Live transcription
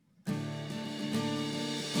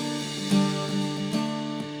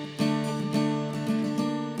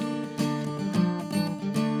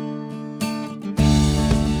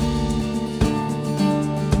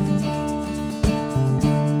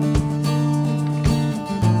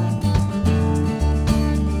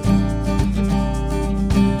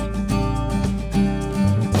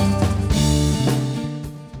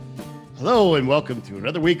Hello and welcome to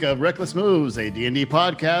another week of Reckless Moves, a D&D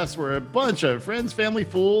podcast where a bunch of friends, family,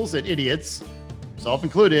 fools, and idiots, self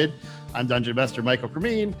included. I'm Dungeon Master Michael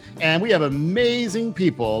Cremeen, and we have amazing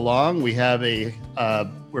people along. We have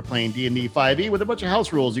we're playing D&D 5e with a bunch of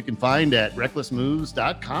house rules you can find at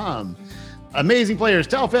recklessmoves.com. Amazing players: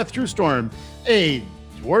 Talfeth Truestorm, a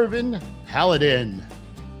dwarven paladin.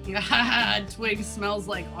 Twig smells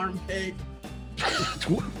like armpit.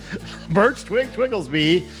 Birch Twig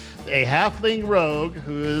Twigglesby, a halfling rogue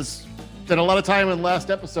who has spent a lot of time in the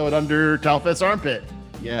last episode under Talfeth's armpit.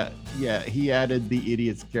 Yeah, he added the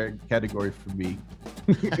idiots category for me.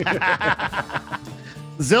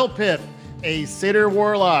 Zilpip, a satyr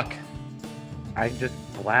warlock. I just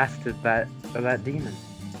blasted that demon.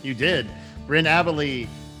 You did. Bryn Abilene,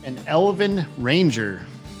 an elven ranger.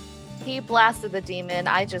 He blasted the demon.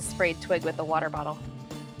 I just sprayed Twig with a water bottle.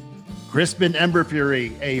 Crispin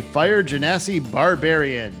Emberfury, a fire genasi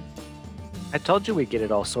barbarian. I told you we'd get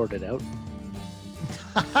it all sorted out.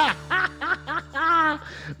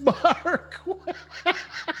 Mark.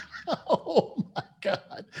 Oh my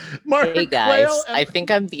God. Mark. Hey guys, Quayle, I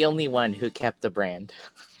think I'm the only one who kept the brand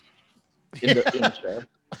in the intro.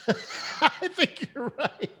 I think you're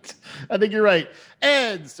right.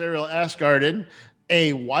 And Cyril Ashgarden,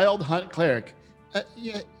 a wild hunt cleric.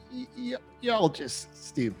 Y'all just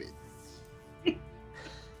stupid.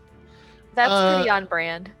 That's pretty on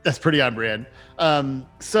brand. That's pretty on brand.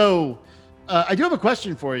 So I do have a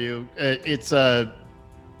question for you. It's I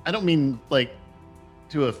don't mean like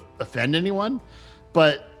to offend anyone,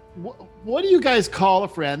 but what do you guys call a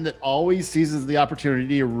friend that always seizes the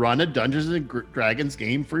opportunity to run a Dungeons and Dragons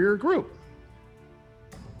game for your group?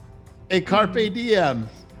 A carpe diem.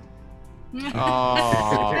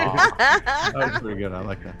 Oh, that's pretty good. I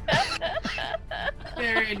like that.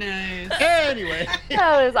 Very nice. Anyway,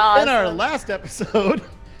 That was awesome. in our last episode,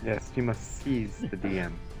 Yes, you must seize the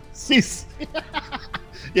DM.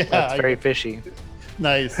 yeah, That's very fishy.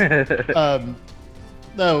 nice.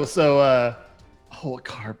 No, so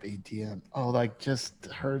carpe diem. Oh, I just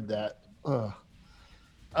heard that. Ugh.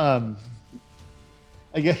 I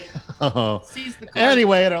guess. Oh. Seize the card.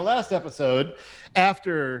 Anyway, in our last episode,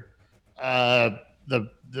 after the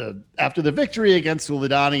victory against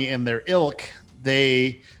Uladani and their ilk,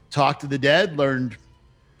 they talked to the dead, learned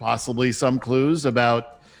possibly some clues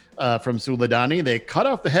about from Suladani. They cut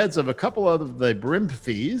off the heads of a couple of the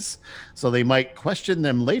Brimthies, so they might question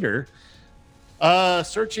them later.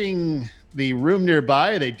 Searching the room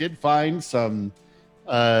nearby, they did find some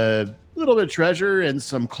little bit of treasure and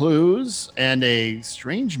some clues and a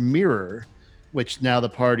strange mirror, which now the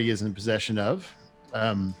party is in possession of.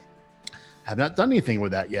 Have not done anything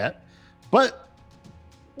with that yet, but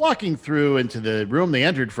walking through into the room they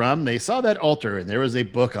entered from, they saw that altar and there was a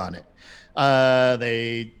book on it.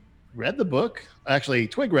 They read the book. Actually,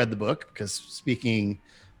 Twig read the book because speaking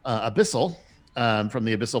Abyssal from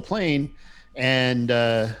the Abyssal Plane, and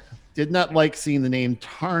did not like seeing the name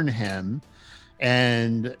Tarnhem,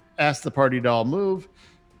 and asked the party to all move,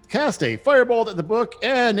 cast a firebolt at the book,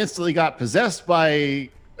 and instantly got possessed by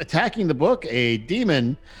attacking the book. A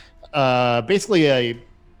demon, basically a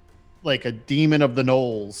demon of the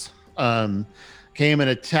Knolls, came and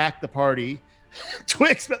attacked the party.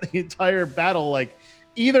 Twig spent the entire battle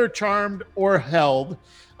either charmed or held,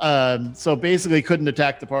 so basically couldn't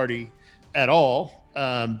attack the party at all.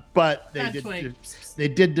 But they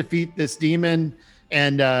did defeat this demon,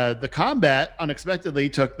 and the combat unexpectedly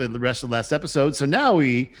took the rest of the last episode. So now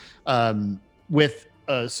we, with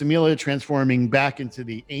Sumelia transforming back into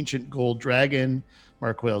the ancient gold dragon,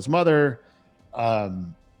 Mark Quayle's mother,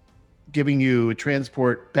 giving you a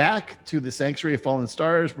transport back to the Sanctuary of Fallen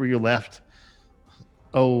Stars, where you left,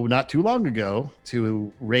 not too long ago,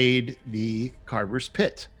 to raid the Carver's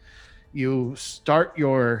Pit. You start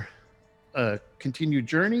your continued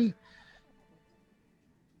journey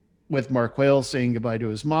with Mark Quayle saying goodbye to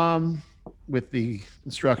his mom with the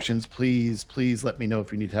instructions, please let me know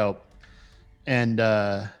if you need help. And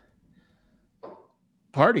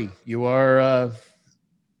party, you are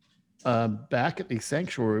back at the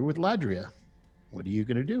sanctuary with Ladria. What are you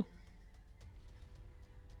going to do?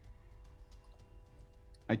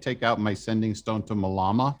 I take out my sending stone to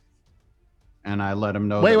Malama, and I let him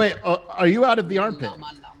know. Wait. Are you out of the armpit?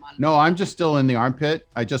 No, I'm just still in the armpit.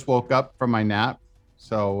 I just woke up from my nap.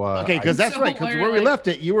 So okay, because that's right. Because where we left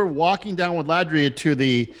it, you were walking down with Ladria to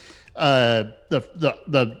the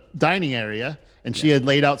dining area, and she had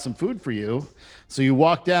laid out some food for you. So you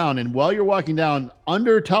walk down, and while you're walking down,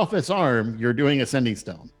 under Talfeth's arm, you're doing a sending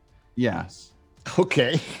stone. Yes.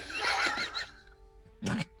 Okay.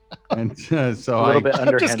 And so a little bit I'm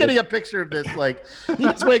underhanded. just getting a picture of this. He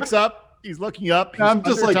just wakes up, He's looking up. He's I'm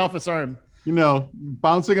just under like- Talfith's arm.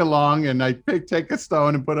 Bouncing along, and I take a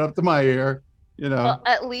stone and put it up to my ear. Well,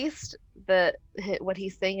 at least what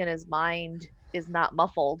he's saying in his mind is not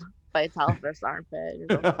muffled by Talfith's armpit. He's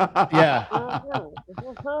like, Yeah.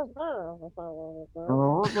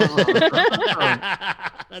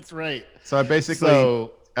 That's right. So I basically,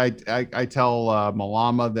 So I tell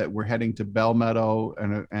Malama that we're heading to Bell Meadow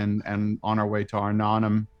and on our way to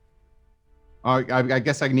Arnonum. I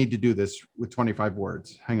guess I need to do this with 25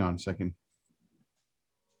 words. Hang on a second.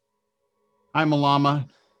 Hi, Malama.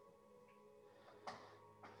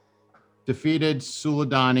 Defeated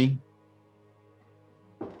Suladani.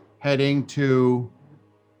 Heading to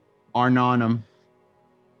Arnonum.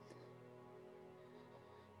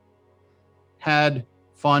 Had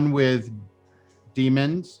fun with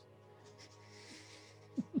demons.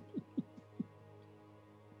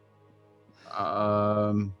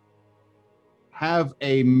 Have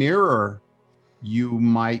a mirror you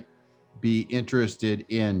might be interested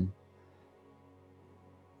in.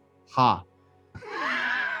 Ha.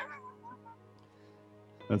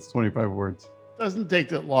 That's 25 words. doesn't take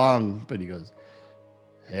that long, but he goes,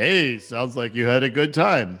 "Hey, sounds like you had a good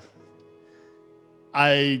time.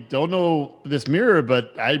 I don't know this mirror,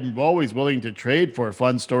 but I'm always willing to trade for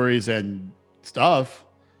fun stories and stuff.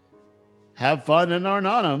 Have fun in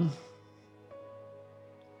Arnonum.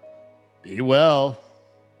 Be well."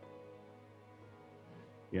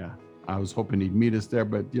 Yeah. I was hoping he'd meet us there,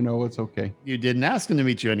 but it's okay. You didn't ask him to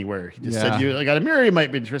meet you anywhere. He just Yeah. said, I got a mirror you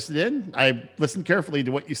might be interested in. I listened carefully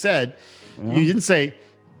to what you said. Yeah. You didn't say,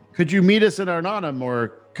 could you meet us in Arnonum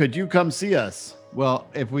or could you come see us? Well,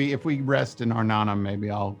 if we rest in Arnonum, maybe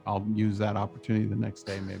I'll use that opportunity the next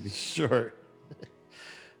day, maybe. Sure.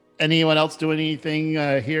 Anyone else doing anything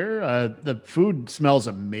here? The food smells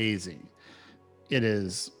amazing. It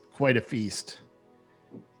is quite a feast.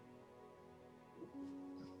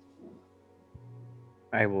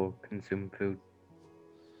 I will consume food.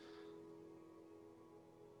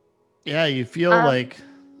 Yeah, you feel like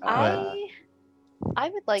I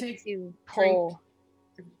would like Take- to pull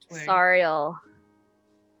Twig. Sariel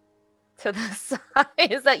to the side.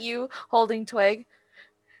 Is that you holding Twig?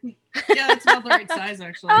 Yeah, that's about the right size,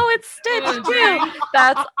 actually. Oh, it's Stitch Oh, too. dang.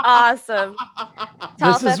 That's awesome.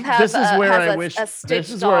 This is where I wish a this Stitch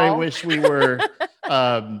is where I doll. wish we were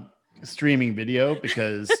streaming video,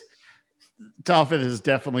 because Talfith is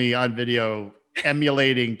definitely on video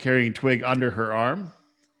emulating carrying Twig under her arm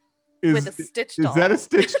with a Stitch doll. Is that a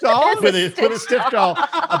Stitch doll? with a Stitch Stitch doll. doll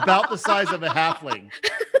about the size of a halfling.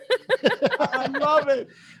 I love it.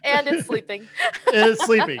 And it's sleeping. It's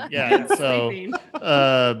sleeping. Yeah. So, Sleeping. well,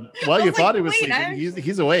 I you was thought like, he was wait, sleeping.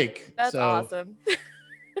 He's awake. That's so, awesome.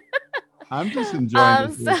 I'm just enjoying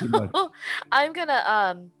this way too much. So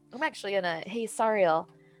I'm actually gonna, hey Sariel,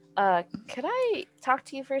 could I talk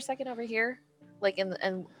to you for a second over here? Like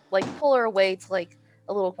and like pull her away to like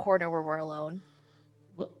a little corner where we're alone.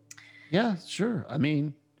 Yeah, sure. I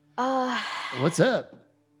mean, what's up?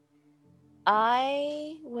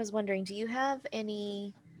 I was wondering, do you have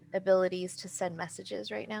any abilities to send messages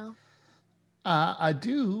right now? I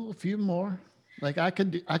do a few more. Like I could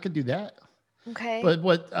do that. Okay. But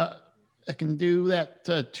what I can do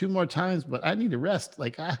that 2 more times, but I need to rest.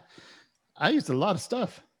 Like I used a lot of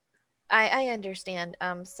stuff. I understand.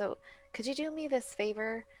 So could you do me this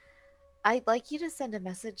favor? I'd like you to send a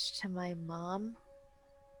message to my mom.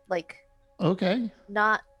 Like Okay.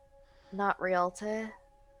 not Rialta.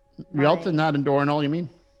 Rialta, My- not in Dornall, you mean?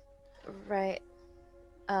 Right.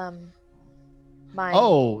 My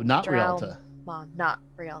Oh, not drow Rialta. mom, not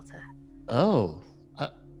Rialta. Oh.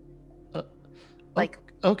 Like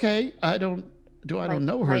Okay. I don't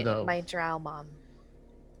know her though. My drow mom.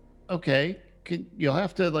 Okay. You'll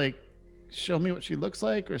have to like show me what she looks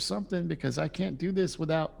like or something, because I can't do this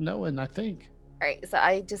without knowing, I think. All right, so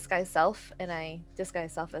I disguise self, and I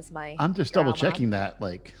disguise self as my. I'm just drow double mom. checking that.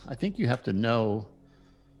 Like, I think you have to know.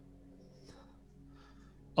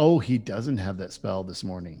 Oh, he doesn't have that spell this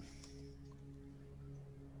morning.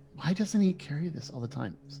 Why doesn't he carry this all the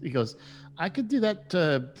time? He goes, I could do that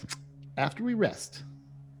after we rest.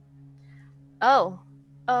 Oh,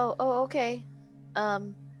 okay.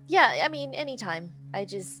 Yeah, I mean, anytime. I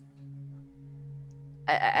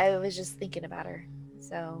was just thinking about her.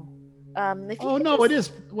 So, if you Oh, could no,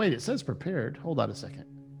 just- it is. Wait, it says prepared. Hold on a second.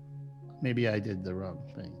 Maybe I did the wrong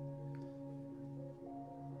thing.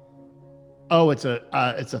 Oh, it's a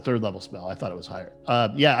 3rd level spell. I thought it was higher.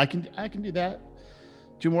 Yeah, I can do that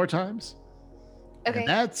 2 more times. Okay. And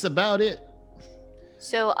that's about it.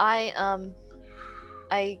 So I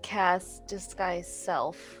cast disguise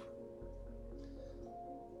self,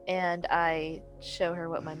 and I show her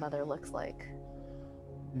what my mother looks like.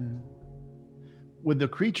 With the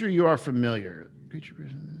creature you are familiar.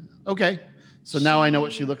 Okay. So now I know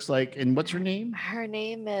what she looks like. And what's her name? Her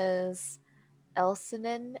name is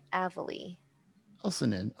Elsinen Avali.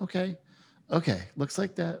 Elsanin. Okay. Okay. Looks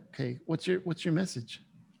like that. Okay. What's your message?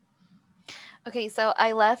 Okay, so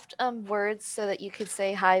I left words so that you could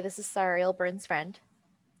say, "Hi, this is Sariel, Bryn's friend."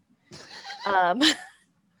 Um,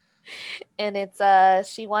 and it's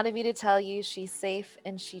she wanted me to tell you she's safe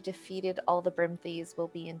and she defeated all the Brim thieves. Will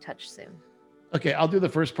be in touch soon. Okay, I'll do the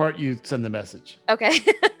first part. You send the message. Okay.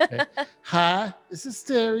 Hi, this is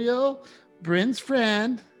Stereo, Bryn's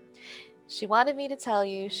friend. She wanted me to tell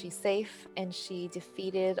you she's safe and she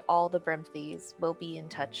defeated all the Brim thieves. Will be in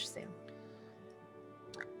touch soon.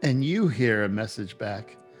 And you hear a message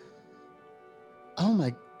back. Oh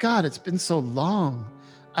my God, it's been so long.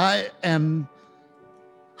 I am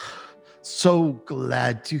so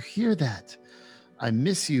glad to hear that. I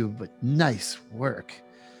miss you, but nice work.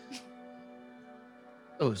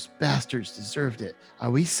 Those bastards deserved it. Are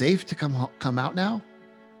we safe to come out now?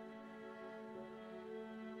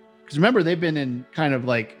 Because remember, they've been in kind of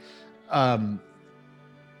like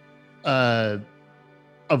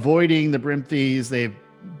avoiding the Brim thieves. They've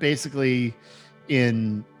basically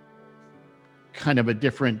in kind of a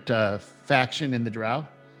different faction in the Drow.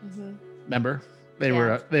 Mm-hmm. Remember, they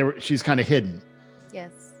were. She's kind of hidden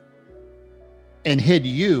Yes. and hid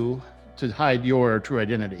you to hide your true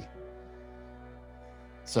identity.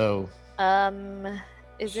 So,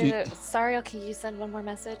 Is it Sariel? Can you send one more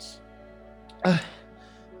message?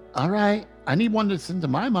 all right. I need one to send to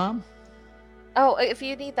my mom. Oh, if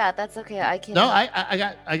you need that, that's okay. I can. No,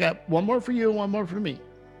 I got one more for you and one more for me.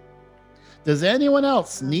 Does anyone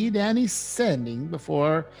else need any sending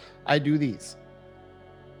before I do these?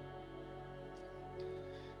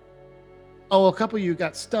 Oh, a couple of you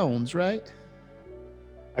got stones, right?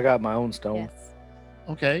 I got my own stone. Yes.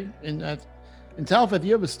 Okay. And in Talfith,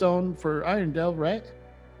 you have a stone for Iron Delve, right?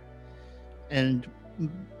 And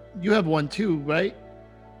you have one too, right?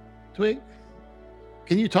 Twig?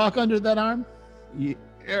 Can you talk under that arm? Yeah,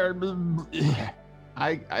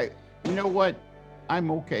 I you know what? I'm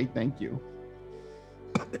okay, thank you.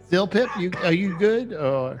 Still, Pip, are you good?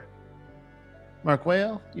 Or Mark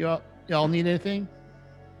Whale, y'all need anything?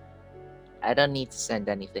 I don't need to send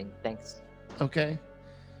anything. Thanks. Okay.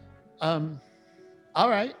 All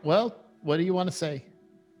right. Well, what do you want to say?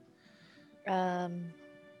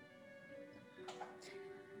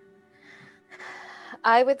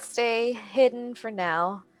 I would stay hidden for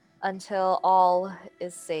now until all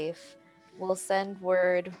is safe. We'll send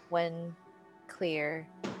word when clear.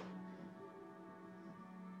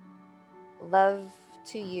 Love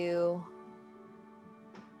to you.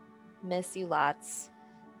 Miss you lots.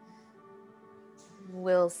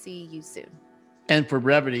 We'll see you soon. And for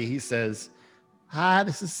brevity, he says, "Hi,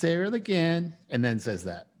 this is Sarah again," and then says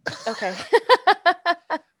that. Okay.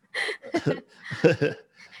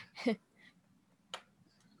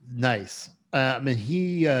 Nice. And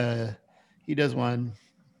he does one.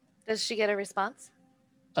 Does she get a response?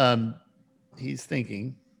 He's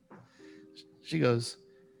thinking. She goes,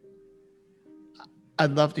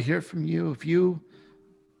 "I'd love to hear from you. If you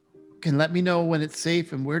can let me know when it's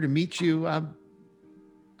safe and where to meet you.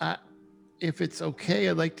 If it's okay,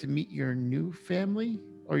 I'd like to meet your new family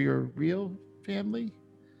or your real family."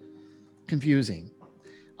 Confusing.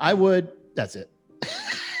 I would. That's it.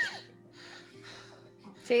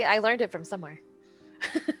 See, I learned it from somewhere.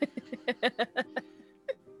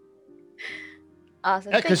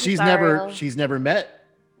 Awesome. Thank Because you, she's never met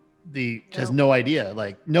has No. no idea.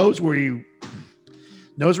 Like knows where he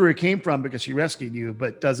came from because she rescued you,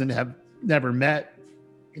 but never met,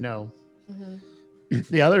 Mhm.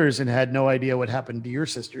 the others and had no idea what happened to your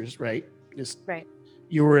sisters, right? Just Right.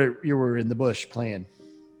 you were in the bush playing.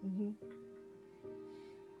 Mhm.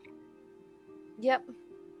 Yep.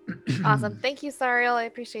 Awesome. Thank you, Sariel. I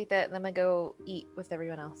appreciate that. And I'm gonna go eat with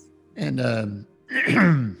everyone else. And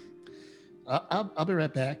I'll be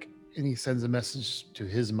right back. And he sends a message to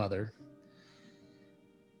his mother.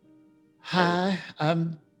 "Hi,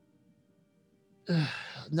 I'm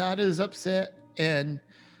not as upset, and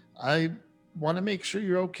I want to make sure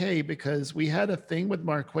you're okay because we had a thing with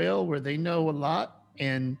Mark Whale where they know a lot,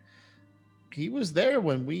 and he was there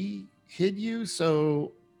when we hid you.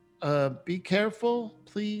 So be careful,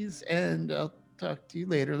 please, and I'll talk to you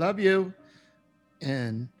later. Love you."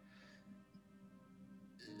 And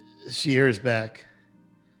she hears back,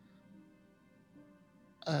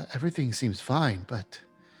 "Everything seems fine, but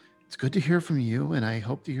it's good to hear from you, and I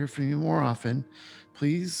hope to hear from you more often.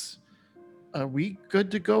 Please are we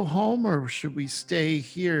good to go home or should we stay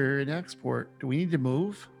here in export? Do we need to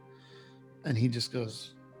move? And he just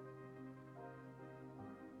goes,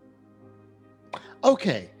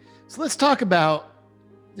 okay, so let's talk about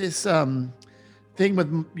this thing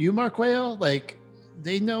with you, Mark Whale. Like,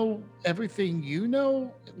 they know everything you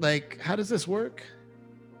know? Like, how does this work?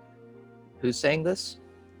 Who's saying this?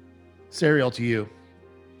 Serial to you.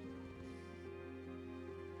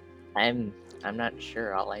 I'm not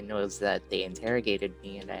sure. All I know is that they interrogated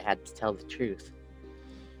me and I had to tell the truth.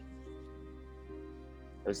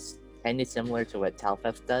 It was kind of similar to what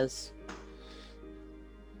Talfeth does.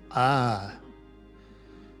 Ah.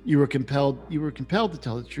 You were compelled to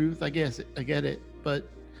tell the truth. I guess I get it. But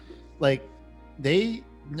like, they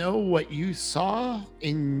know what you saw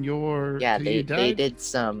in your Yeah, till you they died? did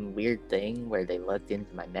some weird thing where they looked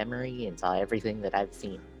into my memory and saw everything that I've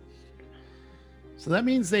seen. So that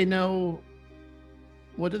means they know.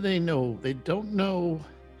 What do they know? They don't know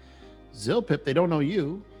Zilpip. They don't know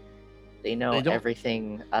you. They know They don't-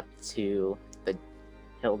 everything up to the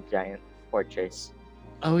Hill Giant Fortress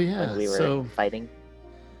Oh yeah. when we were So fighting.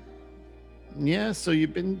 yeah. So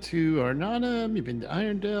you've been to Arnanum. You've been to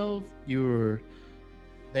Irondale. You were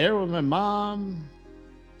there when my mom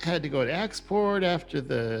had to go to export after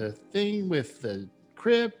the thing with the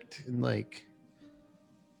crypt and like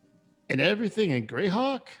and everything and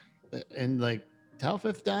Greyhawk and like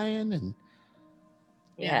Talfeth dying and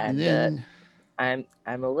Yeah, and and then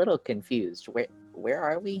I'm a little confused. Where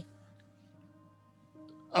are we?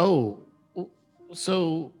 oh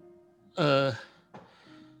so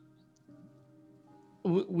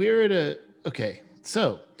we're at a okay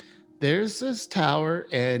so there's this tower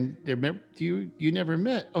and remember you never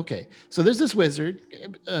met. Okay, so there's this wizard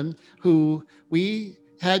who we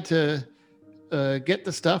had to get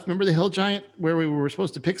the stuff. Remember the hill giant where we were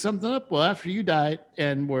supposed to pick something up? Well, after you died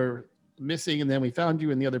and were missing, and then we found you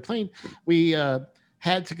in the other plane, we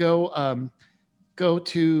had to go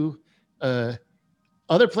to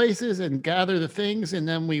other places and gather the things, and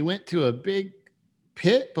then we went to a big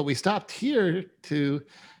pit, but we stopped here to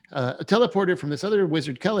teleported from this other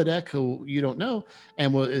wizard Keledek, who you don't know,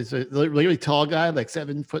 and is a really tall guy, like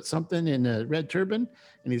 7 foot something in a red turban,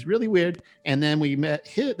 and he's really weird. And then we met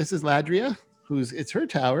this is Ladria, it's her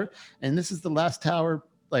tower, and this is the last tower,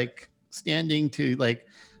 like standing to like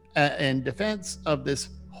in defense of this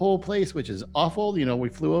whole place, which is awful. You know, we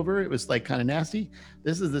flew over, it was like kind of nasty.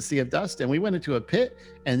 This is the Sea of Dust, and we went into a pit,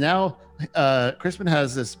 and now Crispin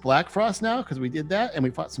has this Black Frost now because we did that, and we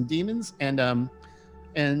fought some demons, and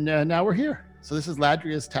now we're here. So this is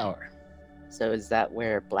Ladria's tower. So is that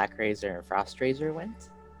where Black Razor and Frost Razor went?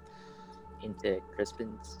 Into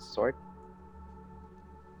Crispin's sword?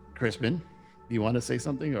 Crispin, do you want to say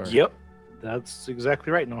something? Or Yep, that's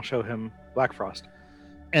exactly right. And I'll show him Black Frost.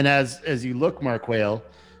 And as you look, Mark Whale,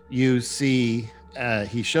 you see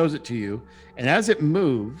he shows it to you, and as it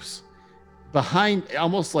moves behind,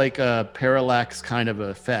 almost like a parallax kind of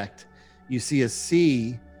effect, you see a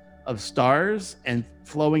sea of stars and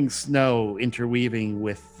flowing snow interweaving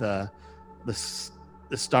with the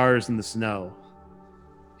stars and the snow.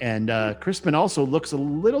 And Crispin also looks a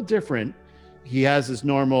little different. He has his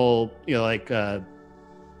normal, like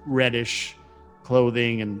reddish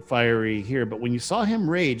clothing and fiery here, but when you saw him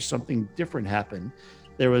rage, something different happened.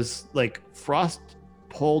 There was like frost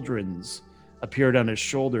pauldrons appeared on his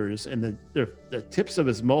shoulders, and the tips of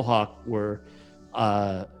his mohawk were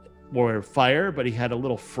fire, but he had a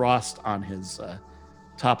little frost on his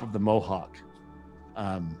top of the mohawk.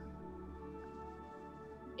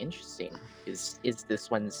 Interesting. Is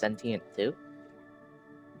this one sentient too?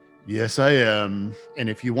 Yes, I am. And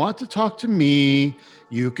if you want to talk to me,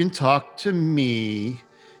 you can talk to me.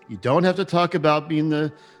 You don't have to talk about being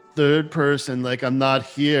the third person like I'm not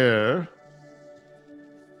here.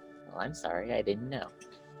 Well, I'm sorry, I didn't know.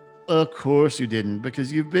 Of course you didn't,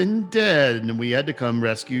 because you've been dead and we had to come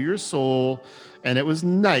rescue your soul. And it was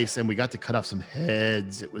nice, and we got to cut off some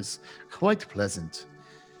heads. It was quite pleasant.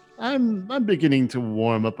 I'm beginning to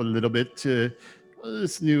warm up a little bit to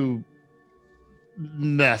this new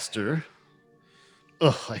master.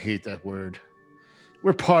 Ugh, I hate that word.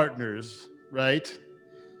 We're partners, right?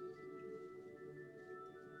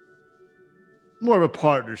 More of a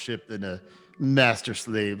partnership than a master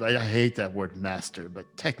slave. I hate that word master, but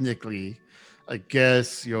technically, I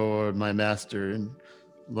guess you're my master, and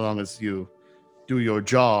as long as you do your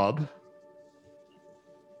job.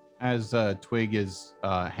 As Twig is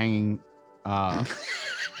hanging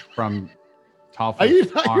from Talfeth's Are you?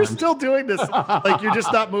 You're arms. still doing this? Like you're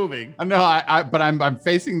just not moving? No, but I'm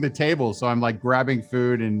facing the table, so I'm like grabbing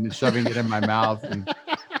food and shoving it in my mouth, and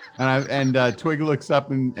And Twig looks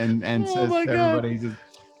up and Oh says my to God. everybody, he says,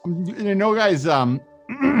 you know, guys,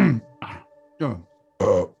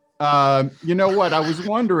 you know what? I was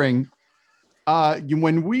wondering,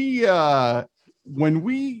 when we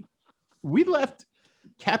left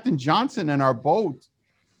Captain Johnson and our boat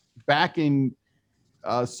back in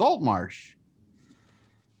Salt Marsh,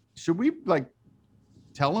 should we like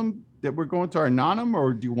tell him that we're going to Arnonum,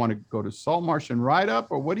 or do you want to go to Salt Marsh and ride up,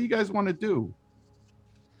 or what do you guys want to do?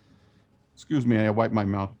 Excuse me, I wipe my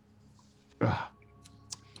mouth. Ugh.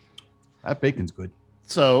 That bacon's good.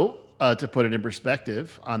 So, to put it in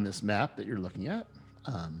perspective on this map that you're looking at,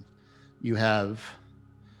 you have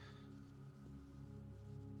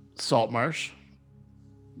Salt Marsh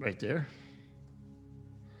right there.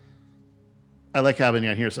 I like having it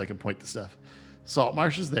on here so I can point to stuff. Salt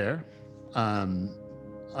Marsh is there. Where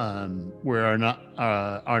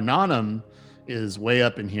Arnonum is way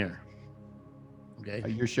up in here. Okay.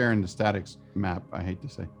 You're sharing the statics map, I hate to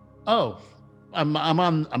say. Oh, I'm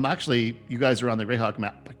actually, you guys are on the Greyhawk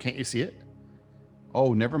map. Can't you see it?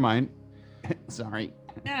 Oh, never mind. Sorry.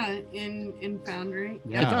 Yeah, in Foundry.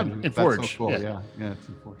 Yeah, Foundry, in that's Forge, So cool. yeah. Yeah, it's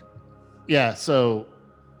in Forge. Yeah. So,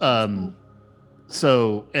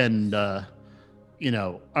 you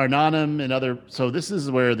know, Arnonum and other. So this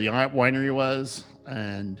is where the winery was,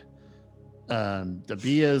 and the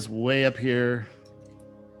Bia is way up here,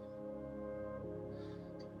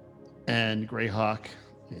 and Greyhawk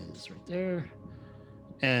is right there,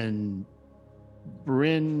 and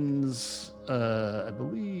Bryn's, I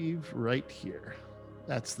believe, right here.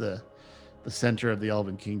 That's the center of the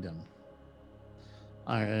Elven Kingdom.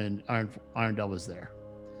 Arendelle was there.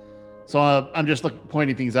 So I'm just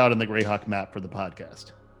pointing things out on the Greyhawk map for the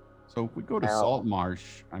podcast. So if we go to Wow. Salt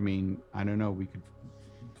Marsh, I mean, I don't know, we could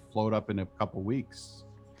float up in a couple weeks,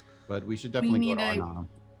 but we should definitely go to Arnonum.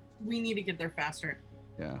 We need to get there faster.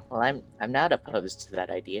 Yeah. Well, I'm not opposed to that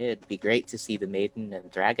idea. It'd be great to see the maiden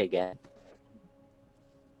and Drag again.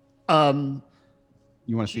 You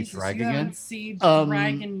want to see Jesus, Drag you haven't again? seen Um,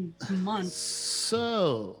 Dragon months.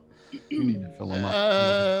 So, You need to fill him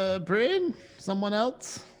up. Bryn, someone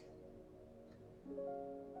else?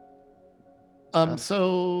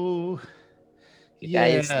 So, You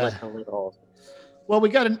guys yeah. look a little. Well, we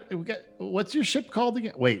got what's your ship called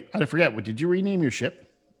again? Wait, I forget. Did you rename your ship?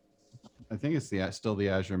 I think it's still the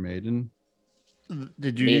Azure Maiden.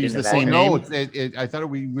 Did you Maiden use the of same Azure. name? I thought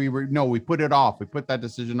we were no, we put it off. We put that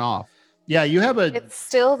decision off. Yeah, you have a. It's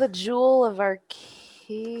still the Jewel of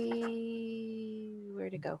Arcadia.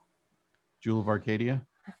 Where'd it go? Jewel of Arcadia.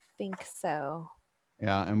 I think so.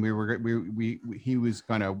 Yeah, and he was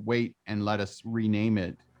gonna wait and let us rename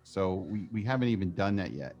it. So we haven't even done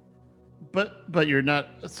that yet. But you're not.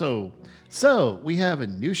 So we have a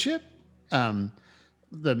new ship. Captain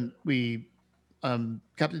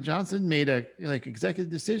Johnson made a executive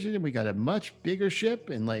decision, and we got a much bigger ship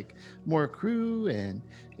and more crew, and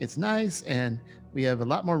it's nice, and we have a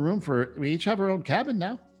lot more room we each have our own cabin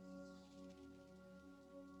now.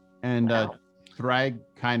 And Wow. Thrag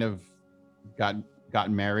kind of got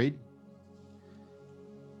married.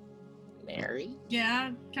 Mary?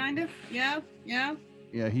 Yeah, kind of. Yeah.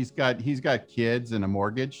 Yeah, he's got kids and a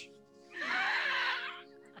mortgage.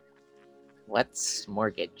 What's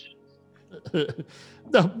mortgage?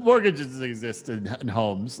 The mortgages exist in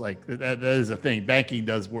homes. That is a thing. Banking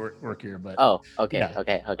does work here, but Oh, okay, Yeah.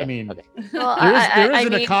 okay. I mean, okay. Well, There is I an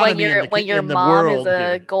mean, economy in when your in the mom is world a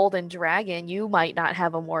here. golden dragon, you might not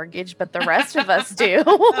have a mortgage, but the rest of us do.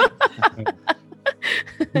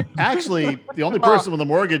 actually, the only Well, person with a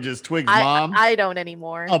mortgage is Twig's mom. I don't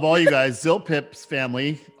anymore. Of all you guys, Zilpip's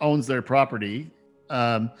family owns their property.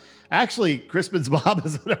 Actually, Crispin's mom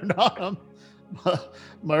is an Arnonum.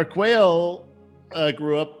 Marquale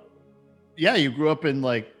grew up. Yeah, you grew up in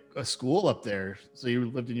a school up there, so you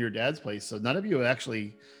lived in your dad's place. So none of you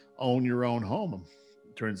actually own your own home.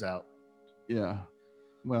 Turns out, Yeah.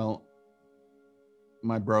 Well,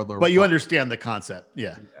 my brother. but you understand the concept.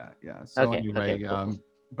 Yeah. Yeah. So Okay, anyway, okay, cool.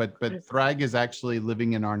 but Thrag is actually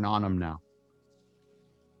living in Arnonum now.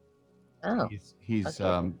 Oh, He's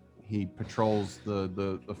okay. he patrols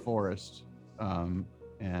the forest, and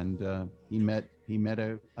he met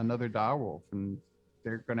another direwolf, and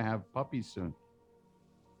they're gonna have puppies soon.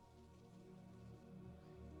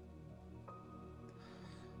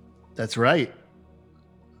 That's right.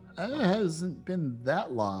 It hasn't been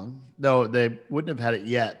that long. No, they wouldn't have had it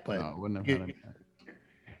yet, but No, wouldn't have had it.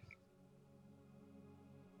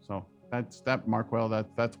 So that's that, Markwell.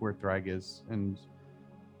 That's where Thrag is, and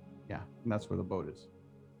yeah, and that's where the boat is.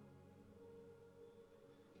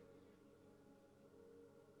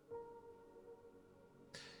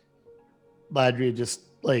 Ladria just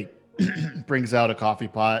like brings out a coffee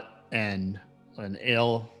pot and an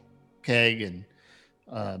ale keg and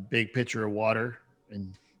a big pitcher of water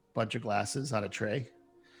and a bunch of glasses on a tray.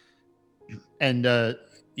 And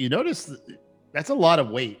you notice that's a lot of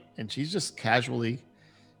weight, and she's just casually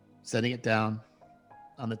setting it down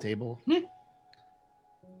on the table. Hey,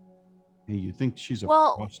 you think she's a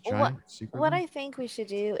Well, frost giant? secretly? What I think we should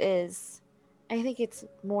do is, I think it's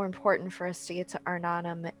more important for us to get to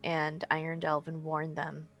Arnanum and Iron Delve and warn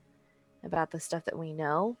them about the stuff that we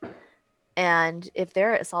know. And if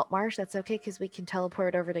they're at Salt Marsh, that's okay because we can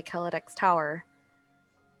teleport over to Keladex Tower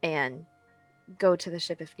and go to the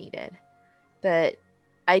ship if needed. But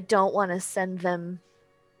I don't want to send them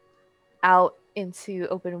out into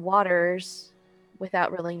open waters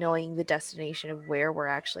without really knowing the destination of where we're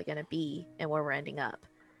actually going to be and where we're ending up.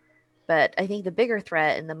 But I think the bigger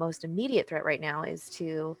threat and the most immediate threat right now is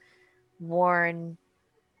to warn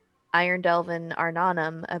Iron Delve and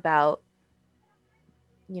Arnanum about,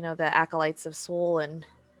 you know, the Acolytes of Soul and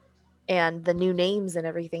the new names and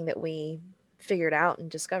everything that we figured out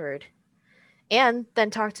and discovered. And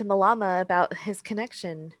then talk to Malama about his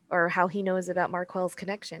connection or how he knows about Marquell's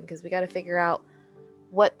connection, because we got to figure out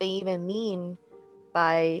what they even mean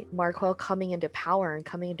by Marquell coming into power and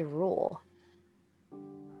coming into rule.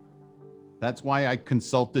 That's why I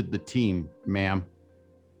consulted the team, ma'am.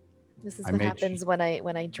 This is I what made happens when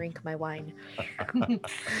I drink my wine.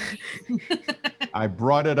 I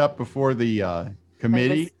brought it up before the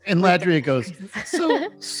committee. And Ladria goes,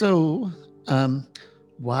 so,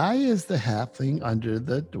 why is the halfling under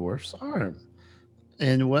the dwarf's arm?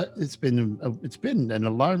 And what it's been an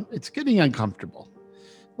alarm. It's getting uncomfortable.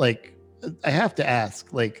 Like, I have to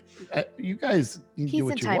ask, like, you guys can He's do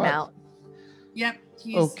what in you timeout. want. Yep.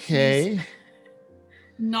 He's Okay.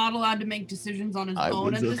 not allowed to make decisions on his I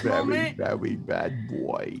own was at a this very, moment. very bad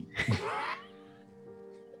boy.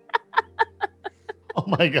 Oh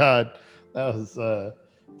my god, that was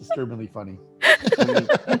disturbingly funny.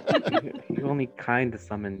 He only kind of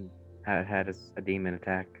summoned had a demon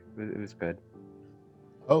attack. It was good.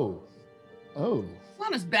 Oh. It's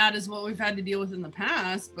not as bad as what we've had to deal with in the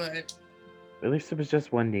past, but At least it was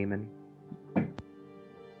just one demon.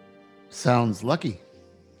 Sounds lucky.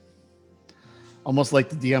 Almost like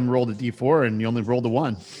the DM rolled a d4 and you only rolled a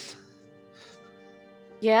 1.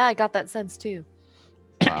 Yeah, I got that sense too.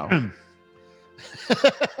 Wow.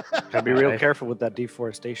 Gotta be real I- careful with that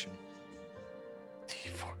deforestation.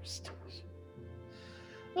 Deforestation.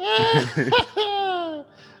 That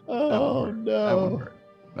Oh one no. hurt.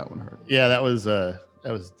 That one hurt. Yeah, that was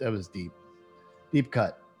deep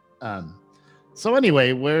cut. So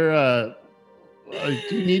anyway, where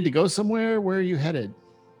do you need to go somewhere? Where are you headed?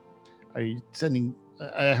 Are you sending?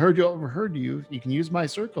 I heard you overheard you. You can use my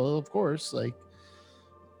circle, of course. Like,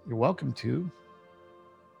 you're welcome to.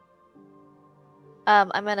 I'm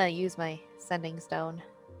gonna use my sending stone,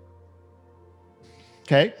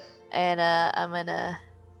 Okay. and I'm gonna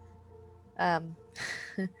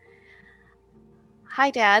Hi,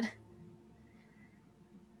 Dad.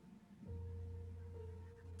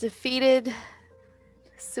 Defeated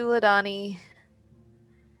Suladani,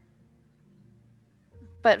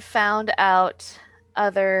 but found out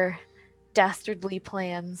other dastardly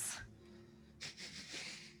plans.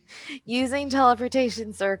 Using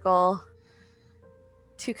teleportation circle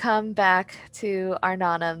to come back to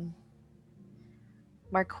Arnanum.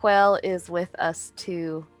 Marquell is with us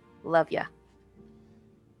too. Love ya.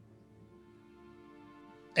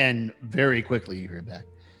 And very quickly you hear back.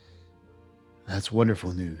 That's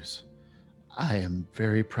wonderful news. I am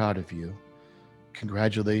very proud of you.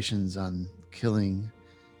 Congratulations on killing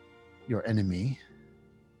your enemy.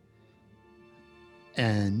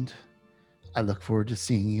 And I look forward to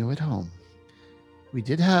seeing you at home. We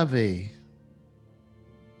did have a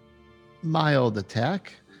mild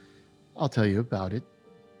attack. I'll tell you about it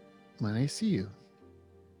when I see you.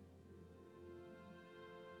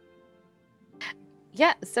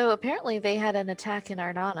 Yeah, so apparently they had an attack in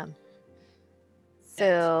Arnanum.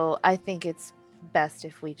 So I think it's best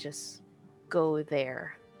if we just go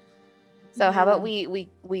there. So how about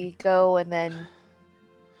we go and then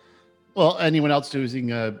Well, anyone else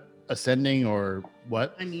using ascending or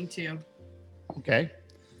what? I need to. Okay.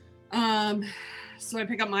 So I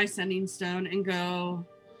pick up my sending stone and go.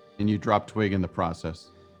 And you drop Twig in the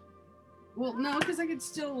process. Well, no, because I could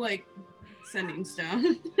still like sending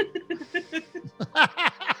stone.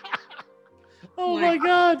 Oh my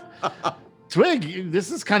god. Twig,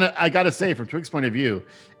 this is kind of, I gotta say, from Twig's point of view,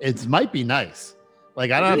 it might be nice.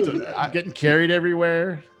 Like, I don't have to, I'm getting carried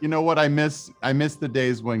everywhere. You know what I miss? I miss the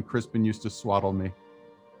days when Crispin used to swaddle me.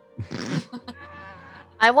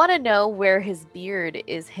 I want to know where his beard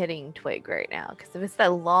is hitting Twig right now, because if it's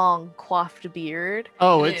that long coiffed beard,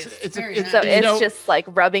 Oh, It is. it's Very so nice. you it's know, just like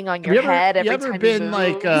rubbing on have your head every you ever time been he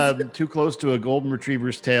like moves. too close to a golden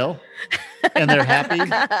retriever's tail, and they're happy?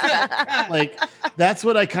 Like that's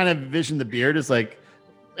what I kind of envision the beard is like.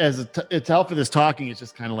 As Talfith is talking, it's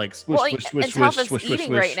just kind of like swish, Well, swish, and swish, swish, Talfith's swish, swish,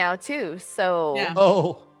 eating right swish. now too, so Yeah.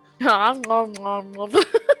 Oh, I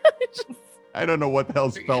don't know what the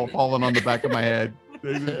hell's Forget it. falling on the back of my head.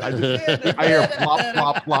 I hear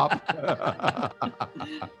plop, plop, plop.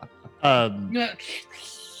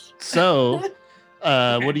 So,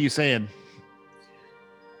 what are you saying?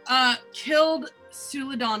 Killed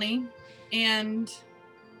Suladani and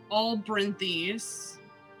all Brinthys,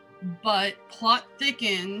 but plot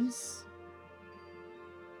thickens.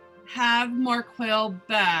 Have Marquail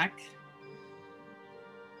back.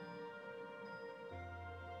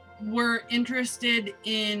 We're interested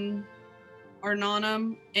in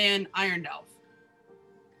Arnanum and Irondelve.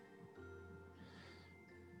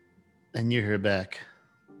 And you hear back.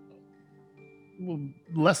 Well,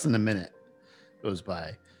 less than a minute goes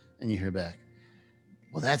by, and you hear back.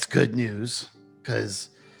 Well, that's good news because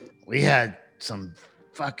we had some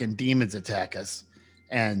fucking demons attack us,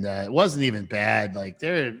 and it wasn't even bad. Like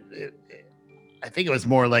I think it was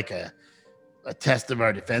more like a test of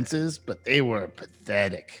our defenses, but they were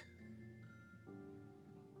pathetic.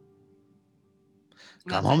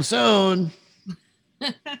 Come home soon.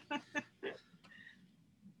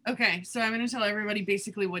 Okay, so I'm going to tell everybody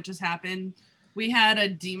basically what just happened. We had a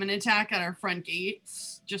demon attack at our front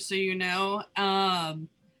gates, just so you know.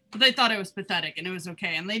 But they thought it was pathetic and it was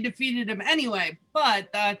okay. And they defeated him anyway, but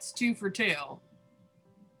that's 2 for 2.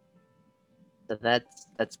 So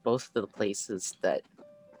that's both of the places that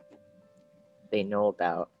they know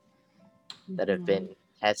about that have been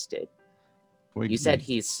tested. You said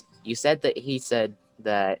that he said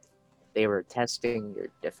that they were testing your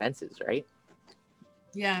defenses, right?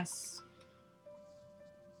 Yes.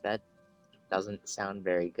 That doesn't sound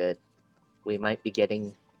very good. We might be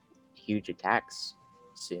getting huge attacks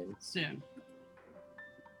soon.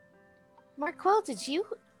 Marquel, did you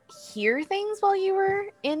hear things while you were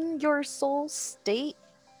in your soul state?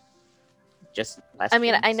 Just last I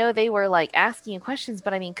mean, I week's- know they were like asking you questions,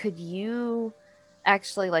 but I mean, could you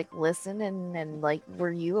actually like listen and like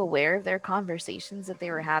were you aware of their conversations that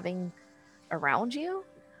they were having around you?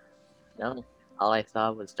 No, all I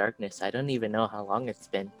saw was darkness. I don't even know how long it's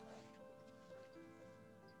been.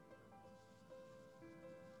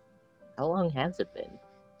 How long has it been?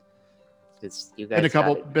 Because you guys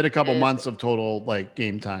Been a couple Yeah. months of total like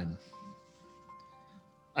game time.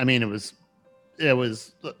 I mean, there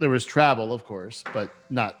was travel, of course, but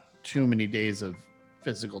not too many days of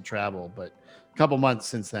physical travel, but a couple months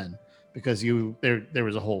since then, because there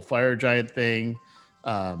was a whole fire giant thing.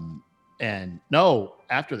 And no,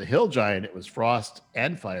 after the hill giant, it was frost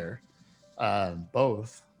and fire,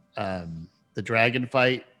 both. The dragon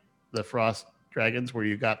fight, the frost dragons, where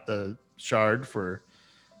you got the shard for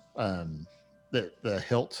the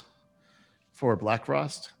hilt for Black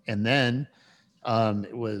Frost, and then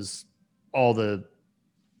it was all the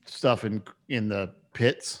stuff in the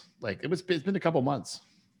pits. Like it's been a couple months.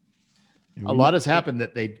 A lot has happened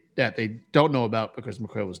that they don't know about because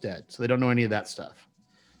McCoy was dead, so they don't know any of that stuff,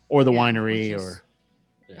 or the Yeah, winery, which is or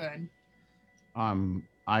good.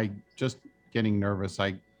 I just getting nervous.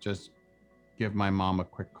 I just give my mom a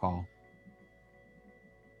quick call.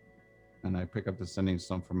 And I pick up the sending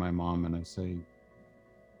stone for my mom and I say,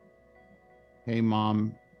 "Hey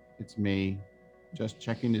Mom, it's me. Just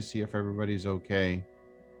checking to see if everybody's okay.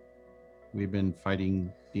 We've been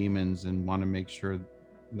fighting demons and want to make sure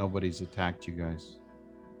nobody's attacked you guys."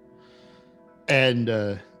 and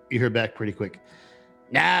you hear back pretty quick.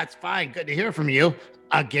 Nah, it's fine. Good to hear from you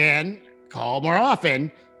again. Call more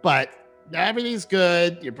often, but everything's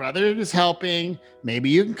good. Your brother is helping. Maybe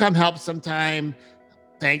you can come help sometime.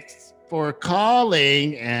 Thanks for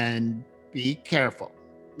calling and be careful.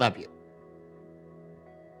 Love you.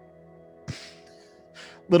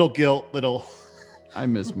 Little guilt, little. I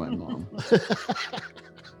miss my mom.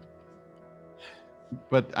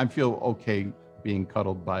 But I feel okay being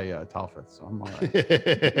cuddled by Talfith, so I'm all right.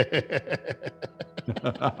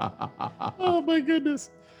 Oh my goodness.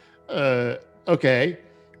 Okay.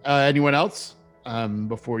 Anyone else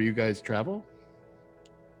before you guys travel?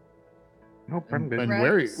 Nope, I'm good. And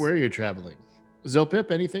Rex? where are you traveling?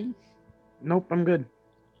 Zilpip, anything? Nope, I'm good.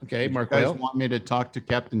 Okay, You Mark guys Whale. want me to talk to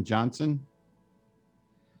Captain Johnson?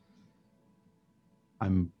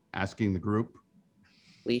 I'm asking the group.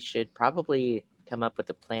 We should probably come up with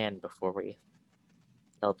a plan before we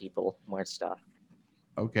tell people more stuff.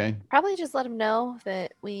 Okay. Probably just let him know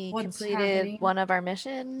that we What's completed happening? one of our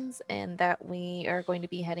missions and that we are going to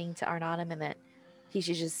be heading to Arnottum and that he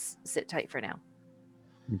should just sit tight for now.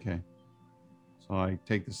 Okay. So I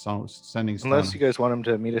take the sending stone. Unless you guys want him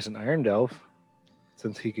to meet us in Iron Delve,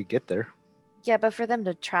 since he could get there. Yeah, but for them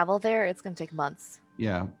to travel there, it's going to take months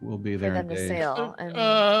Yeah, we'll be for there them in to days. sail.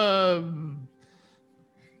 And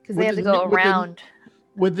because with they have to the go new- with the- around.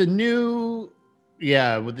 with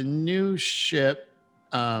the new ship,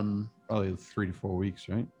 Probably 3 to 4 weeks,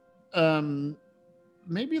 right?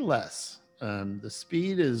 maybe less. The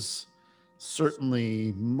speed is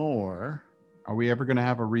certainly more. Are we ever going to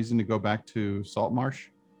have a reason to go back to Saltmarsh?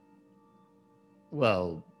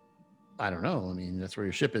 Well, I don't know. I mean, that's where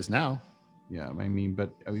your ship is now. Yeah, I mean,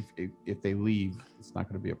 but if they leave, it's not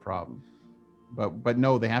going to be a problem. But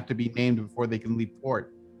no, they have to be named before they can leave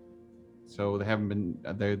port. So they haven't been.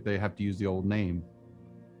 They have to use the old name.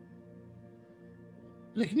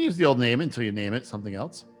 You can use the old name until you name it something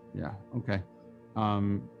else. Yeah. Okay.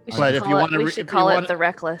 We should But if call you it, wanna we re- should if you call it wanna- the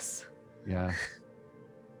Reckless. Yeah.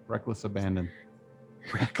 Reckless abandon.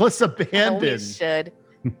 Reckless We abandon. should.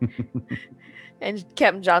 And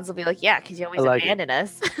Captain Johns will be like, "Yeah, because you always like it. abandon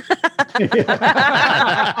us."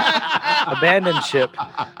 Abandoned ship.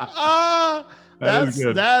 Ah, That is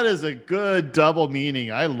good. that is a good double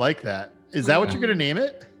meaning. I like that. Is that what you're gonna name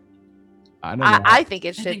it? I don't know. I think it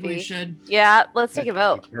I should think we be. should. Yeah, let's take a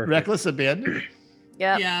vote. Reckless abandon.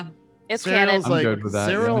 Yep, Yeah. it's Cyril's canon. I'm good with that,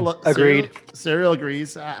 Cyril, Agreed. Cyril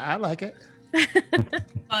agrees. I like it.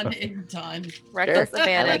 Done and done. Reckless Sure, I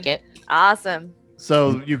abandon. like it. Awesome.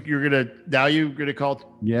 So you're gonna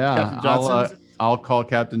call Yeah, Captain I'll, Johnson? I'll call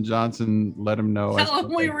Captain Johnson. Let him know. I Tell him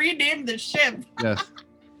spoke we to- renamed the ship. Yes.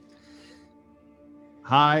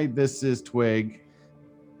 Hi, this is Twig.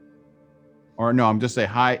 Or no, I'm just say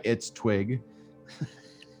hi. It's Twig.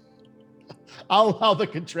 I'll allow the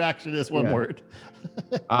contraction as one Yeah. word.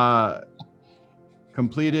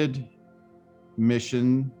 Completed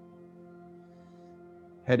mission.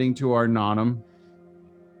 Heading to Arnottum.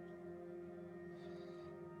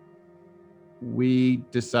 We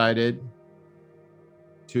decided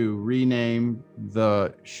to rename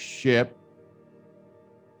the ship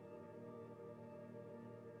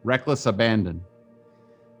Reckless Abandon.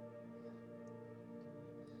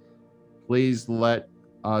 Please let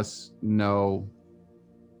us know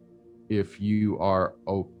if you are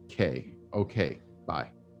okay. Okay. Bye.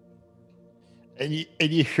 And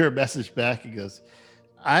you hear a message back. He goes,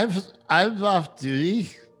 I'm off duty,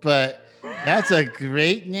 but that's a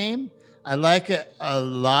great name. I like it a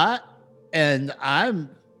lot. And I'm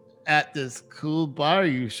at this cool bar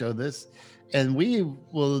you showed us, and we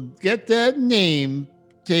will get that name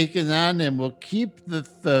taken on, and we'll keep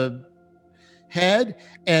the head,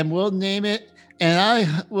 and we'll name it, and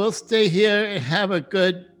I will stay here and have a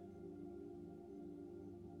good.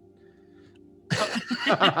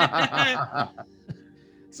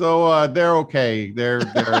 So they're okay. They're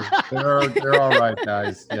all right,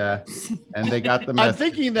 guys. Yeah, and they got the I'm message.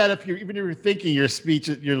 thinking that if you're thinking your speech,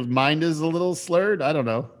 your mind is a little slurred. I don't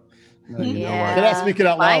know. You know Yeah, what? They're not speaking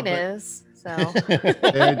out loud, mine but- is. So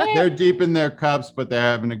They're deep in their cups, but they're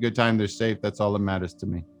having a good time. They're safe. That's all that matters to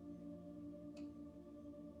me.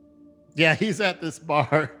 Yeah, he's at this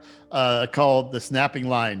bar called the Snapping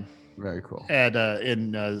Line Very cool. at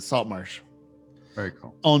in Saltmarsh, Very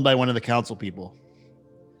cool. owned by one of the council people.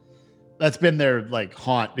 That's been their like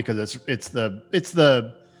haunt because it's the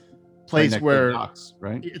Right place next to the where docks,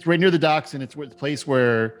 right? it's right near the docks, and it's the place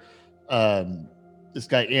where this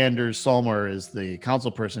guy Anders Solmer is the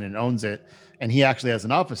council person and owns it, and he actually has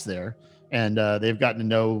an office there, and they've gotten to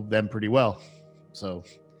know them pretty well. So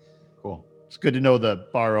Cool. it's good to know the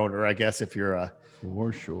bar owner, I guess, if you're a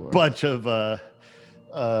For sure. bunch of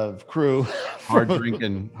crew.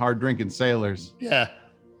 hard drinking sailors. Yeah.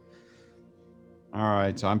 All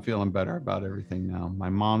right, so I'm feeling better about everything now. My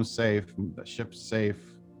mom's safe, the ship's safe,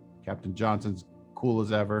 Captain Johnson's cool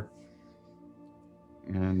as ever,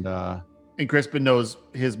 and And Crispin knows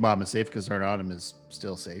his mom is safe because Arnottum is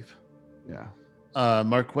still safe. yeah.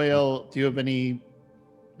 Mark Whale, do you have anything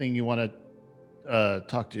you want to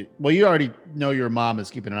talk to? Well, you already know your mom is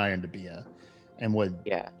keeping an eye on Dabia and would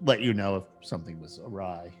Yeah. let you know if something was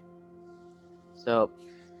awry. So,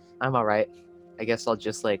 I'm all right. I guess I'll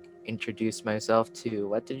just like introduce myself to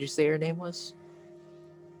what did you say your name was?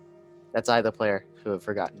 That's I, the player who have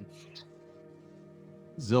forgotten.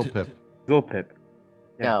 Zilpip. Zulpip.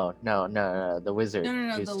 Yeah. No, the wizard.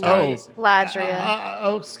 No, who's the telling lady. us- Ladria.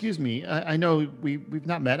 Oh, excuse me. I know we've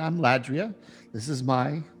not met. I'm Ladria. This is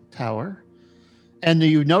my tower. And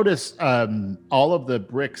you notice all of the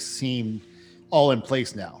bricks seem all in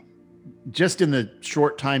place now. just in the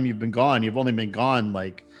short time you've been gone, you've only been gone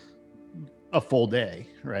like a full day,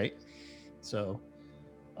 right? So,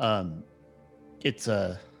 it's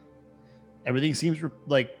everything seems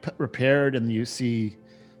repaired, and you see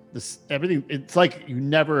this everything. It's like you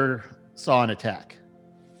never saw an attack.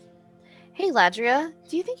 Hey, Ladria,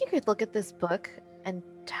 do you think you could look at this book and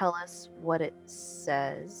tell us what it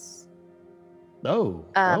says?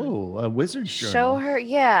 A wizard's journal. Show her,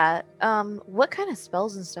 yeah. What kind of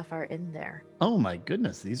spells and stuff are in there? Oh my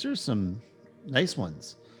goodness, these are some nice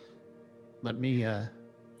ones. Let me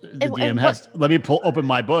let me open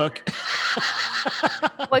my book.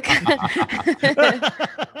 What kind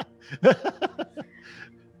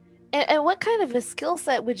and what kind of a skill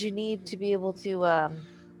set would you need to be able to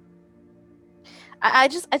I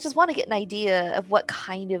just want to get an idea of what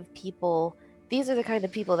kind of people these are the kind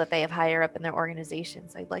of people that they have higher up in their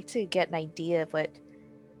organizations. I'd like to get an idea of what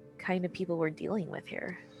kind of people we're dealing with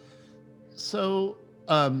here. So,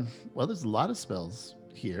 well, there's a lot of spells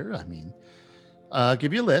here. I mean, I'll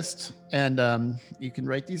give you a list, and you can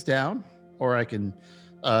write these down, or I can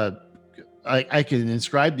I can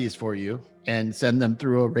inscribe these for you and send them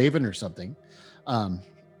through a raven or something.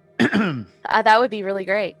 That would be really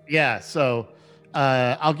great. Yeah. So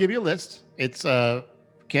I'll give you a list. It's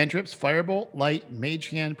cantrips: Firebolt, Light, Mage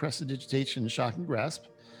Hand, Prestidigitation, and Shocking Grasp.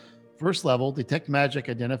 First level: Detect Magic,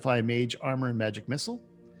 Identify Mage Armor, and Magic Missile.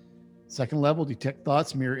 Second level: Detect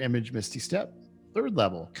Thoughts, Mirror Image, Misty Step. Third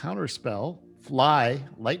level: Counter Spell, Fly,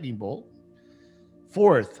 Lightning Bolt.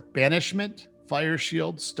 Fourth: Banishment, Fire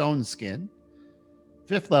Shield, Stone Skin.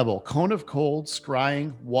 Fifth level: Cone of Cold,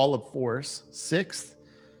 Scrying, Wall of Force. Sixth: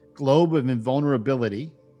 Globe of Invulnerability.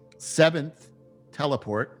 Seventh: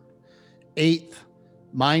 Teleport. Eighth: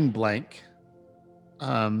 Mind Blank.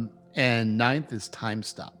 And ninth is Time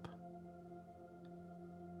Stop.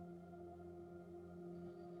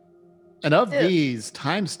 And of these,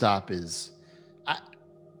 Time Stop is,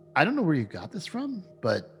 I don't know where you got this from,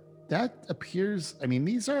 but that appears, I mean,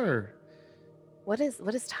 these are. What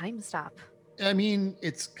is Time Stop? I mean,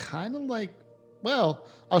 it's kind of like, well,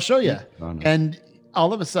 I'll show you. And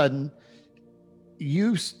all of a sudden,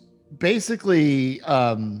 you basically,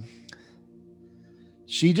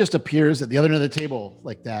 she just appears at the other end of the table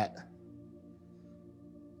like that.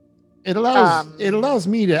 It allows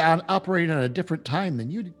me to operate on a different time than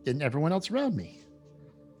you and everyone else around me.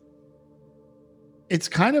 It's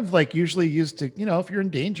kind of like usually used to, if you're in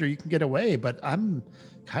danger, you can get away. But I'm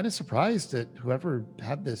kind of surprised that whoever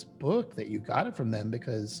had this book that you got it from them,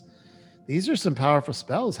 because these are some powerful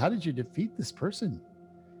spells. How did you defeat this person?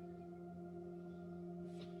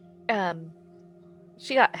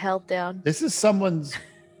 She got held down. This is someone's,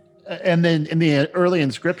 and then in the early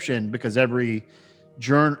inscription, because every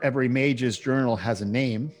mage's journal has a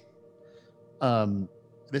name.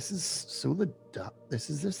 This is This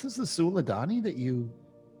is the Suladani that you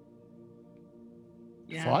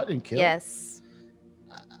fought and killed? Yes.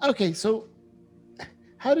 Okay, so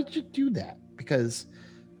how did you do that? Because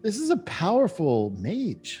this is a powerful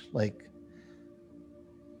mage. Like,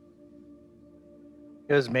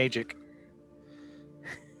 it was magic.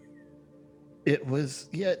 It was,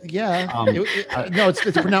 yeah. No, it's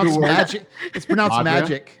pronounced magic. It's pronounced Ladria?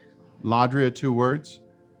 magic. Ladria, 2 words.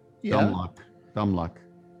 Yeah. Dumb luck.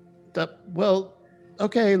 Well,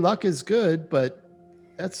 okay, luck is good, but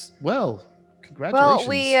that's, congratulations.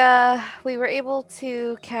 Well, we were able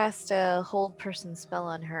to cast a hold person spell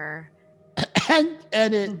on her,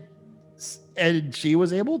 and she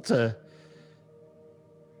was able to.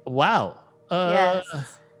 Wow. Yes.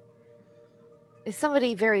 Is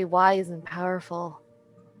somebody very wise and powerful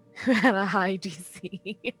who had a high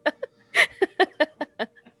DC.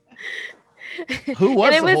 Who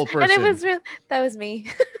was the whole person? And that was me.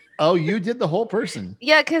 Oh, you did the whole person.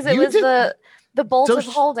 Yeah, because it was the bolt of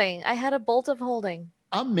holding. I had a bolt of holding.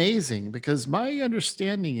 Amazing, because my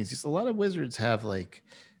understanding is just a lot of wizards have like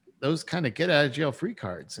those kind of get out of jail free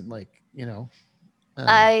cards, and I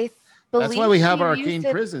believe that's why we have arcane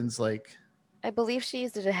prisons. I believe she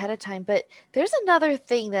used it ahead of time, but there's another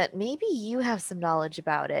thing that maybe you have some knowledge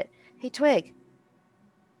about it. Hey, Twig.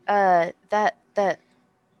 That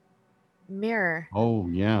mirror. Oh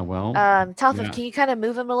yeah, well. Talfif, can you kind of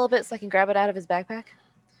move him a little bit so I can grab it out of his backpack?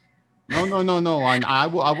 No. I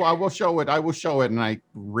will show it. I will show it, and I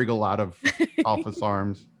wriggle out of Talfif's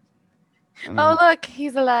arms. Oh, look,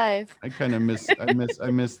 he's alive. I kind of miss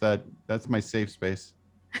that. That's my safe space.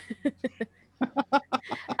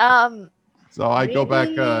 So I go back.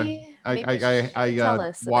 I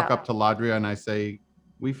walk up to Ladria and I say,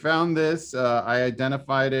 "We found this. I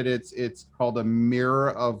identified it. It's called a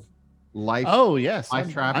mirror of life." Oh yes,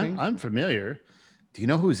 life trapping. I'm familiar. Do you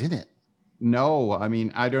know who's in it? No, I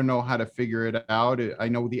mean, I don't know how to figure it out. I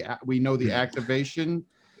know we know the activation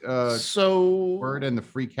So word and the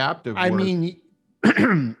free captive I word.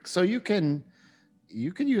 mean, so you can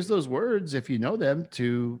use those words if you know them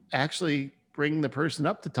to actually bring the person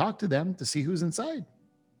up to talk to them to see who's inside.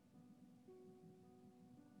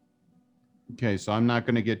 Okay, so I'm not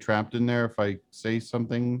going to get trapped in there if I say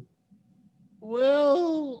something.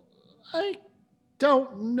 Well, I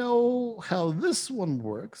don't know how this one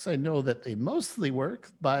works. I know that they mostly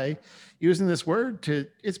work by using this word to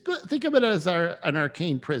think of it as an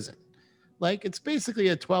arcane prison. Like it's basically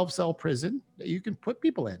a 12-cell prison that you can put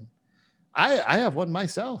people in. I have one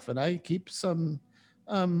myself, and I keep some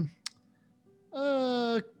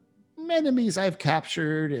enemies I've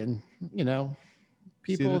captured, and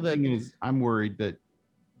people the that thing is, I'm worried that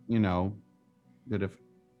that if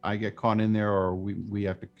I get caught in there or we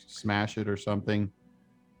have to smash it or something.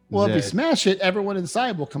 Well, if you smash it, everyone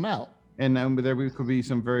inside will come out. And there could be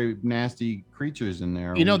some very nasty creatures in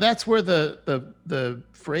there. That's where the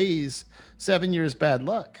phrase 7 years bad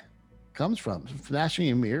luck comes from. Smashing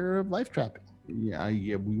a mirror of life trapping. Yeah,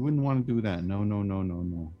 we wouldn't want to do that.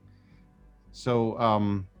 No.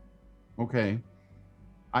 So, okay.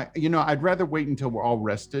 I'd rather wait until we're all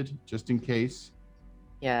rested, just in case.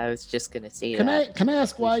 Yeah, I was just gonna say Can that. I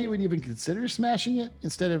ask why you would even consider smashing it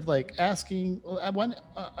instead of like asking?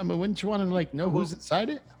 Wouldn't you want to know who's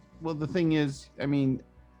inside it? Well, the thing is, I mean,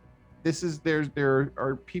 there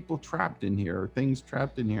are people trapped in here, or things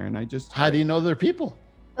trapped in here, and how do you know they're people?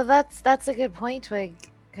 Well, that's a good point, Twig.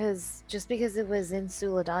 Because just because it was in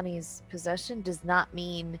Suladani's possession does not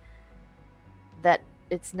mean that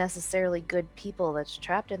it's necessarily good people that's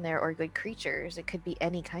trapped in there or good creatures. It could be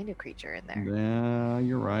any kind of creature in there. Yeah,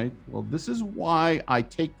 you're right. Well, this is why I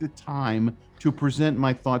take the time to present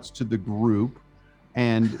my thoughts to the group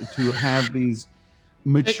and to have these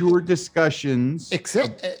mature discussions.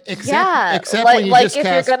 Except when you just if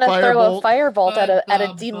you're gonna throw a firebolt at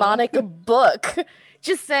a demonic book.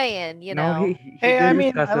 Just saying, No, hey, I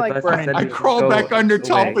mean, I like Brian. I crawl back under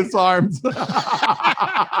Talpa's arms.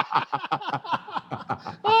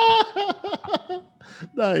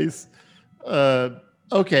 Nice.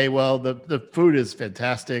 Okay, well, the food is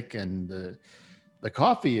fantastic, and the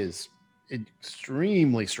coffee is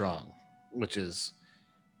extremely strong, which is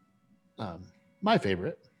my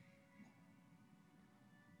favorite.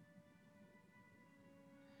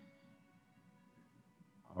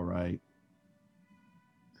 All right.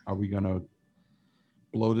 Are we gonna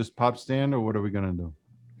blow this pop stand, or what are we gonna do?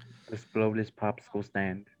 Let's blow this popsicle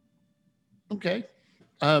stand. Okay.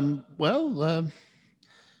 Well,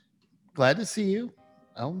 glad to see you.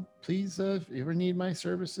 Please, if you ever need my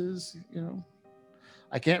services,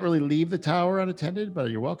 I can't really leave the tower unattended, but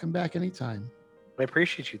you're welcome back anytime. I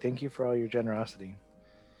appreciate you. Thank you for all your generosity.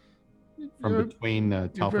 From between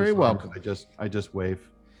Talpa's very arms, welcome. I just wave.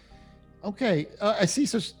 Okay, I see.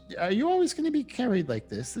 So, are you always going to be carried like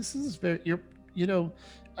this? This is very.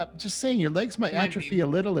 Just saying, your legs might atrophy a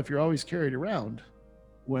little if you're always carried around.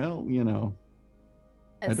 Well,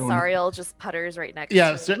 And Sariel just putters right next.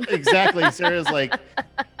 Yeah, to him. exactly. Sarah's like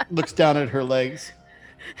looks down at her legs.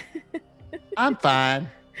 I'm fine.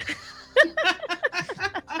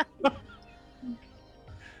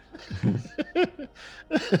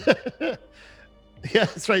 Yeah,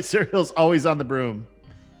 that's right. Serial's always on the broom,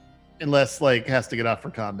 unless has to get off for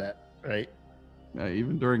combat, right?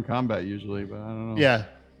 Even during combat, usually, but I don't know. Yeah.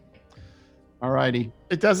 Alrighty.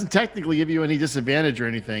 It doesn't technically give you any disadvantage or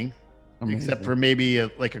anything, except for maybe a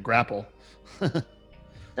grapple.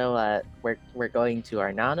 So, we're going to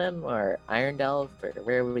Arnanum or Irondelve, or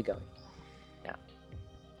where are we going? Yeah.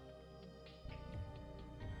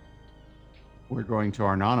 We're going to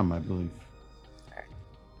Arnanum, I believe.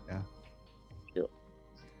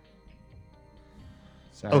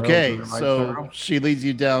 Okay, so she leads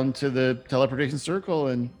you down to the teleportation circle,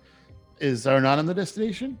 and is Arnanum the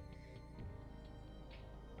destination?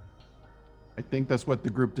 I think that's what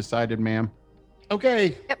the group decided, ma'am.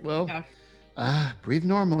 Okay, Yep. well, breathe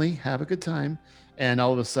normally, have a good time, and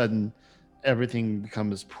all of a sudden, everything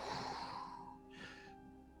becomes.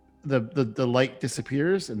 The light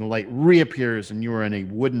disappears, and the light reappears, and you are in a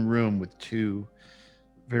wooden room with two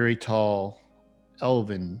very tall,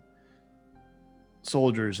 elven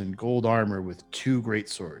soldiers in gold armor with two great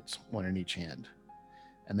swords, one in each hand.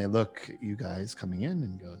 And they look at you guys coming in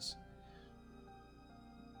and goes,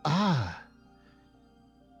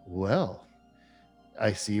 well,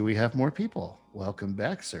 I see we have more people. Welcome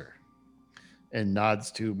back, sir. And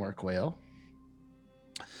nods to Mark Whale.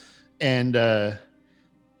 And they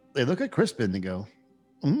look at Crispin and go,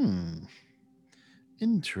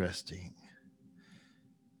 interesting.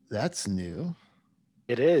 That's new.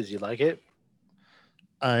 It is. You like it?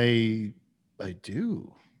 I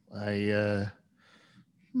do. And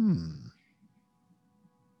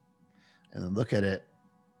then look at it,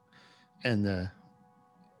 and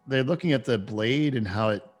they're looking at the blade and how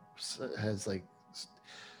it has like,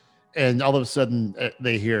 and all of a sudden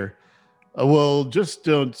they hear, well, just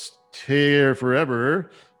don't stay here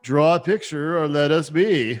forever. Draw a picture or let us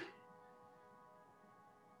be.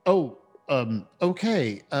 Oh,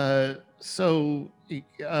 okay. So,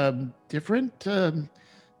 different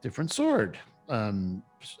sword,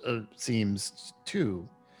 seems too.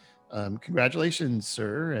 Congratulations,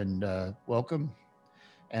 sir, and welcome.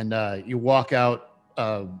 And you walk out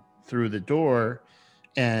through the door,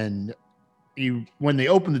 and when they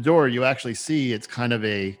open the door, you actually see it's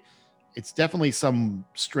definitely some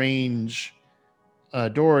strange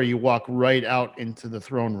door. You walk right out into the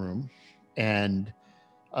throne room, and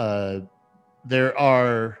there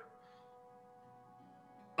are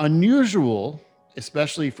unusual,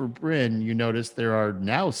 especially for Bryn, you notice there are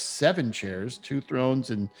now 7 chairs, 2 thrones,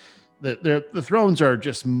 and the thrones are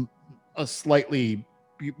just a slightly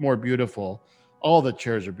more beautiful. All the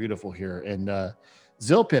chairs are beautiful here, and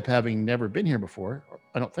Zilpip, having never been here before,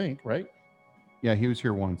 I don't think, right? Yeah, he was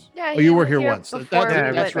here once. Yeah, Oh, you he were was here once. before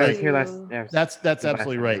That's- we that's went right. I was here last. to- Yeah, That's the last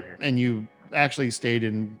absolutely time we right. were here. And you actually stayed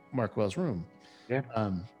in Markwell's room. Yeah. Where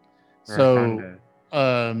I So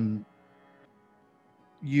found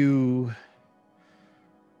you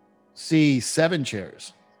see 7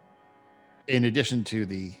 chairs in addition to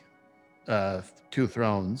the 2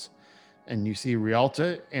 thrones, and you see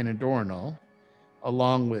Rialta and Adorno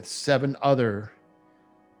along with 7 other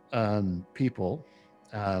people.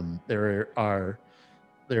 There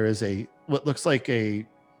is what looks like a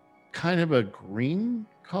kind of a green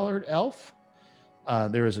colored elf.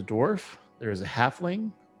 There is a dwarf. There is a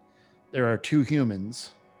halfling. There are 2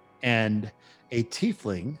 humans and a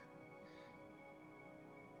tiefling,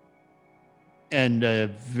 and a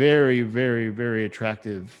very, very, very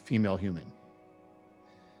attractive female human.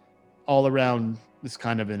 All around this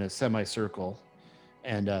kind of in a semicircle,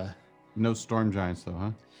 and No storm giants, though,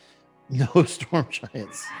 huh? no storm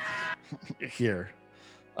giants here.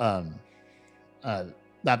 Not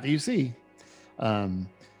that you see. And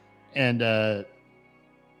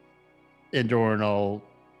Doranol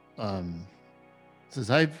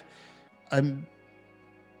says, I'm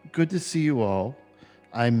good to see you all.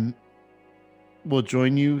 Will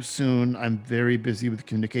join you soon. I'm very busy with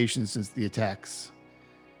communications since the attacks.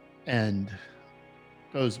 And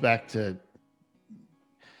goes back to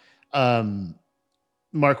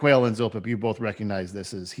Mark Whale and Zilpip. You both recognize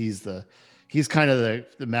this as he's kind of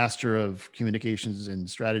the master of communications and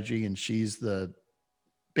strategy, and she's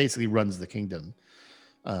basically runs the kingdom.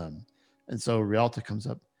 And so Rialta comes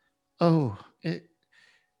up.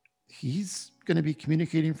 He's going to be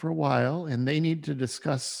communicating for a while, and they need to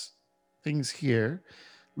discuss things here.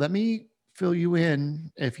 Let me fill you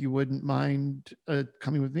in if you wouldn't mind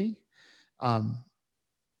coming with me.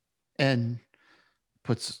 And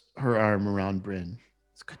puts her arm around Bryn.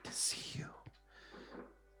 It's good to see you.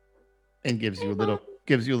 And gives you a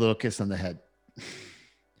little kiss on the head.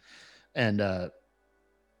 And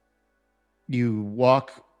you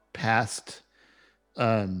walk past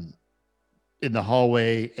in the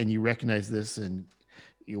hallway, and you recognize this, and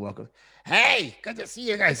you welcome. Hey, good to see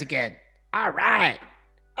you guys again. All right.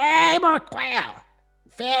 Hey, Mark Quail.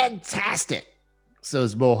 Fantastic. So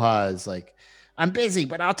Moha is like, I'm busy,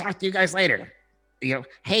 but I'll talk to you guys later.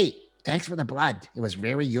 Hey, thanks for the blood. It was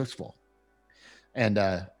very useful. And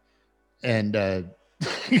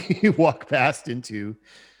you walk past into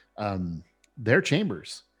their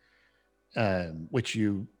chambers, which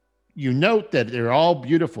you note that they're all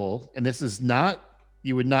beautiful. And this is not,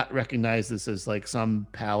 you would not recognize this as like some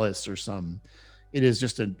palace or it is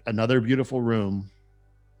just another beautiful room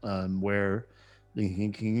where the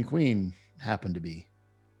king and queen happen to be.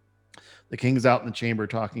 The king's out in the chamber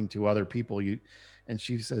talking to other people. And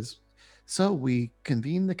she says, so we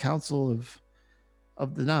convene the council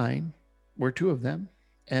of the 9. We're 2 of them,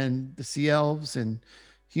 and the sea elves and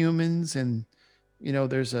humans, and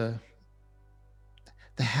there's the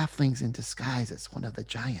halflings in disguise as one of the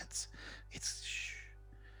giants. It's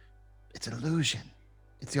an illusion.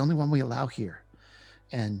 It's the only one we allow here.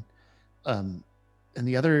 And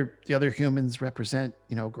the other humans represent,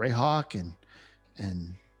 Greyhawk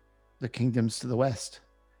and the kingdoms to the west.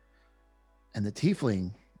 And the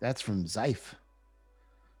tiefling, that's from Zyph.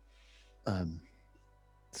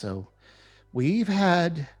 So we've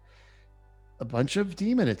had a bunch of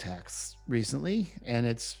demon attacks recently, and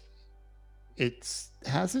it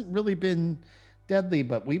hasn't really been deadly,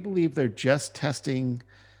 but we believe they're just testing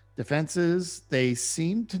defenses. They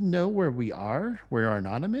seem to know where we are, where our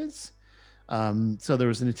Arnonum is. So there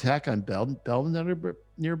was an attack on Belvedere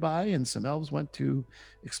nearby, and some elves went to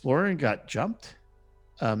explore and got jumped.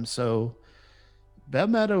 So Bell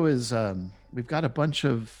Meadow is, we've got a bunch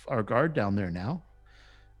of our guard down there now.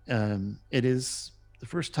 It is the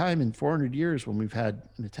first time in 400 years when we've had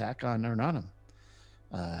an attack on Arnonum.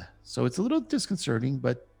 So it's a little disconcerting,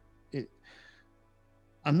 but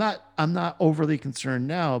I'm not overly concerned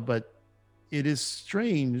now, but it is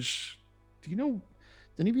strange. Do you know,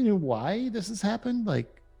 any of you know why this has happened?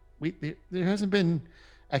 Like there hasn't been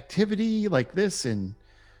activity like this in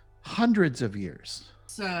hundreds of years.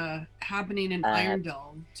 It's happening in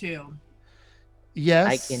Irondale too.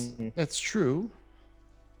 Yes, that's true.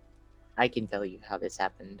 I can tell you how this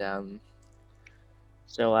happened.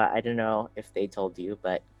 So I don't know if they told you,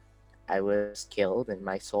 but I was killed and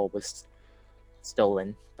my soul was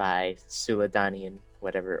stolen by Suladanian,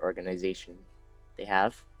 whatever organization they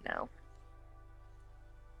have now.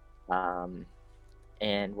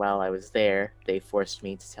 And while I was there, they forced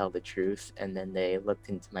me to tell the truth, and then they looked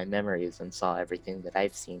into my memories and saw everything that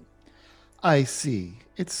I've seen. I see.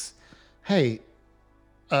 It's, hey,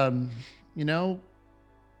 you know,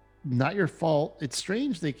 not your fault. It's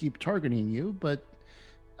strange they keep targeting you, but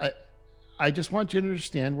I just want you to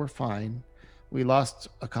understand we're fine. We lost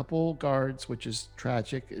a couple guards, which is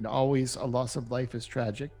tragic, and always a loss of life is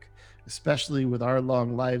tragic, especially with our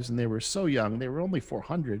long lives, and they were so young. They were only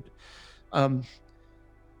 400.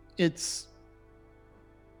 It's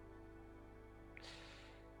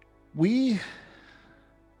we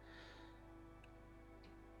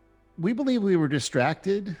believe we were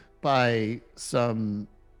distracted by some,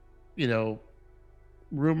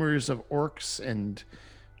 rumors of orcs and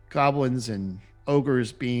goblins and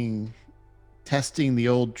ogres testing the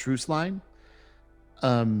old truce line.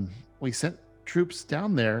 We sent troops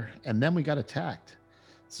down there and then we got attacked.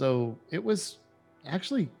 So it was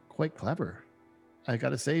actually quite clever, I got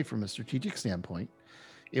to say, from a strategic standpoint.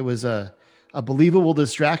 It was a believable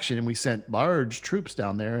distraction, and we sent large troops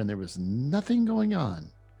down there and there was nothing going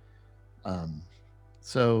on.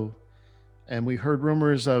 And we heard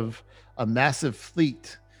rumors of a massive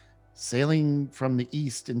fleet sailing from the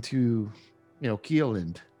east into,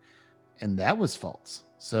 Keeland, and that was false.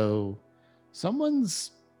 So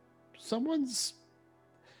someone's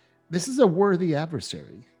this is a worthy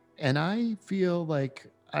adversary, and I feel like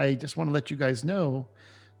I just want to let you guys know,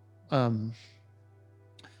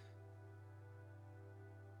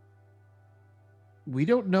 we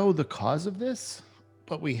don't know the cause of this,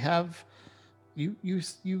 but we have.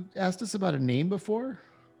 You asked us about a name before.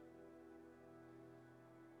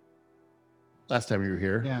 Last time you were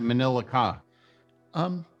here. Yeah, Manila Ka.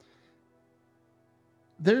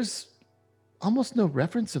 There's almost no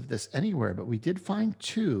reference of this anywhere, but we did find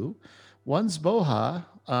two. One's Boha,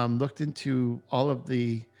 looked into all of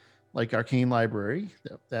the arcane library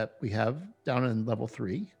that we have down in level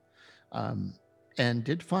 3, and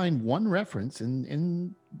did find one reference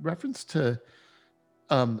in reference to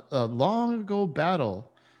a long ago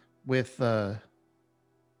battle with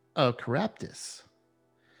Caraptus.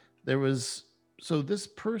 So this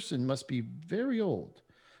person must be very old.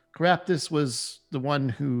 Caraptus was the one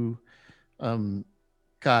who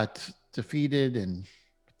got defeated and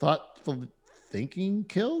thinking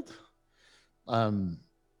killed.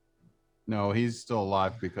 No, he's still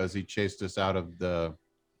alive because he chased us out of the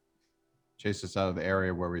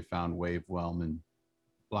area where we found Wave Whelm and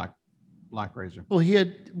Black Razor. Well, he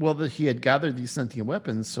had gathered these sentient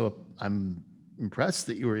weapons, so I'm impressed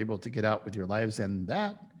that you were able to get out with your lives and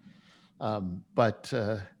that. But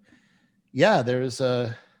there's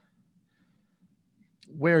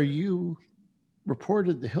where you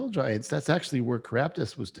reported the Hill Giants. That's actually where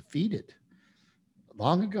Caraptus was defeated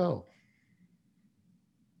long ago.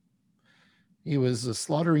 He was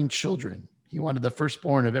slaughtering children. He wanted the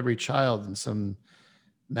firstborn of every child in some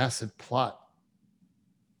massive plot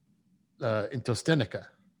in Tostenica,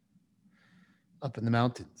 up in the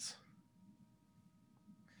mountains.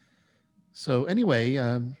 So anyway,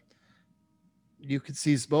 you could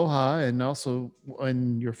see Zboha, and also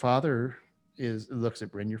when your father looks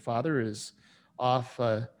at Bryn, your father is off.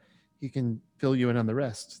 He can fill you in on the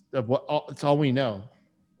rest of it's all we know.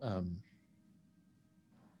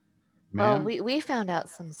 Well, we found out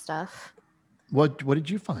some stuff. What did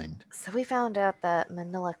you find? So we found out that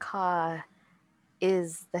Manila Ka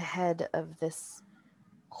is the head of this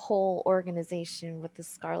whole organization with the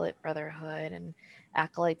Scarlet Brotherhood and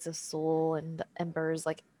Acolytes of Soul and Embers.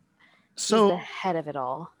 He's the head of it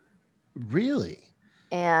all. Really?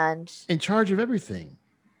 And in charge of everything.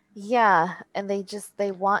 Yeah, and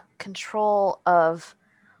they want control of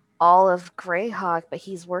all of Greyhawk, but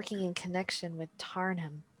he's working in connection with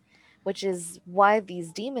Tarnum, which is why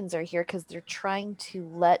these demons are here, because they're trying to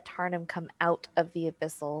let Tarnum come out of the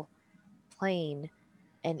abyssal plane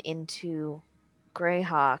and into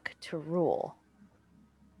Greyhawk to rule.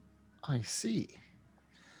 I see.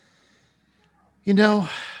 You know,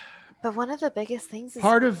 But one of the biggest things is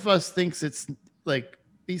part of us thinks it's like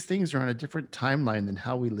these things are on a different timeline than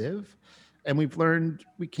how we live. And we've learned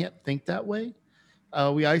we can't think that way.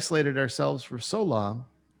 We isolated ourselves for so long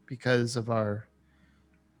because of our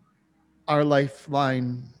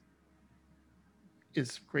lifeline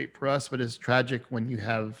is great for us, but it's tragic when you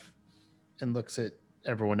have and looks at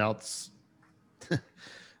everyone else.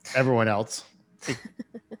 Everyone else. It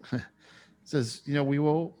says, you know, we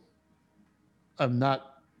will. I'm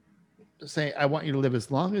not saying I want you to live as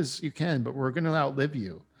long as you can, but we're going to outlive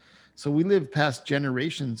you. So we live past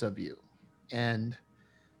generations of you,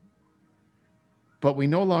 but we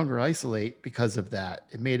no longer isolate because of that.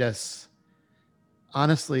 It made us,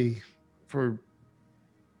 honestly, for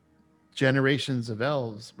generations of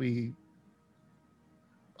elves,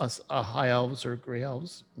 us high elves or gray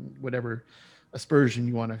elves, whatever aspersion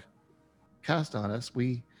you want to cast on us,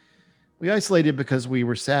 we isolated because we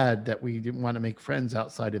were sad that we didn't want to make friends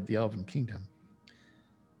outside of the elven kingdom.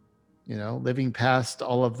 You know, living past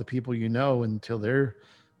all of the people you know until their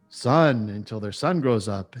son grows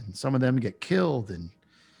up, and some of them get killed, and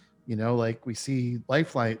you know, like we see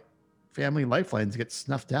family lifelines get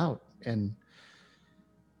snuffed out, and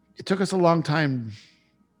it took us a long time,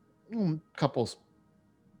 couple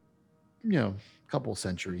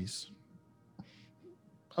centuries,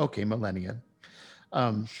 millennia,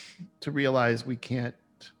 to realize we can't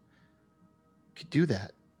do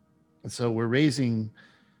that. And so we're raising,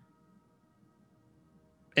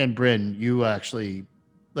 and Bryn, you actually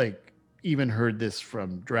like even heard this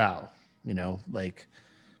from Drow, you know, like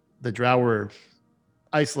the Drow were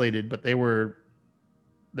isolated, but they were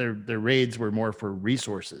their raids were more for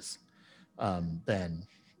resources than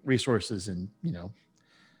resources and, you know,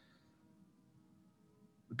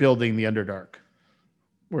 building the Underdark.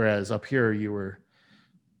 Whereas up here you were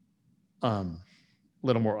a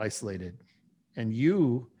little more isolated. And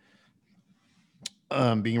you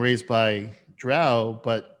being raised by Drow,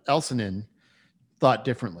 but Elsinore thought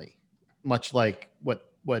differently, much like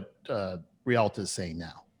what Rialta is saying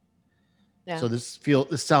now. Yeah. So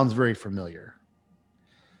this sounds very familiar.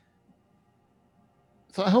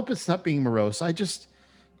 So I hope it's not being morose. I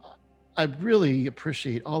really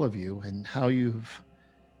appreciate all of you and how you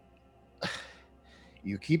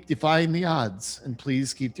keep defying the odds, and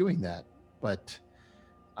please keep doing that. But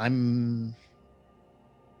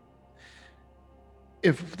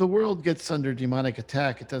if the world gets under demonic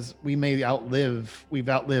attack, we've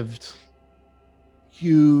outlived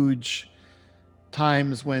huge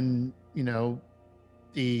times when, you know,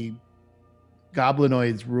 the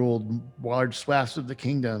goblinoids ruled large swaths of the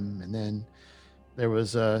kingdom, and then there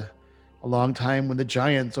was a long time when the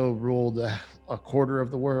giants ruled a quarter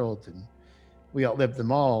of the world, and we outlived them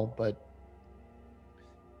all. But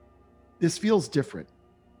this feels different,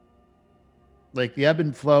 like the ebb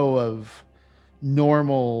and flow of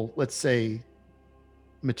normal, let's say,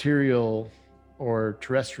 material or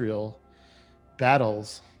terrestrial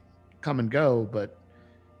battles come and go, but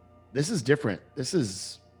this is different. This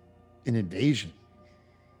is an invasion.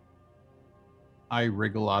 I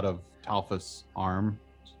wriggle out of Talfa's arm.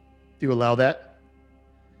 Do you allow that?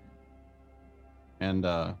 And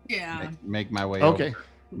Yeah. make my way Okay. over.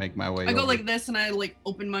 Make my way I go over. like this and I like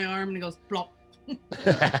open my arm and it goes plop.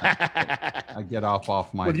 I get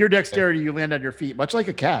off my... With your dexterity, you land on your feet, much like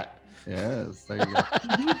a cat. Yes, there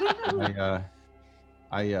you go.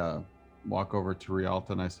 I walk over to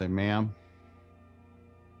Rialta and I say, ma'am,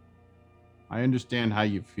 I understand how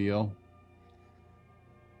you feel,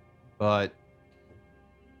 but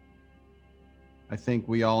I think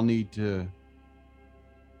we all need to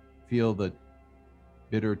feel the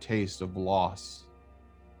bitter taste of loss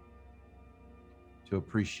to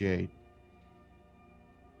appreciate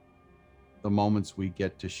the moments we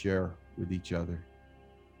get to share with each other.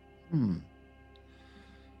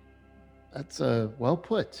 That's well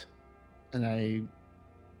put, and I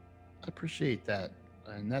appreciate that.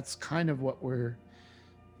 And that's kind of what we're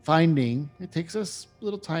finding. It takes us a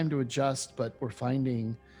little time to adjust, but we're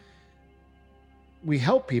finding we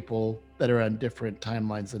help people that are on different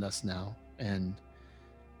timelines than us now, and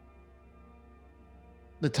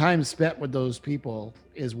the time spent with those people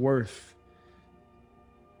is worth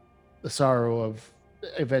the sorrow of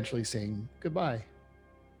eventually saying goodbye.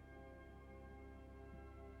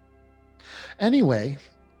 Anyway,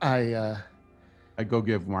 I go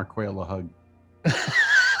give Marquail a hug.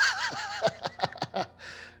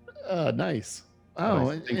 Nice. but Oh,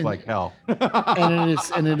 I think like hell.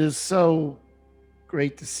 and it is so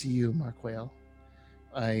great to see you, Mark Whale.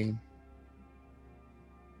 I'm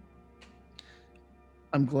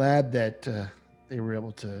glad that they were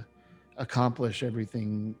able to accomplish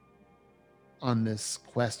everything on this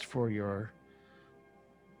quest for your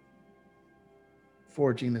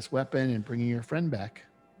forging this weapon and bringing your friend back.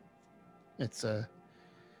 It's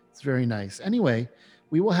very nice. Anyway,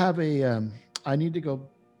 we will have a. I need to go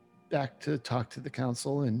back to talk to the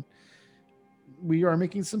council, and we are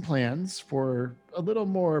making some plans for a little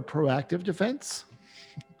more proactive defense.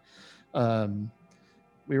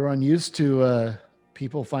 We were unused to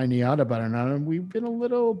people finding out about it, and we've been a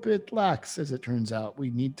little bit lax, as it turns out. We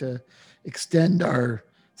need to extend our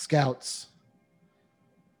scouts.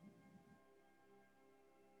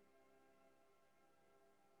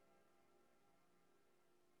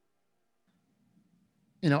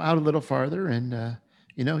 Out a little farther, and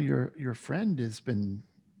your friend has been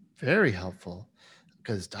very helpful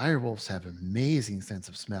because direwolves have an amazing sense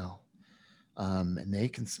of smell, and they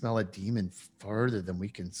can smell a demon farther than we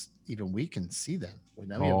can see them.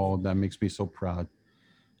 Oh, that makes me so proud.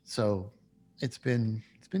 So it's been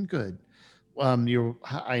good. I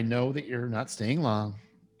know that you're not staying long.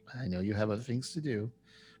 I know you have other things to do,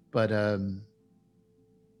 but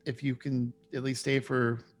if you can at least stay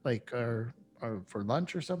for like our for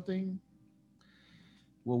lunch or something.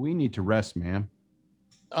 Well, we need to rest, man.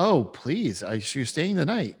 Oh, please. You're staying the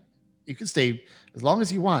night. You can stay as long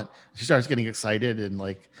as you want. She starts getting excited and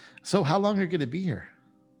like, so how long are you going to be here?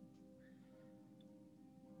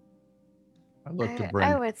 I look to I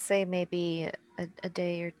Brent. would say maybe a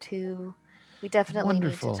day or two. We definitely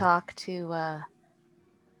Wonderful. need to talk to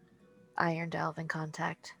Iron Delve in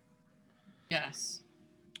contact. Yes.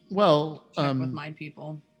 Well, Check with my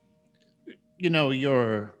people.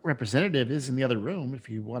 Your representative is in the other room if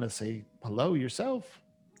you want to say hello yourself.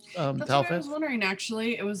 That's what I was wondering,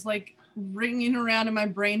 actually. It was like ringing around in my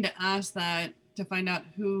brain to ask that, to find out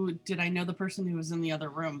did I know the person who was in the other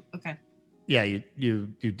room? Okay. Yeah, you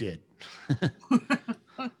did.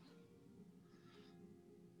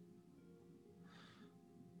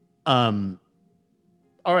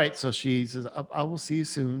 All right, so she says, I will see you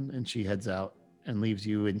soon, and she heads out and leaves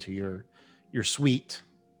you into your suite.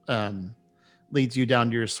 Leads you down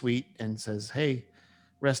to your suite and says, hey,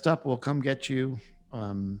 rest up, we'll come get you.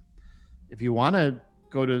 If you want to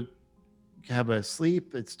go to have a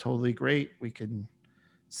sleep, it's totally great. We can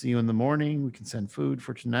see you in the morning. We can send food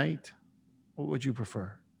for tonight. What would you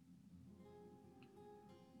prefer?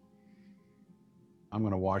 I'm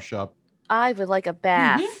going to wash up. I would like a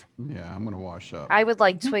bath. Yeah, I'm going to wash up. I would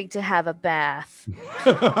like Twig to have a bath.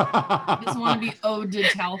 Just want to be ode to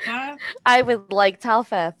Talfath. I would like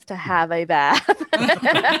Talfath to have a bath.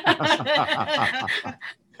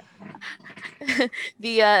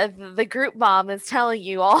 The group mom is telling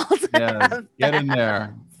you all to Yes, have get in baths.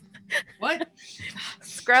 there. What?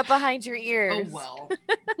 Scrub behind your Oh, ears. well.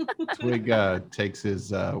 Twig takes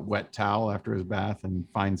his wet towel after his bath and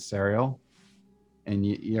finds cereal. And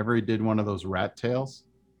you ever did one of those rat tails?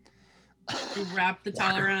 You wrap the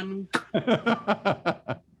towel around.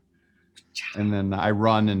 And then I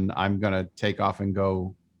run and I'm going to take off and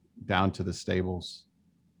go down to the stables.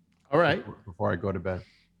 All right. Before I go to bed.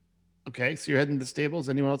 Okay, so you're heading to the stables.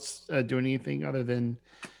 Anyone else doing anything other than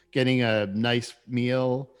getting a nice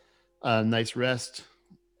meal, a nice rest?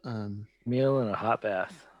 Meal and a hot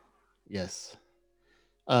bath. Yes.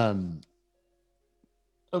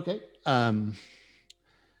 Okay.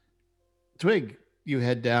 Twig, you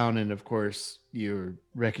head down, and of course, you're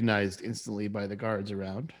recognized instantly by the guards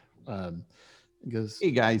around. He goes, Hey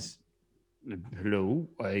guys. hello.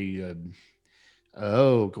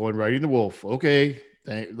 Going riding the wolf. Okay.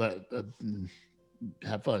 Have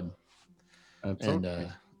fun. That's And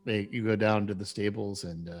okay. you go down to the stables,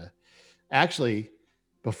 and actually,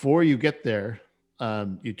 before you get there,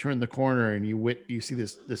 you turn the corner and you see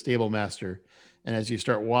the stable master, and as you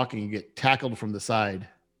start walking, you get tackled from the side.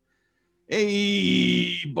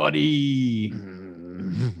 Hey, buddy.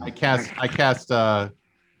 I cast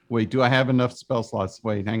wait, do I have enough spell slots?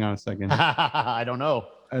 Wait, hang on a second. I don't know.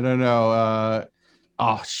 I don't know.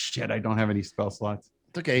 Oh shit, I don't have any spell slots.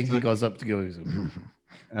 It's okay. He goes up to go.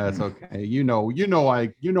 That's okay. You know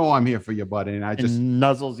I'm here for you, buddy. And I just and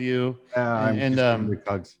nuzzles you. and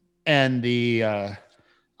hugs. And a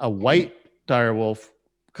white direwolf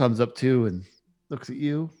comes up too and looks at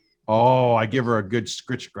you. Oh, I give her a good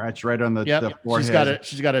scratch right on the forehead.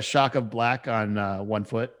 She's got a shock of black on one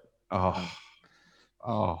foot. Oh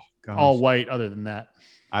gosh. All white other than that.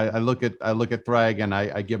 I look at Thrag and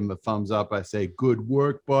I give him the thumbs up. I say, good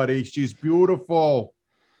work, buddy. She's beautiful.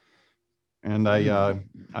 and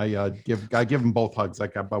I give them both hugs.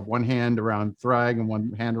 Like I got one hand around Thrag and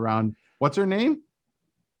one hand around what's her name?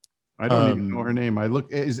 I don't even know her name.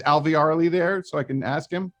 Is Alvearly there so I can ask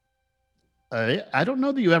him? I don't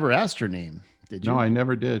know that you ever asked her name. Did you? No, I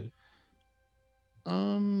never did. I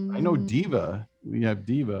know Um, Diva. We have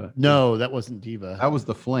Diva. No, that wasn't Diva. That was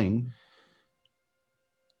the fling.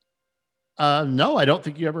 No, I don't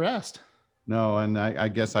think you ever asked. No, and I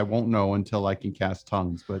guess I won't know until I can cast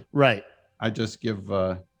tongues. But Right. I just give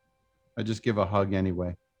a hug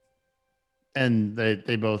anyway. And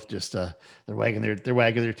they both just they're wagging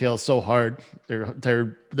their tails so hard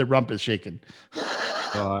their rump is shaking.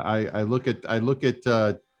 I look at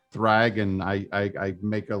Thrag and I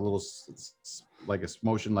make a little like a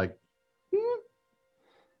motion like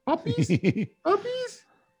puppies. Puppies.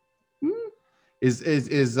 Is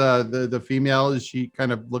the female, is she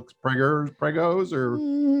kind of looks pregos or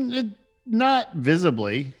not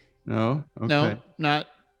visibly? No. Okay. No,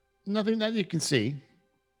 nothing that you can see.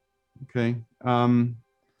 Okay. I'm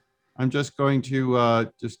just going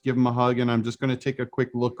to just give them a hug, and I'm just going to take a quick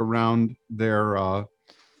look around their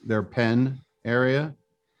pen area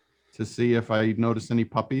to see if I notice any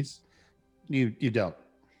puppies. You don't.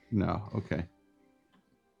 No. Okay.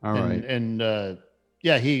 All right. And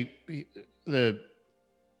yeah, the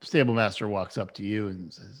stable master walks up to you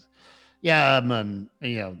and says, "Yeah,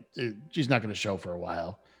 she's not going to show for a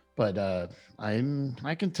while, but I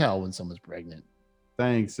can tell when someone's pregnant."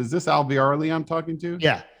 Thanks. Is this Alvearly I'm talking to?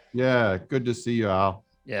 Yeah. Yeah. Good to see you, Al.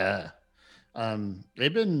 Yeah.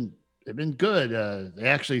 They've been good. They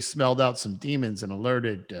actually smelled out some demons and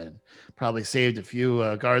alerted and probably saved a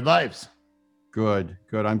few guard lives. Good.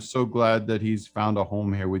 I'm so glad that he's found a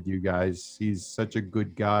home here with you guys. He's such a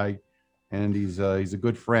good guy, and he's a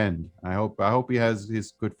good friend. I hope he has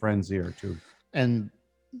his good friends here too. And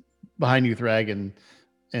behind you, Thrag and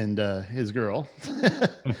his girl,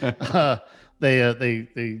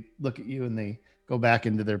 they look at you and they go back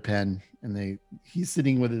into their pen, and he's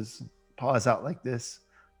sitting with his paws out like this,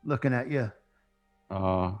 looking at you.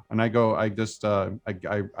 And I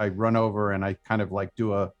run over and I kind of like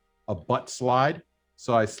do a butt slide.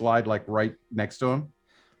 So I slide like right next to him,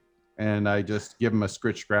 and I just give him a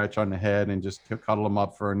scratch on the head and just cuddle him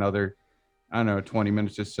up for another, 20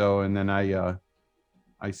 minutes or so. And then I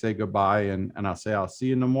say goodbye and I'll say, I'll see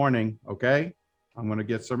you in the morning. Okay. I'm going to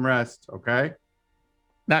get some rest. Okay.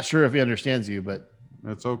 Not sure if he understands you, but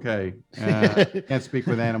that's okay. Can't speak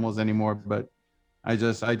with animals anymore, but I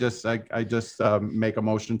just make a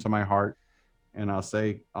motion to my heart and I'll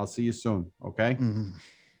say, I'll see you soon. Okay. Mm-hmm.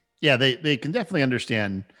 Yeah. They can definitely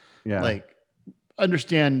understand. Yeah. Like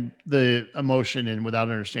understand the emotion and without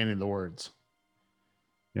understanding the words.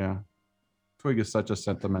 Yeah. Twig is such a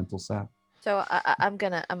sentimental sap. So I'm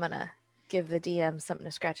gonna give the DM something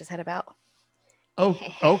to scratch his head about. Oh,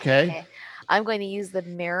 okay. I'm going to use the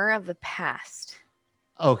mirror of the past.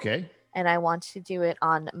 Okay. And I want to do it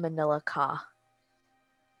on Manila Ka.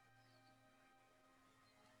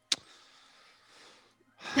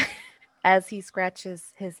 As he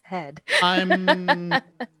scratches his head. I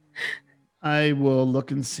will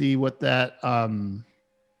look and see what that Let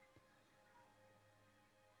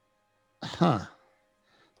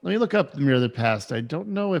me look up the mirror of the past. I don't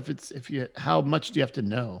know how much do you have to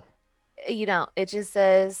know? You don't. It just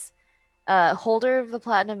says holder of the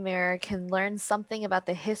platinum mirror can learn something about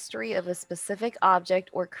the history of a specific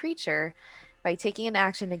object or creature by taking an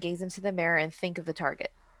action to gaze into the mirror and think of the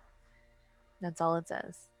target. That's all it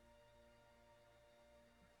says.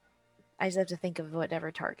 I just have to think of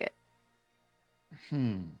whatever target.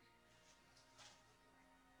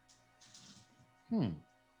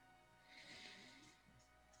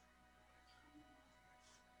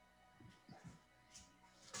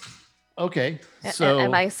 Okay. So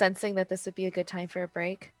am I sensing that this would be a good time for a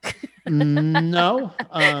break? No.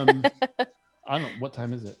 I don't. What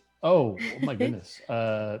time is it? Oh my goodness.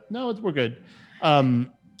 No, we're good.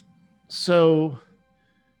 So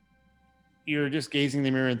you're just gazing in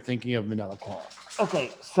the mirror and thinking of Manila Ka.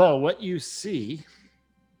 Okay. So what you see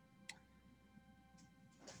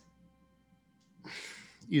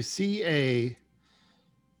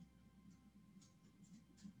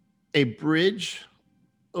a bridge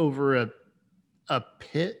over a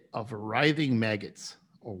pit of writhing maggots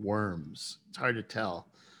or worms. It's hard to tell.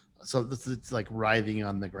 So it's like writhing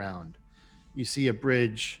on the ground. You see a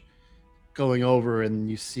bridge going over, and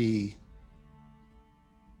you see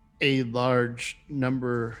a large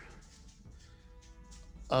number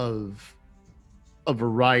of a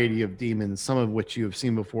variety of demons, some of which you have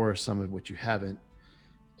seen before, some of which you haven't.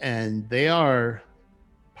 And they are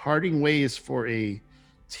parting ways for a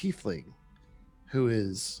tiefling who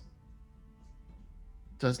is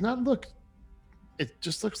does not look. It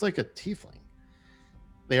just looks like a tiefling.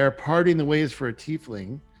 They are parting the ways for a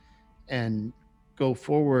tiefling, and go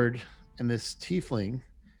forward. And this tiefling,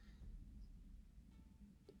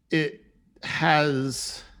 it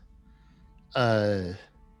has bright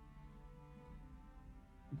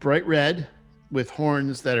red with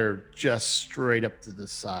horns that are just straight up to the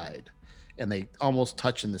side, and they almost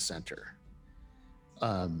touch in the center.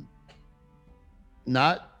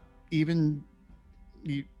 Not even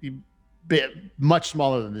bit much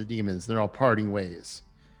smaller than the demons. They're all parting ways,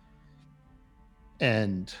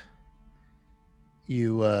 and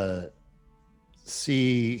you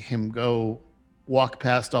see him walk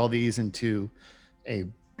past all these into a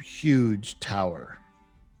huge tower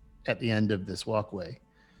at the end of this walkway,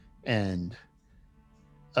 and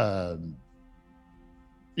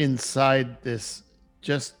inside this,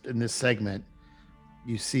 just in this segment,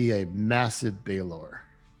 you see a massive Baelor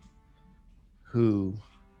who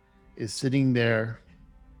is sitting there.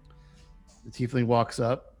 The tiefling walks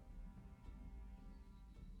up,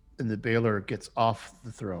 and the Baelor gets off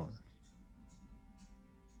the throne,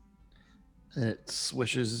 and it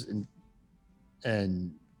swishes,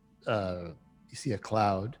 and you see a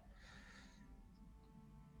cloud,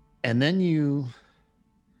 and then you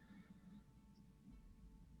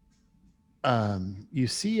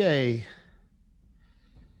see a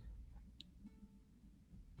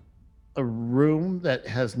room that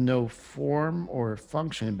has no form or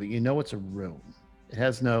function, but you know it's a room. It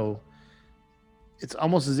has no. It's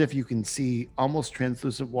almost as if you can see almost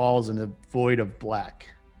translucent walls in a void of black.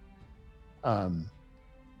 And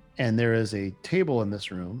there is a table in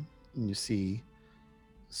this room, and you see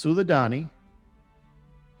Suladani,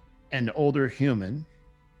 an older human,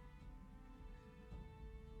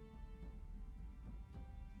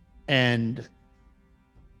 and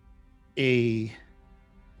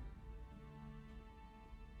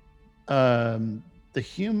the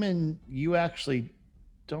human, you actually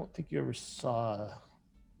don't think you ever saw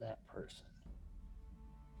that person.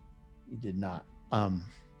 You did not.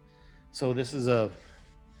 So this is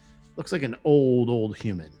looks like an old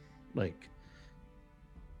human, like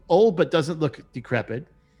old, but doesn't look decrepit.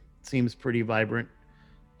 Seems pretty vibrant.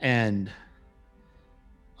 And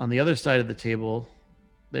on the other side of the table,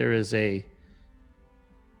 there is a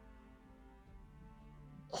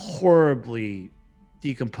horribly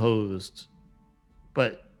decomposed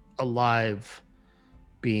but alive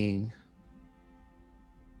being,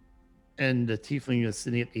 and the tiefling is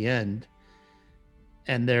sitting at the end,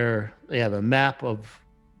 and they have a map of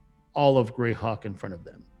all of Greyhawk in front of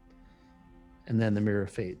them, and then the mirror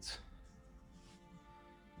fades.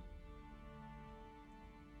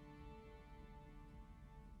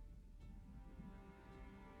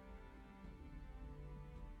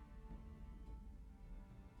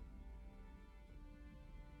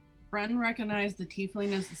 Bren recognized the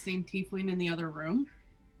tiefling as the same tiefling in the other room.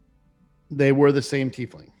 They were the same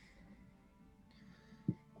tiefling.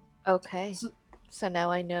 Okay. So now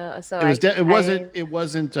I know. So it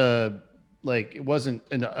wasn't like it wasn't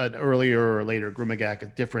an earlier or later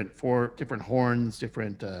Grimagak. Different horns,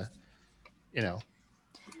 different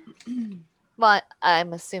Well,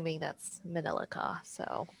 I'm assuming that's Manilica.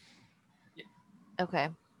 So. Yeah. Okay.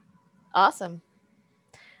 Awesome.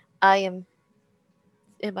 I am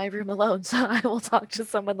in my room alone, so I will talk to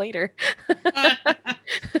someone later.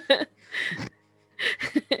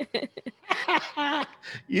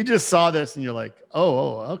 You just saw this and you're like,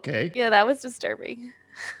 oh, okay. Yeah, that was disturbing.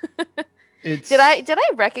 Did I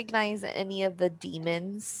recognize any of the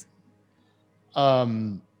demons?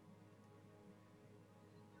 The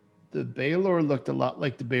Baelor looked a lot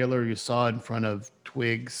like the Baelor you saw in front of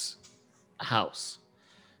Twig's house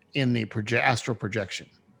in the astral projection.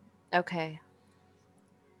 Okay.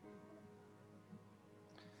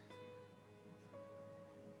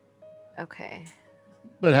 Okay.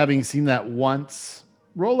 But having seen that once,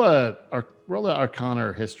 roll a Arcana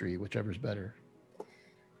or History, whichever's better.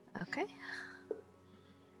 Okay.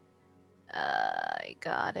 I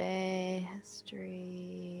got a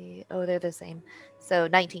History. Oh, they're the same. So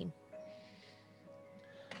 19.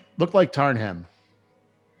 Looked like Tarnhem.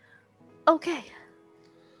 Okay.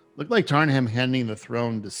 Looked like Tarnhem handing the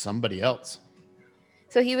throne to somebody else.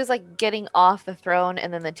 So he was like getting off the throne,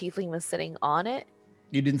 and then the tiefling was sitting on it.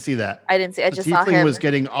 You didn't see that. I didn't see. I The just saw tiefling him was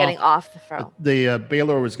getting off the throne. The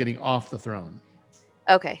Baelor was getting off the throne.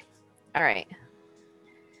 Okay. All right.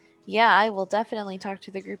 Yeah, I will definitely talk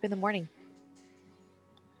to the group in the morning.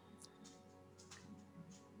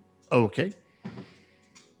 Okay.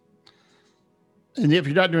 And if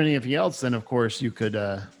you're not doing anything else, then of course you could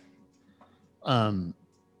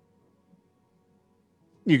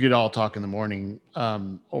you could all talk in the morning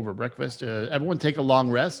over breakfast. Everyone take a long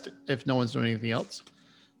rest if no one's doing anything else.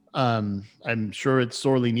 I'm sure it's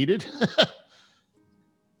sorely needed.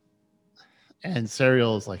 And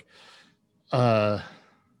Serial is like,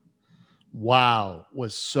 wow,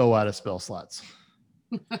 was so out of spell slots.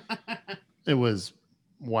 It was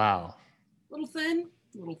wow. Little thin.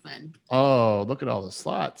 Oh, look at all the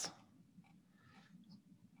slots.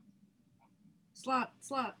 Slot.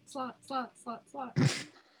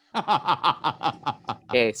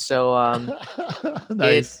 Okay, so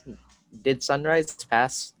Nice. did sunrise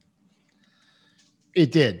pass?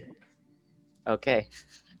 It did. Okay,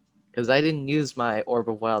 because I didn't use my Orb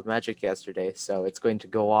of Wild Magic yesterday, so it's going to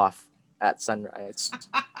go off at sunrise.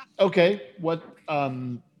 Okay. What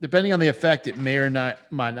depending on the effect, it may or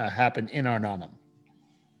might not happen in Arnanum.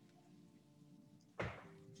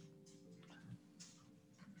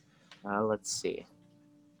 Let's see.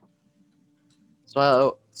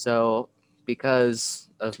 So because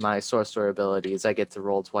of my sorcerer abilities, I get to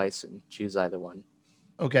roll twice and choose either one.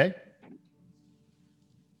 Okay.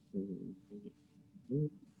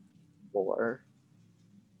 4.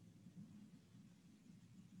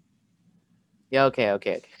 Yeah,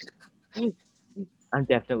 okay. I'm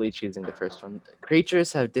definitely choosing the first one.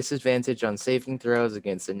 Creatures have disadvantage on saving throws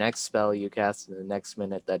against the next spell you cast in the next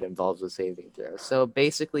minute that involves a saving throw. So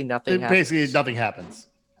basically nothing happens. Basically, nothing happens.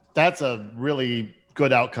 That's a really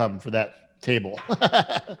good outcome for that table.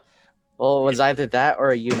 Well, it was either that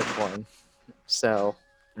or a unicorn. So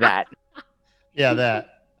that. Yeah, that.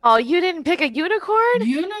 Oh, you didn't pick a unicorn?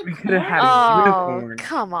 We could have had Oh, a unicorn.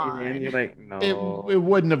 come And you're on. like, no. It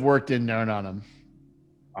wouldn't have worked in Arnanum.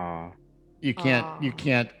 Aw. You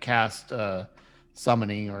can't cast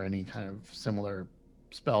summoning or any kind of similar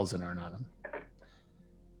spells in Arnanum.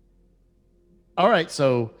 All right,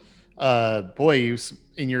 so boy,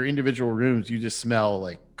 in your individual rooms, you just smell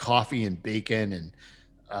like coffee and bacon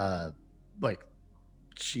and like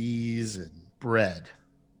cheese and bread.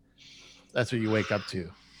 That's what you wake up to.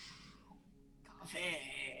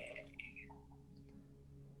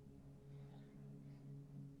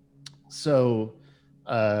 So,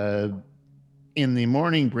 in the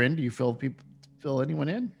morning, Bryn, do you fill anyone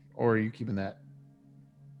in, or are you keeping that?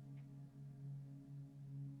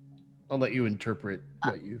 I'll let you interpret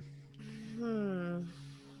what you.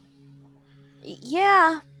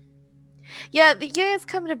 Yeah. Yeah, you guys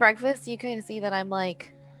come to breakfast, you kind of see that I'm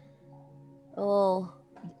like a little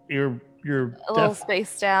You're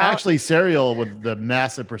spaced out. actually Serial with the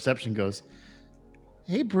massive perception goes,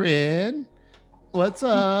 "Hey, Bryn, what's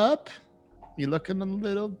up? You looking a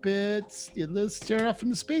little bit? You staring off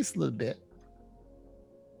into space a little bit."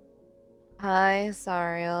 Hi,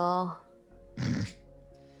 Sariel.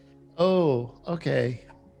 Oh, okay.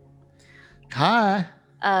 Hi.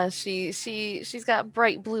 She's got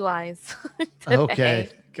bright blue eyes. Okay,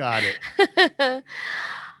 got it.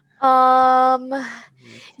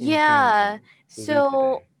 Yeah. Busy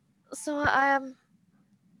So today.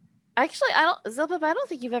 actually I don't Zilpip, I don't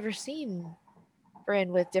think you've ever seen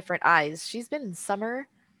Bryn with different eyes. She's been in summer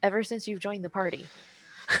ever since you've joined the party.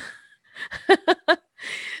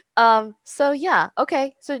 So yeah,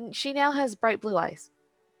 okay. So she now has bright blue eyes.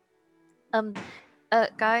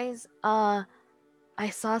 Guys, I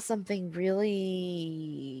saw something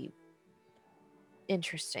really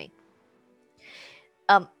interesting.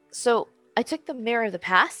 So I took the Mirror of the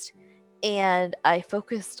Past and I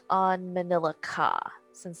focused on Manila Ka,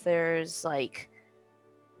 since there's like,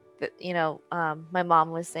 my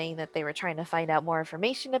mom was saying that they were trying to find out more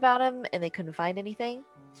information about him and they couldn't find anything.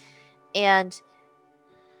 And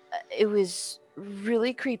it was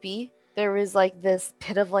really creepy. There was like this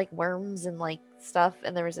pit of like worms and like stuff,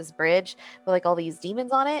 and there was this bridge with like all these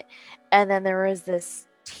demons on it. And then there was this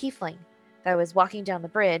tiefling that was walking down the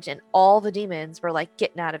bridge, and all the demons were like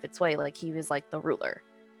getting out of its way, like he was like the ruler.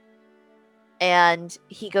 And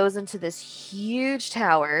he goes into this huge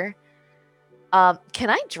tower. Can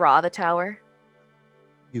I draw the tower?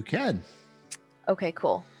 You can. Okay,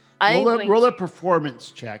 cool. Roll a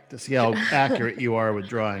performance check to see how accurate you are with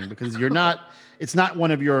drawing, because it's not one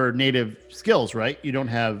of your native skills, right? You don't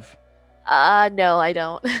have. No, I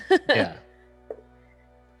don't. Yeah.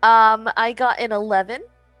 I got an 11.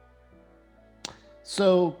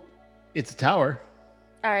 So it's a tower.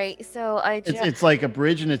 All right, so It's like a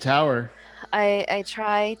bridge and a tower. I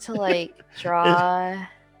try to like draw.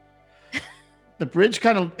 The bridge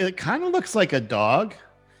kind of looks like a dog,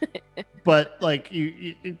 but like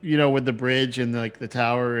you know, with the bridge and like the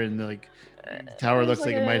tower and like Tower looks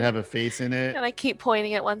like it might a- have a face in it. And I keep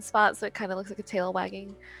pointing at one spot, so it kind of looks like a tail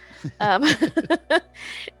wagging.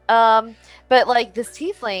 Um, but like this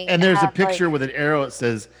tiefling, And there's a had, like- picture with an arrow that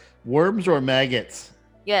says worms or maggots.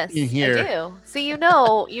 yes, in here. I do. See, you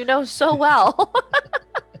know so well.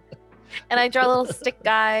 And I draw a little stick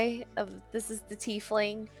guy of this is the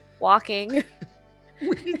tiefling walking.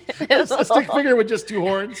 a stick figure with just 2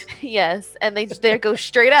 horns. Yes, and they go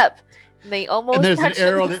straight up. And they almost And there's an touch the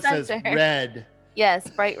arrow that says center. red. Yes,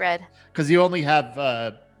 bright red. Because you only have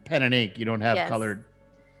pen and ink. You don't have Yes. colored.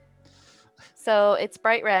 So it's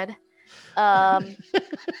bright red. And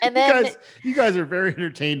then You guys are very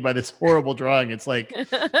entertained by this horrible drawing. It's like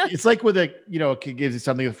with a a kid gives you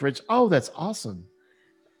something in the fridge. Oh, that's awesome.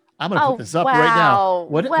 I'm gonna put this up right now. wow.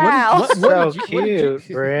 What? Wow. So what did you-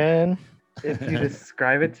 cute, Bryn. If you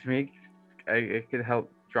describe it to me, I could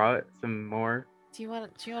help draw it some more. Do you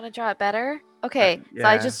want to draw it better? Okay, so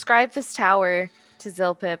I yeah. just described this tower to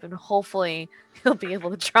Zilpip, and hopefully he'll be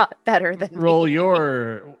able to draw it better than Roll me.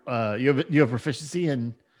 your you have proficiency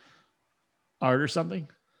in art or something.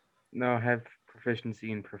 No, I have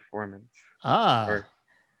proficiency in performance. Ah, Or,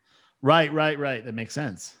 right. That makes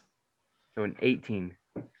sense. so an 18.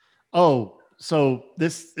 Oh, so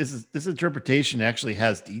this interpretation actually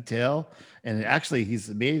has detail, and actually he's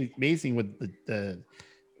amazing with the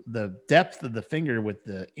depth of the finger with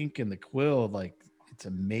the ink and the quill. Like it's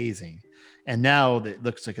amazing, and now it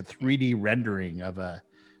looks like a 3D rendering of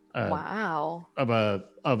Wow.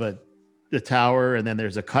 the tower, and then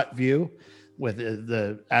there's a cut view with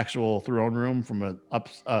the actual throne room from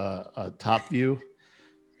a top view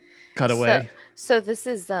cut away. So this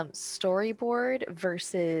is storyboard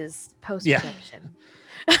versus post Yeah. production.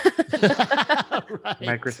 Right.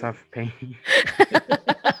 Microsoft Paint.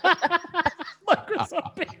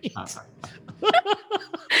 Microsoft Paint.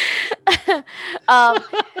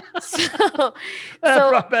 So That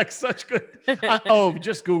brought back such good.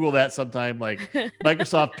 Just Google that sometime, like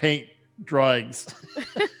Microsoft Paint drawings.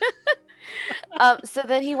 so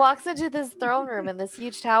then he walks into this throne room in this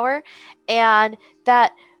huge tower, and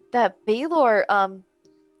that Baylor Tarnum,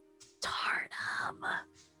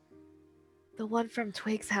 the one from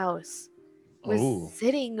Twig's house, was Oh.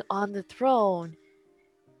 sitting on the throne,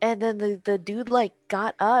 and then the dude like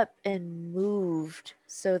got up and moved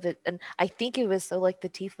so that, and I think it was so like the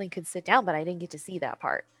tiefling could sit down, but I didn't get to see that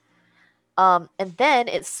part. And then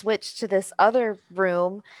it switched to this other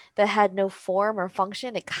room that had no form or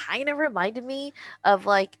function. It kind of reminded me of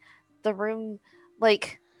like the room,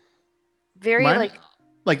 like very Mine-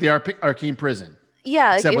 like the arcane prison,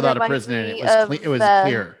 yeah, except it without a reminds prison in it. me It was of clean, it was the-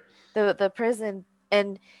 clear. the prison,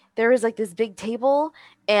 and there was like this big table,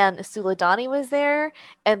 and Suladani was there,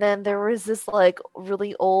 and then there was this like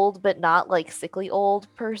really old but not like sickly old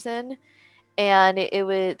person, and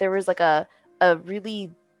there was like a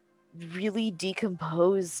really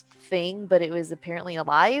decomposed thing, but it was apparently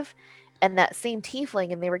alive, and that same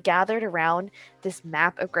tiefling, and they were gathered around this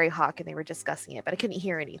map of Greyhawk, and they were discussing it, but I couldn't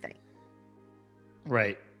hear anything.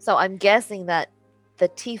 Right. So I'm guessing that the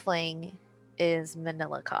tiefling is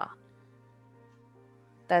Manilica.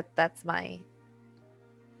 That's my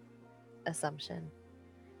assumption.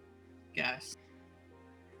 Yes.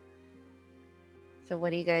 So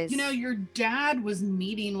what do you guys? You know, your dad was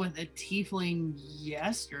meeting with a tiefling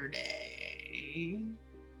yesterday.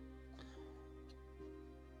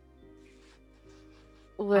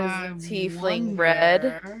 was I tiefling red?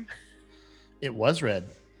 wonder- It was red.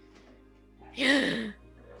 Did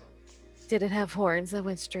it have horns that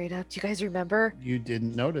went straight up? Do you guys remember? You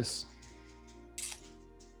didn't notice.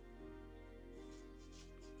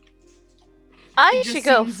 I It just should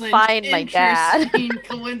go seems like find my dad. interesting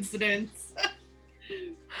coincidence.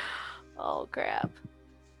 Oh crap!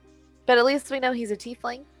 But at least we know he's a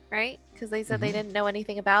tiefling, right? Because they said they Mhm. didn't know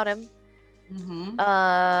anything about him.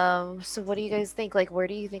 Mm-hmm. So what do you guys think? Like, where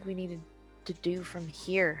do you think we needed to do from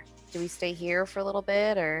here? Do we stay here for a little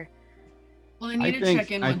bit, or? Well, I need to think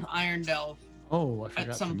check in I- with Iron Delve Oh, I forgot.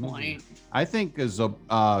 at some point. I think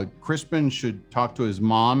Crispin should talk to his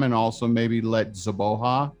mom and also maybe let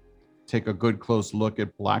Zaboha take a good close look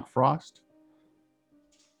at Black Frost.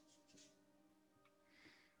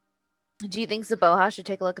 Do you think Zaboha should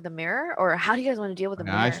take a look at the mirror, or how do you guys want to deal with the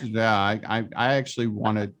mirror? I actually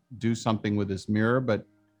want to do something with this mirror, but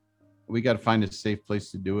we got to find a safe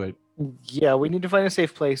place to do it. Yeah, we need to find a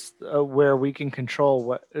safe place where we can control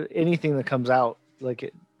what anything that comes out.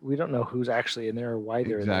 We don't know who's actually in there or why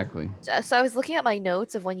they're Exactly. So I was looking at my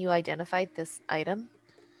notes of when you identified this item,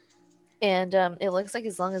 and it looks like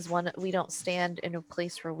as long as we don't stand in a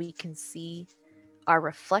place where we can see our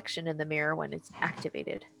reflection in the mirror when it's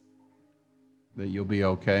activated. That you'll be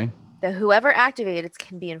okay. The whoever activated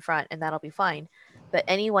can be in front, and that'll be fine. But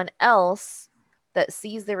anyone else that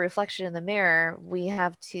sees their reflection in the mirror, we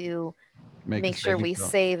have to Make a make sure saving we throw.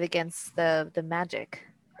 save against the magic,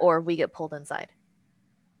 or we get pulled inside.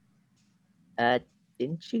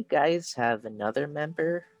 Didn't you guys have another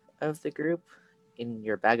member of the group in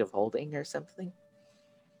your bag of holding or something?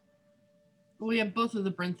 We have both of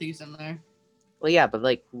the Brinthys in there. Well, yeah, but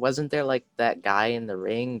like, wasn't there like that guy in the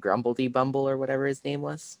ring, Grumbledy Bumble or whatever his name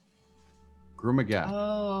was? Grumagath.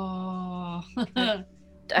 Oh. I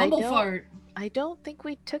Humble don't, fart. I don't think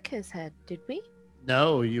we took his head, did we?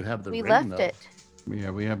 No, you have the We ring, left though. it.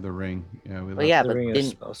 Yeah, we have the ring. Yeah, we Well, left yeah, The but ring is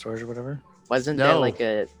didn't, spell storage or whatever. wasn't there No. like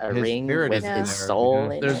a His ring spirit with is in his there, soul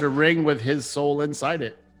yeah. in There's it? a ring with his soul inside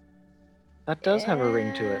it. That does have a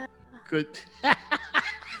ring to it. Good.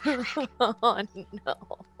 Oh no.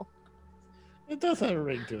 It does have a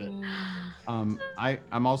ring to it.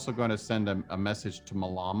 I'm also going to send a message to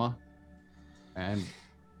Malama, and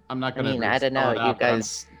I'm not I going to. mean, I don't know. You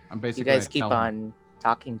guys, I'm you basically guys gonna keep tell him. on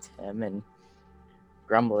talking to him and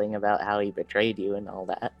grumbling about how he betrayed you and all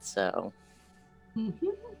that. So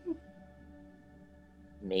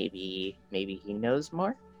maybe he knows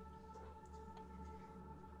more.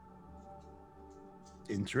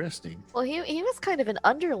 Interesting. Well, he was kind of an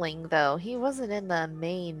underling, though. He wasn't in the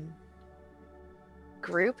main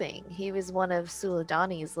grouping. He was one of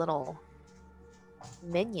Suladani's little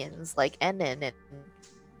minions, like Enon and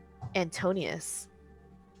Antonius.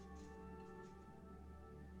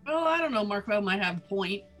 Well, I don't know. Markwell might have a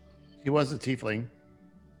point. He was a tiefling.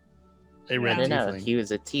 A red Yeah. No, tiefling. he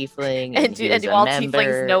was a tiefling, And he do, was and do a all member,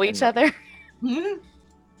 tieflings know and- each other?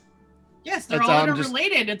 Yes, they're That's all all I'm just-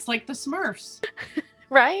 interrelated. It's like the Smurfs.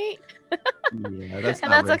 Right? Yeah, that's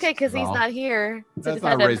And not that's okay racist because at he's all. not here to That's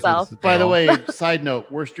not defend racist himself. at By the all. way, side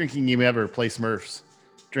note, worst drinking game ever, play Smurfs.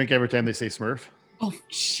 Drink every time they say Smurf. Oh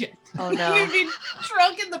shit! Oh, no. We'd be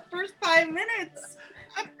drunk in the first 5 minutes.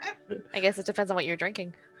 I guess it depends on what you're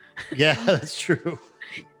drinking. Yeah, that's true.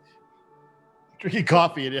 Drinking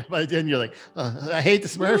coffee, and by then you're like, I hate the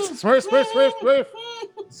Smurfs. Smurf, Smurf, Smurf, Smurf.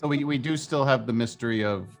 So we do still have the mystery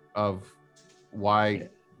of why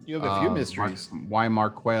You have a few Mark- mysteries. why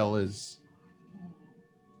Mark Quayle is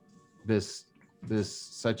this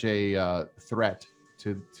such a threat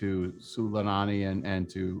to Sulanani and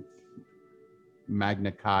to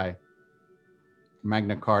Magna Carta,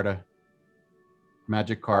 Magic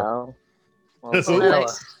Carp, Well, This so is- Manila,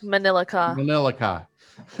 let's- Manila Ka. Vanilla Kai.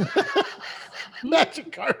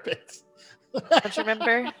 Magic carpets. Don't you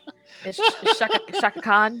remember? It's Shaka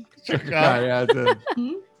Khan. Yeah,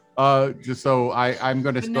 just so I'm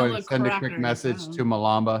going to Vanilla send a quick crackers, message oh. to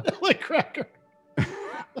Malamba. Like cracker.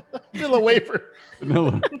 Vanilla wafer.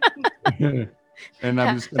 Vanilla. And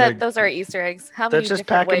I'm just going Those are Easter eggs. How many Let's just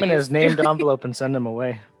different pack him in ways? his named envelope and send him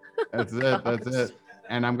away. That's it. That's it.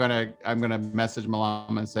 And I'm gonna message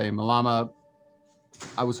Malama and say, Malama,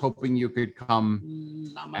 I was hoping you could come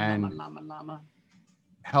Llama, And- llama, llama, llama.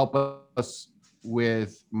 help us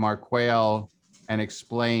with Marquale and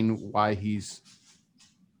explain why he's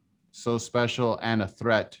so special and a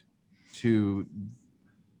threat to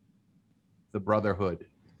the Brotherhood.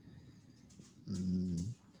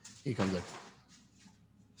 He comes in.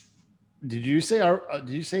 Did you say our? Did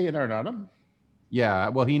you say in Arnanum? Yeah,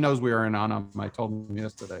 well, he knows we are in Anam. I told him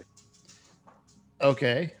yesterday.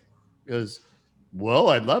 Okay. Because, well,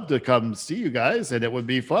 I'd love to come see you guys, and it would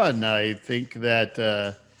be fun. I think that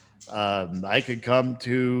I could come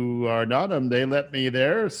to Arnanum. They let me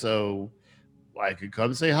there, so I could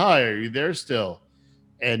come say hi. Are you there still?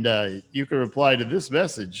 And you can reply to this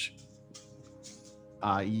message.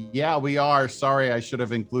 Yeah, we are. Sorry, I should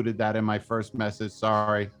have included that in my first message.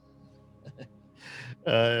 Sorry.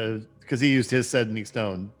 Because he used his sending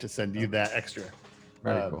stone to send you that extra.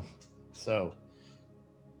 Very cool. So,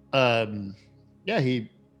 yeah, he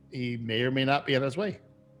may or may not be on his way.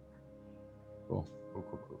 Cool.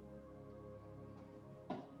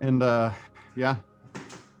 And yeah,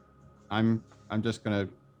 I'm just gonna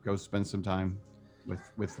go spend some time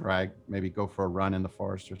with Rag. Maybe go for a run in the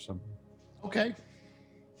forest or something. Okay.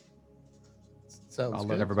 Sounds I'll good.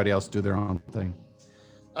 let everybody else do their own thing.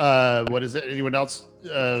 What is it? Anyone else?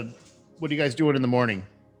 What are you guys doing in the morning?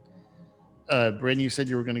 Bryn, you said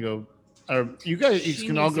you were going to go. You guys She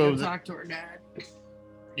can all needs to go. talk to her dad.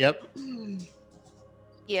 Yep.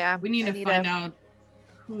 Yeah. We need I to find out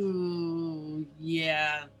who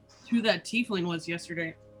that tiefling was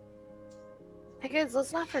yesterday. Hey guys,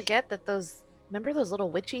 let's not forget that remember those little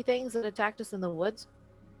witchy things that attacked us in the woods?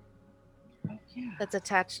 Oh, yeah. That's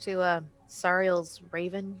attached to Sariel's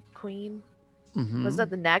Raven Queen. Was that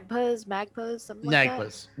the Magpas, something like that?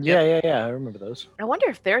 Nagpas? Yeah. I remember those. I wonder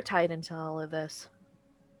if they're tied into all of this.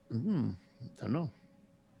 Don't know.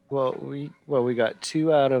 Well, we got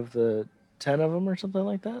 2 out of the 10 of them or something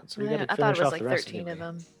like that. So we got to I thought finish it was off like the rest 13 of them.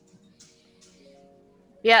 them.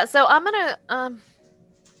 Yeah, so I'm gonna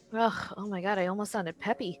oh my god, I almost sounded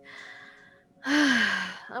peppy.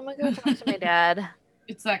 I'm gonna go talk to my dad.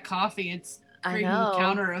 It's that coffee. It's I creating the know.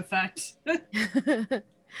 counter effect.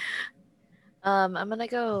 I'm gonna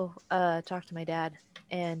go talk to my dad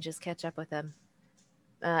and just catch up with him.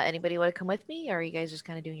 Anybody want to come with me, or are you guys just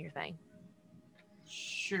kind of doing your thing?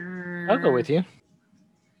 Sure. I'll go with you.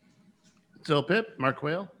 Zilpip, Mark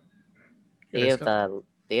Whale. They have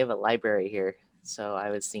a library here, so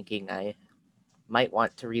I was thinking I might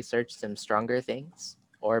want to research some stronger things,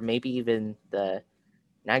 or maybe even the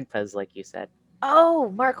Nagpas, like you said.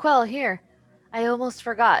 Oh, Markwell, here. I almost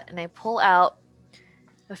forgot, and I pull out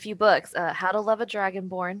a few books. How to Love a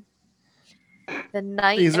Dragonborn, The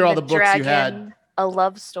Knight These and are all the the books you had. Dragon, a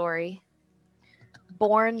love story,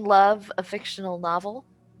 Born Love, a fictional novel,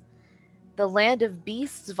 The Land of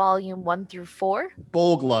Beasts, Volume 1 through 4.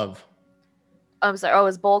 Bowl Glove, I'm sorry. Oh,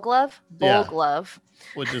 it's Bolglove? Yeah. Bolglove.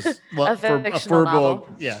 which is what for a fictional fur novel. bowl.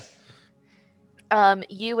 Yeah.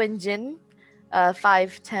 You and Jin,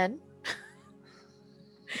 510.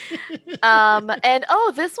 And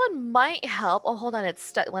oh, this one might help. Oh, hold on, it's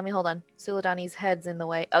stuck. Let me hold on. Suladani's head's in the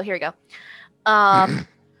way. Oh, here we go.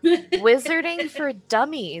 Wizarding for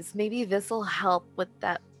Dummies. Maybe this will help with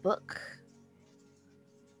that book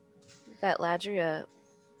that Ladria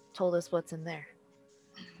told us what's in there.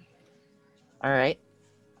 All right,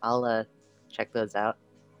 I'll check those out.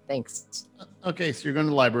 Thanks. Okay, so you're going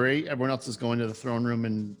to the library. Everyone else is going to the throne room,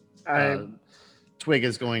 and Twig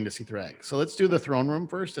is going to see Thrag. So let's do the throne room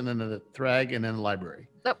first, and then the Thrag, and then the library.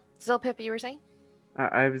 Oh, Zilpip, you were saying?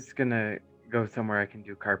 I was gonna go somewhere I can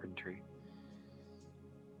do carpentry.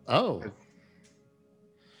 Oh,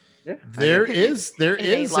 Yeah. there is In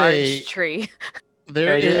a large tree.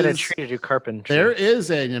 there in a is tree to do carpentry. there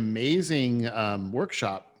is an amazing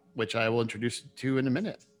workshop which I will introduce you to in a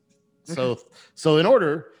minute. So in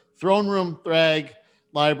order: throne room, Thrag,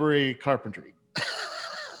 library, carpentry.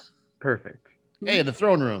 Perfect. Hey, the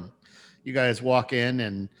throne room. You guys walk in,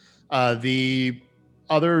 and the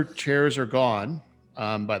other chairs are gone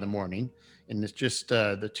by the morning, and it's just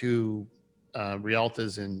the two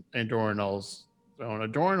Rialtas and Dornall's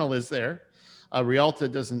throne. Dornall is there. Rialta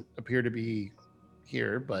doesn't appear to be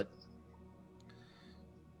here, but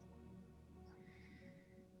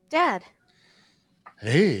Dad.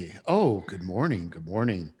 hey, oh, good morning. Good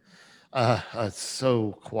morning. It's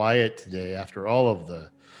so quiet today after all of the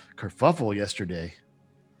kerfuffle yesterday.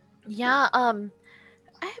 Yeah, I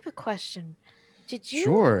have a question. Did you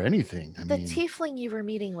Sure, anything. I the mean, tiefling you were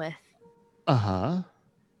meeting with, uh-huh.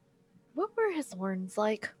 what were his horns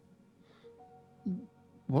like?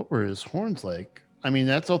 What were his horns like? I mean,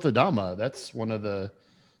 that's Othadama. That's one of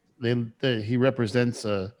he represents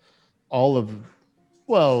all of,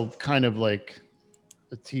 well, kind of like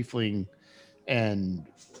a tiefling and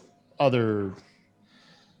other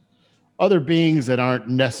beings that aren't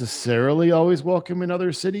necessarily always welcome in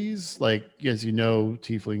other cities. Like, as you know,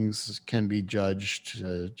 tieflings can be judged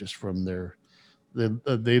just from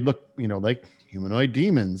they look, like humanoid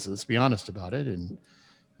demons. Let's be honest about it. And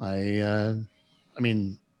I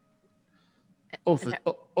mean,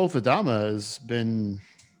 Othadama has been,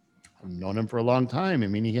 I've known him for a long time. I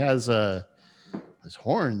mean, he has his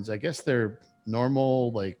horns. I guess they're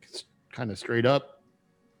normal, like kind of straight up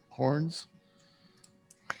horns.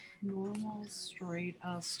 Normal, straight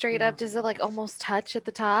up. Straight up, does it like almost touch at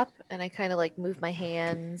the top? And I kind of like move my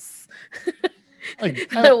hands Like,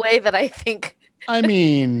 the way that I think. I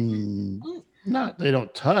mean, they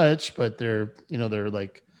don't touch, but they're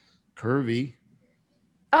like curvy.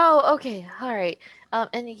 Oh, okay, all right.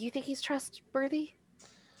 And you think he's trustworthy?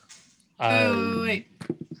 Wait.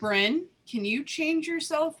 Bren, can you change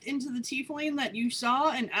yourself into the tiefling that you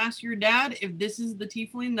saw and ask your dad if this is the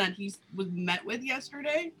tiefling that he was met with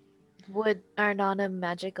yesterday? Would Arnana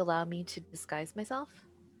magic allow me to disguise myself?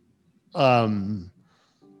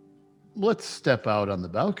 Let's step out on the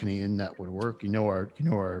balcony, and that would work.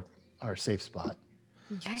 Our safe spot.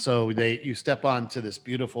 Okay. So you step onto this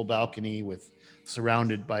beautiful balcony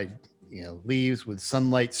surrounded by leaves with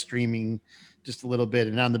sunlight streaming just a little bit,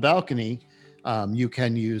 and on the balcony you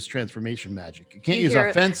can use transformation magic. You can't use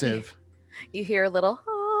offensive. You hear a little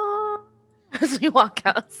as we walk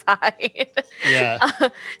outside. Yeah.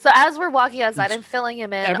 So as we're walking outside, I'm filling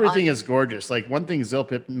him in. Everything is gorgeous. Like, one thing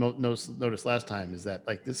Zilpip noticed last time is that,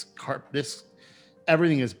 like, this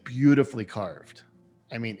everything is beautifully carved,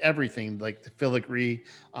 I mean, everything like the filigree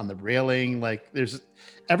on the railing, like there's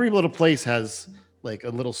every little place has like a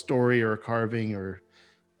little story or a carving or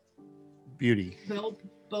beauty.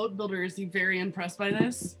 Boat builder is he very impressed by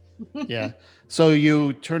this? Yeah. So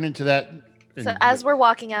you turn into that. So and- as we're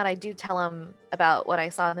walking out, I do tell him about what I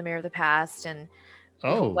saw in the mirror of the past and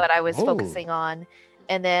what I was focusing on.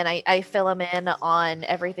 And then I fill him in on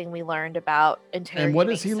everything we learned about interrogating And what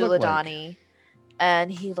does he look like? Suladani.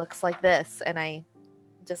 And he looks like this, and I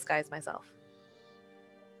disguise myself.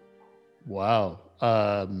 Wow.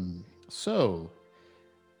 So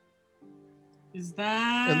Is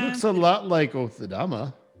that? it looks a lot like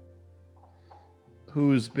Othodama,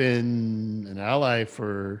 who's been an ally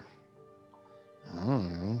for, I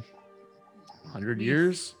don't know, 100 We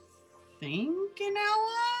years. Think an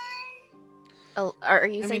ally? Oh, are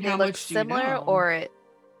you I saying mean, how it looks much do you similar, know? or it?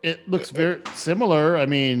 It looks very similar. I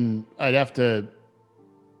mean, I'd have to.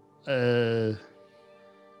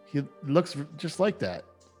 He looks just like that.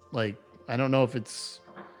 Like I don't know if it's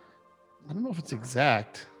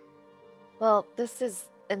exact. Well, this is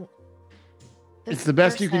an. It's the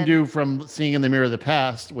best you can do from seeing in the mirror of the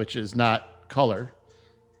past, which is not color.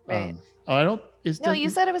 Right. Oh, I don't. No, you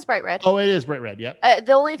said it was bright red. Oh, it is bright red. Yep.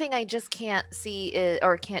 The only thing I just can't see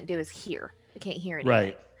or can't do is hear. I can't hear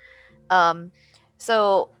anything. Right.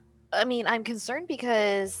 So, I mean, I'm concerned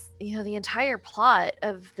because the entire plot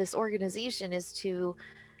of this organization is to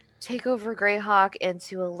take over Greyhawk and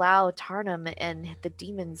to allow Tarnum and the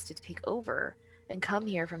demons to take over and come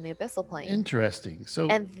here from the abyssal plane. Interesting. So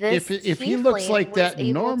And this if he looks tiefling like was that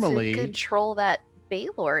able normally, to control that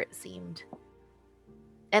Baylor, it seemed.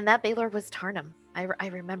 And that Baylor was Tarnum. I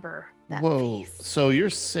remember that whoa. face. So you're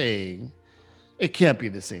saying it can't be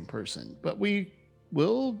the same person, but we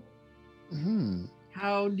will.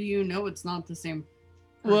 How do you know it's not the same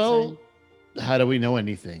person? Well, how do we know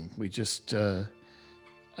anything? We just, I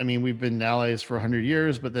mean, we've been allies for 100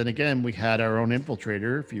 years, but then again, we had our own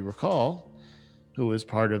infiltrator, if you recall, who was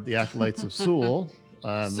part of the Acolytes of Sewell. So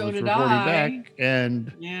was did reporting I. back.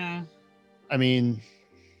 And Yeah. I mean,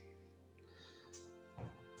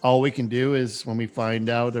 all we can do is when we find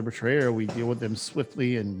out a betrayer, we deal with them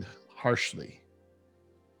swiftly and harshly.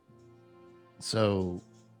 So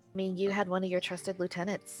I mean, you had one of your trusted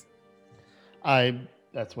lieutenants.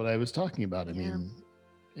 that's what I was talking about. I Yeah. mean,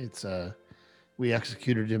 it's we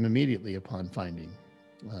executed him immediately upon finding.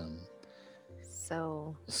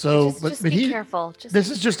 So But be he, careful. this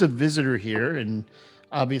is just a visitor here, and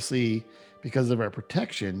obviously because of our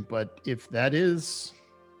protection. But if it is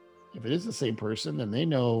the same person, then they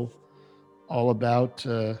know all about.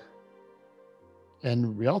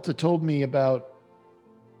 And Rialta told me about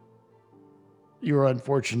your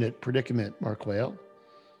unfortunate predicament, Mark Whale.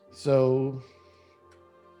 So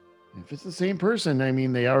if it's the same person, I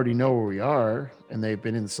mean, they already know where we are, and they've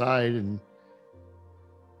been inside, and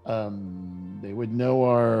they would know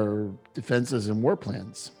our defenses and war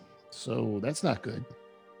plans. So that's not good.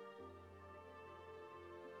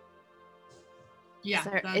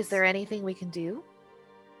 Yeah. Is there anything we can do?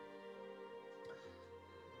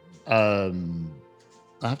 I'll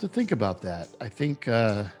have to think about that. I think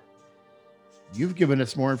you've given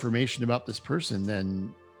us more information about this person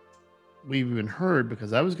than we've even heard,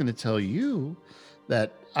 because I was going to tell you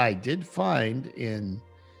that I did find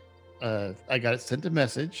I got sent a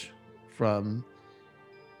message from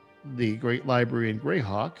the Great Library in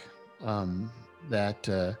Greyhawk that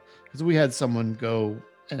because we had someone go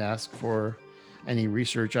and ask for any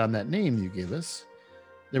research on that name you gave us.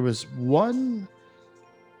 There was one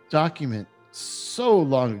document so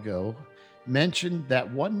long ago mentioned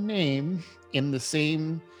that one name in the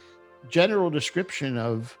same general description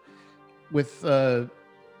of with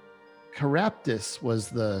Caraptus was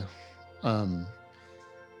the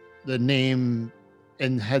name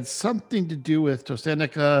and had something to do with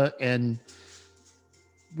Tostanica, and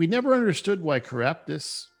we never understood why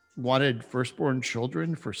Caraptus wanted firstborn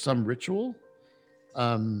children for some ritual.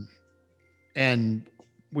 And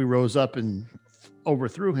we rose up and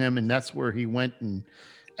overthrew him, and that's where he went in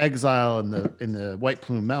exile in the White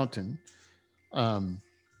Plume Mountain.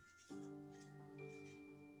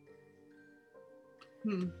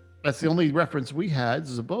 That's the only reference we had.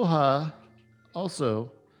 Zaboha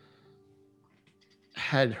also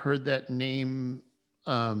had heard that name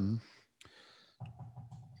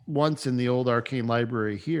once in the old arcane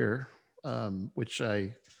library here, which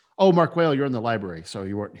Mark Whale, you're in the library, so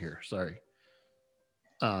you weren't here. Sorry.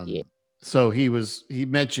 Yeah. So he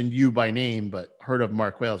mentioned you by name, but heard of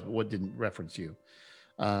Mark Wales, but what didn't reference you.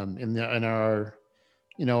 In our,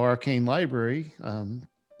 arcane library,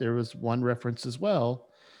 there was one reference as well,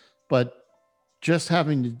 but just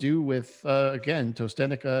having to do with again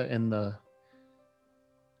Tostenica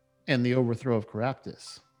and the overthrow of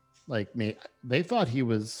Caraptus. Like they thought he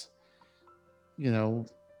was, a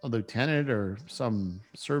lieutenant or some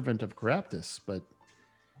servant of Caraptus, but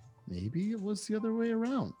maybe it was the other way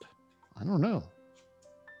around. I don't know.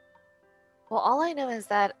 Well, all I know is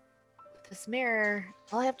that this mirror,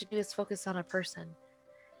 all I have to do is focus on a person.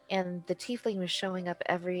 And the tiefling was showing up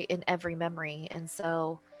in every memory. And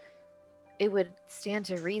so it would stand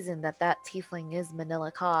to reason that that tiefling is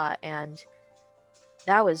Manila Ka, and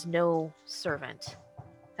that was no servant.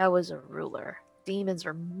 That was a ruler. Demons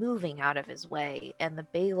were moving out of his way, and the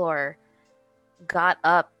Baylor got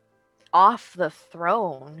up off the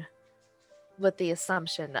throne with the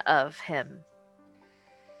assumption of him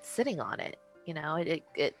sitting on it.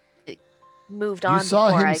 It moved on. You saw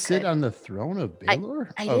before him I sit could. on the throne of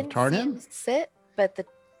Baylor? I of didn't see Tarnum? him sit,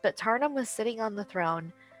 but Tarnum was sitting on the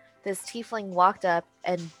throne. This tiefling walked up,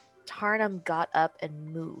 and Tarnum got up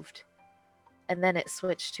and moved, and then it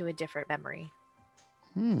switched to a different memory.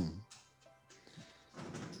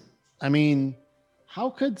 I mean, how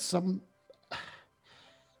could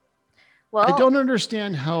Well, I don't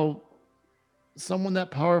understand how someone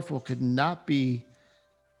that powerful could not be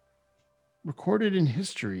recorded in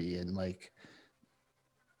history and like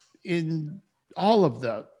in all of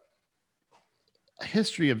the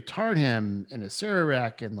history of Tarnham and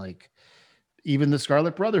Acererak and like even the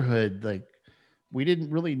Scarlet Brotherhood. Like we didn't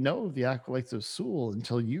really know the Acolytes of Sul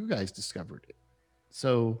until you guys discovered it.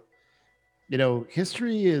 So,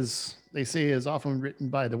 history they say is often written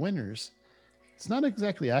by the winners. It's not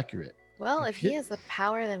exactly accurate. well, if he has the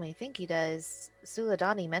power than we think he does,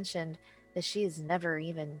 Suladani mentioned that she is never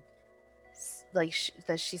even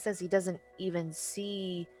that she says he doesn't even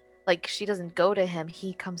see, like she doesn't go to him,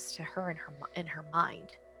 he comes to her in her mind.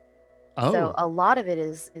 So a lot of it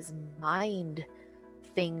is mind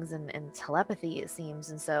things and telepathy, it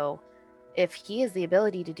seems. And so if he has the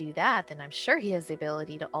ability to do that, then I'm sure he has the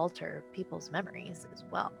ability to alter people's memories as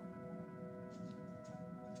well.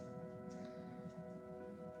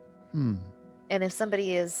 And if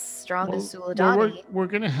somebody is strong as Suladani, we're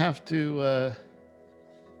gonna have to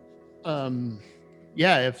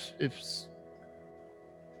if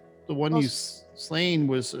the one you slain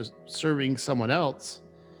was serving someone else,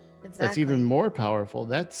 that's even more powerful.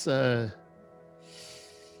 That's and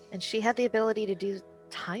she had the ability to do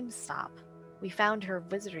time stop. We found her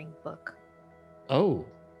wizarding book. And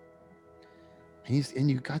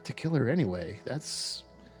you got to kill her anyway.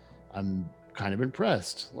 I'm kind of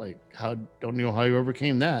impressed. Like, don't know how you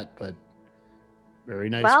overcame that, but very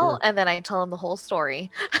nice. Well, work. and then I tell him the whole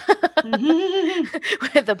story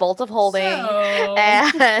with the bolt of holding,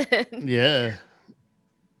 and yeah,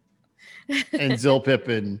 and Zilpip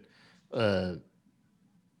and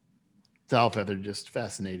Talfeather just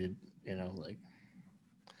fascinated. Like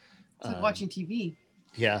it's like watching TV.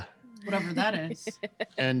 Yeah, whatever that is.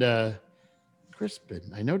 And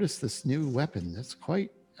Crispin, I noticed this new weapon.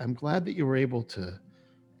 I'm glad that you were able to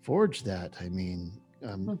forge that. I mean,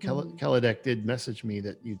 Kelladek did message me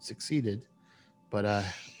that you'd succeeded, but I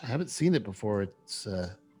haven't seen it before. It's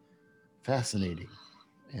fascinating.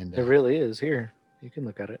 And it really is. Here, you can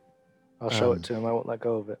look at it. I'll show it to him. I won't let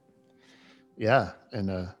go of it. Yeah,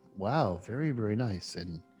 and wow, very, very nice.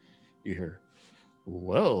 And you hear,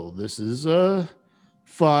 well, this is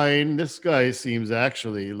fine. This guy seems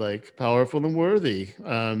actually like powerful and worthy.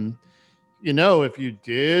 If you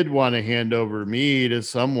did want to hand over me to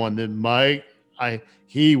someone that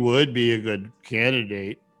he would be a good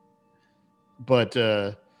candidate. But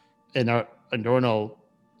and Dornall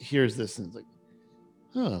hears this and is like,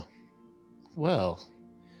 oh, well,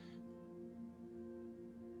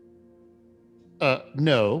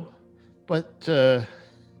 no, but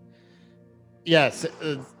yes.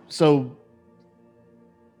 So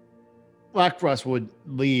Blackfrost would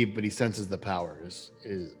leave, but he senses the power is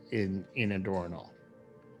in Dornall.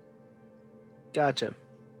 Gotcha.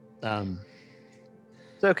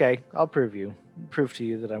 It's okay. I'll prove to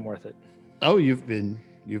you that I'm worth it. Oh, you've been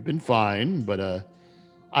fine, but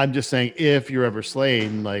I'm just saying if you're ever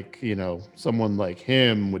slain, like someone like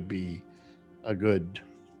him would be a good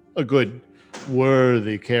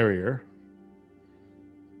worthy carrier.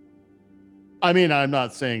 I mean, I'm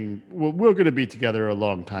not saying we're going to be together a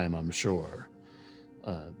long time, I'm sure.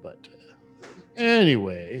 But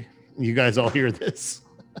anyway, you guys all hear this.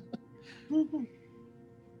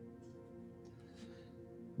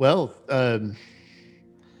 Well, dude,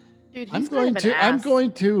 I'm going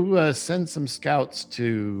to send some scouts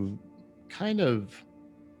to kind of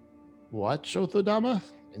watch Othodama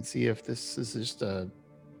and see if this is just I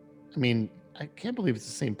mean, I can't believe it's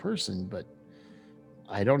the same person, but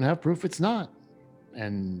I don't have proof it's not.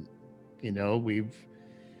 And we've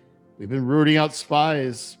been rooting out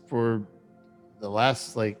spies for the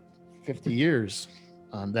last like 50 years.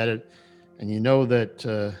 And that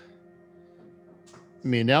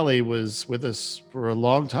Mianelli was with us for a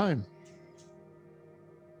long time.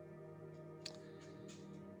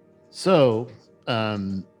 So,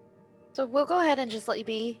 So we'll go ahead and just let you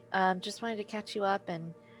be. Just wanted to catch you up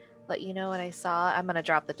and let you know what I saw. I'm gonna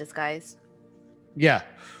drop the disguise. yeah.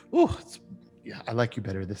 Oh, yeah, I like you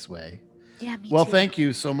better this way. Yeah, me Well, too. thank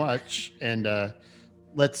you so much. And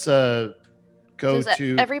let's go So as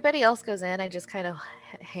to everybody else goes in, I just kind of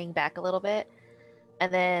hang back a little bit,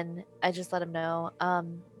 and then I just let them know.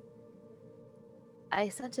 I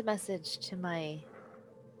sent a message to my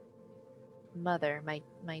mother, my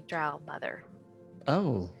drow mother.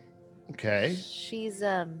 Oh, okay. She's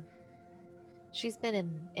been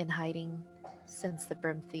in hiding since the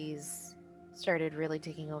Brimthies started really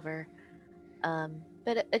taking over.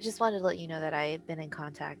 But I just wanted to let you know that I had been in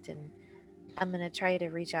contact, and I'm gonna try to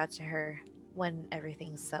reach out to her when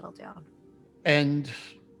everything's settled down. And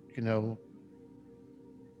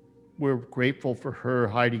we're grateful for her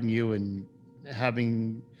hiding you and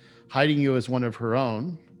hiding you as one of her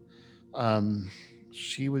own.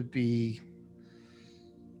 She would be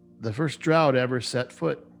the first drow to ever set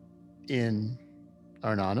foot in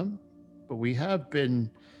Arnanum, but we have been,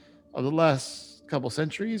 over the last couple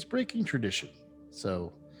centuries, breaking tradition.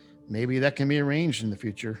 So maybe that can be arranged in the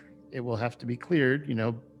future. It will have to be cleared,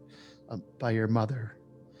 by your mother,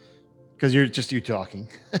 because you're just you talking.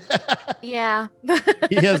 Yeah.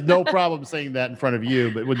 He has no problem saying that in front of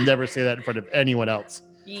you, but would never say that in front of anyone else.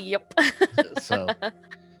 Yep. So,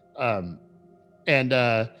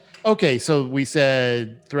 okay, so we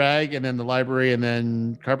said Thrag, and then the library, and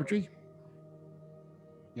then carpentry.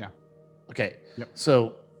 Yeah. Okay. Yep.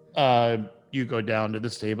 So, you go down to the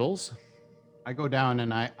stables. I go down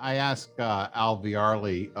and I ask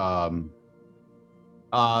Alviarli.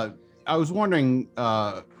 I was wondering,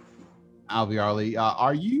 Alviarli,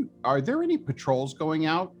 are there any patrols going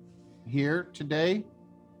out here today?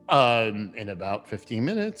 In about 15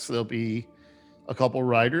 minutes, there'll be a couple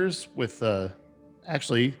riders with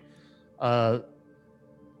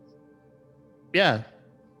yeah.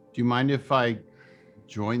 Do you mind if I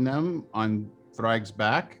join them on Thrag's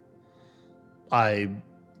back? I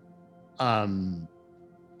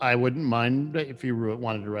wouldn't mind if you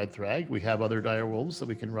wanted to ride Thrag. We have other dire wolves that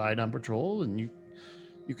we can ride on patrol, and you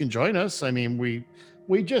can join us. I mean, we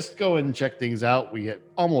just go and check things out. We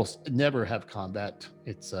almost never have combat.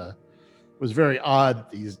 It was very odd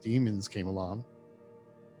these demons came along.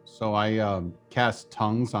 So I cast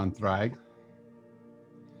tongues on Thrag.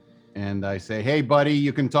 And I say, hey, buddy,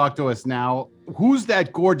 you can talk to us now. Who's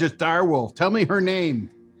that gorgeous direwolf? Tell me her name.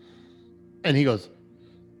 And he goes,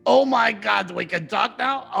 oh my God, we can talk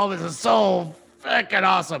now? Oh, this is so freaking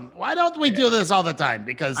awesome. Why don't we do this all the time?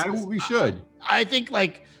 Because We should. I think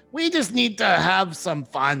we just need to have some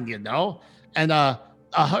fun, And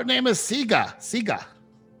her name is Siga. Siga.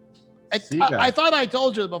 Siga. I thought I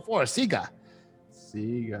told you before. Siga.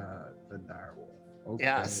 Siga, the direwolf. Okay.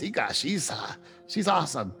 Yeah, Siga. She's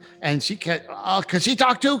awesome, and she can. Can she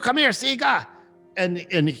talk too? Come here, Siga. And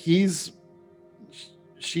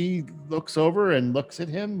she looks over and looks at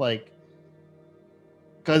him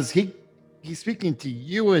because he's speaking to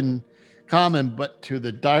you in common, but to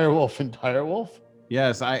the direwolf and direwolf.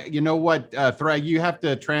 Yes, you know what, Thrag, you have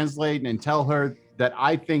to translate and tell her that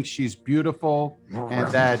I think she's beautiful and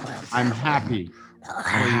that I'm happy.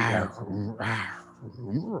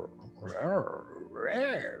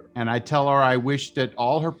 And I tell her I wish that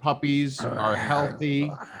all her puppies are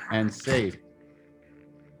healthy and safe.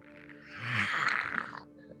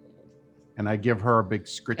 And I give her a big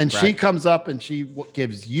scritch. And she comes up and she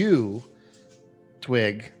gives you,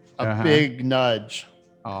 Twig, a big nudge.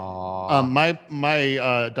 My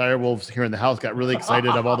dire wolves here in the house got really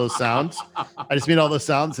excited of all those sounds. I just made all those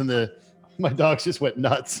sounds, and my dogs just went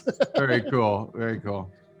nuts. Very cool, very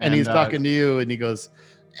cool. And he's talking to you, and he goes,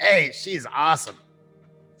 "Hey, she's awesome."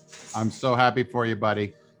 I'm so happy for you,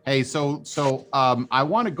 buddy. Hey, so I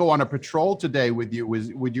want to go on a patrol today with you.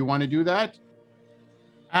 Would you want to do that?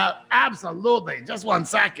 Absolutely. Just 1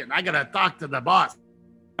 second. I gotta talk to the boss.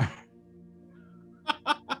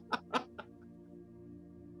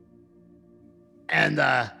 And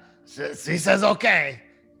she says okay.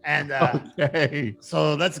 And okay.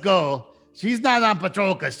 So let's go. She's not on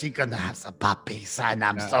patrol because she can have some puppies, and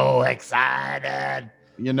I'm so excited.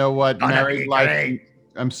 You know what? Married life. Great.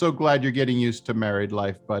 I'm so glad you're getting used to married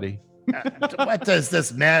life, buddy. What is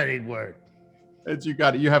this married word? It's you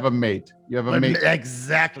got it. You have a mate. You have a mate.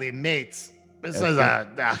 Exactly, mates. This is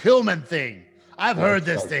a human thing. I've heard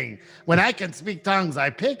this thing. When I can speak tongues, I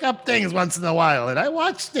pick up things once in a while, and I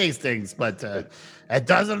watch these things, but it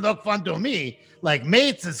doesn't look fun to me. Like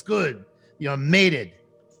mates is good. You're mated.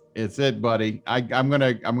 It's it, buddy. I'm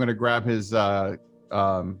gonna grab his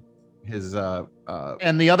and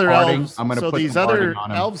the other Barding. elves. I'm gonna so put these some other barding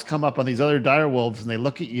on him. elves come up on these other dire wolves, and they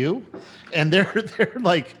look at you, and they're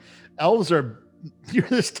like, elves are. You're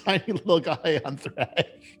this tiny little guy on Thrag,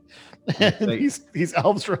 and these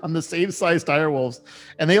elves are on the same size dire wolves,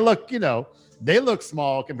 and they look, they look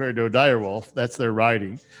small compared to a dire wolf. That's their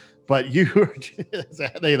riding, but you are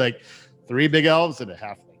they like 3 big elves and a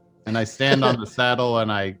halfling. And I stand on the saddle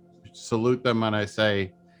and I salute them and I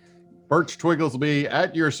say, Birch Twigglesby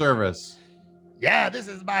at your service. Yeah, this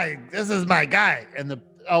is my guy. And the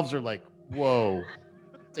elves are like, whoa.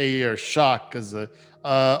 They are shocked because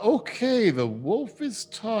okay, the wolf is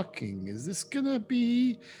talking. Is this gonna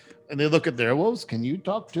be? And they look at their wolves. Can you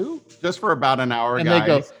talk too? Just for about an hour, and guys. They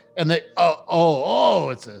go, and they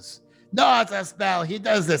it's this. No, it's a spell. He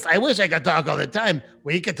does this. I wish I could talk all the time.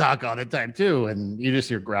 We could talk all the time too. And you just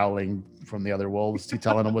hear growling from the other wolves,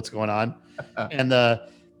 telling them what's going on. And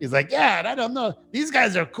he's like, yeah, I don't know. These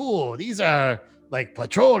guys are cool. These are like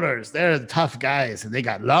patrollers. They're tough guys, and they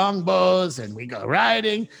got long bows, and we go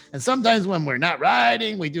riding. And sometimes when we're not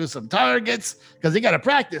riding, we do some targets because they got to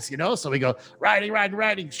practice, So we go riding,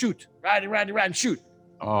 shoot, riding, shoot.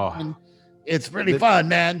 Oh, and it's really fun,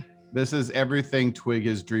 man. This is everything Twig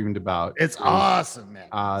has dreamed about. It's awesome, man.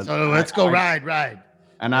 So let's go ride.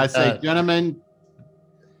 And I say, gentlemen,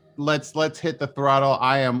 let's hit the throttle.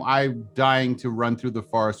 I'm dying to run through the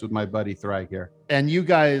forest with my buddy Thrag here. And you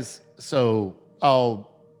guys,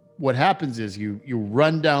 what happens is you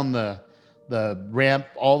run down the ramp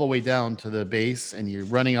all the way down to the base, and you're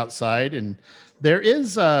running outside, and there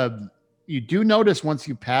is you do notice once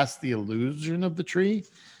you pass the illusion of the tree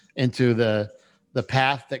into the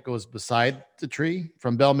path that goes beside the tree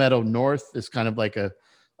from Bell Meadow North is kind of like a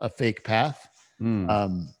fake path.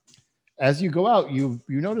 As you go out, you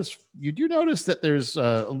do notice that there's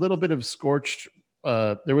a little bit of scorched.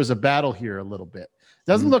 There was a battle here a little bit.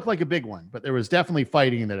 Doesn't look like a big one, but there was definitely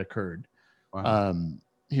fighting that occurred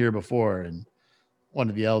here before. And one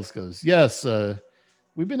of the elves goes, "Yes,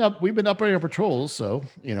 we've been up on our patrols. So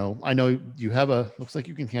I know you have looks like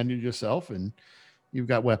you can handle yourself, and you've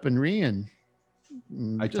got weaponry and."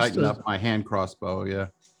 I tighten up my hand crossbow, yeah.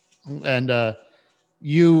 And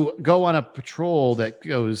you go on a patrol that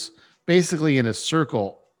goes basically in a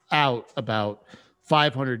circle out about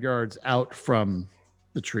 500 yards out from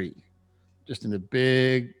the tree, just in a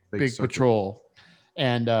big patrol.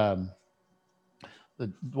 And the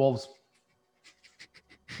wolves,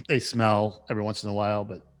 they smell every once in a while,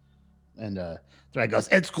 and Thrag goes,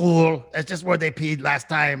 "It's cool. It's just where they peed last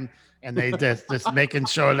time." And they just making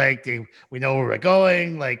sure we know where we're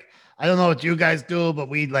going. Like, I don't know what you guys do, but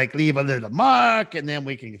we leave a little mark, and then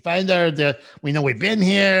we can find we know we've been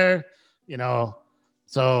here,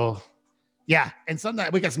 So yeah, and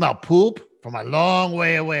sometimes we can smell poop from a long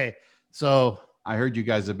way away. So I heard you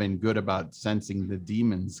guys have been good about sensing the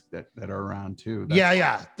demons that are around too.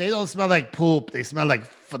 Yeah. They don't smell like poop. They smell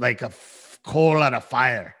like a coal on a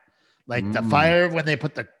fire. Like the fire when they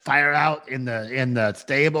put the fire out in the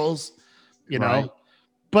stables, Right.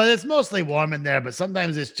 But it's mostly warm in there. But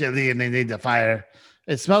sometimes it's chilly and they need the fire.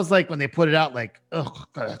 It smells like when they put it out,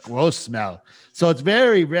 gross smell. So it's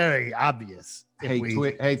very, very obvious. Hey,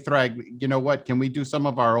 Thrag, you know what? Can we do some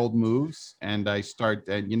of our old moves? And I start,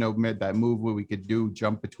 and that move where we could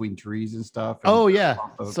jump between trees and stuff. Oh yeah.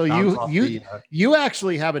 So you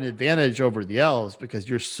actually have an advantage over the elves because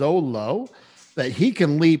you're so low that he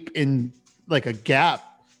can leap in like a gap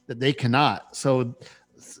that they cannot. So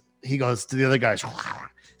he goes to the other guys. He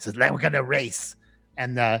says, "We're gonna race,"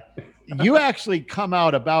 and you actually come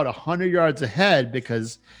out about 100 yards ahead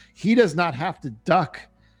because he does not have to duck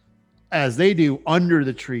as they do under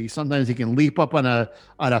the tree. Sometimes he can leap up on a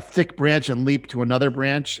thick branch and leap to another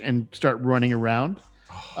branch and start running around.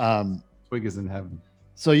 Twig is in heaven.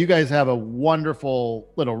 So you guys have a wonderful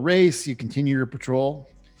little race. You continue your patrol.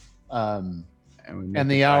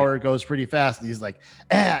 And the hour goes pretty fast. And he's like,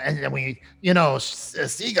 and then we,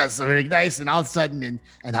 Seaga's really nice. And all of a sudden,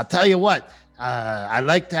 and I'll tell you what, I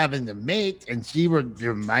liked having the mate, and she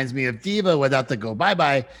reminds me of Diva without the go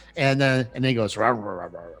bye-bye. And then he goes, and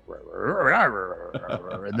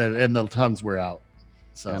the tongues wear out.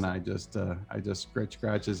 So and I just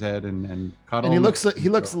scratch his head and cuddle and him. He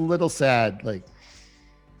looks a little sad.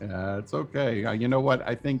 Yeah, it's okay. You know what?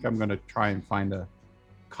 I think I'm going to try and find a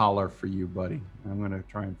collar for you, buddy. I'm going to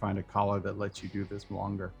try and find a collar that lets you do this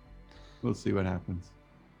longer. We'll see what happens.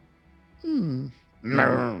 Yeah,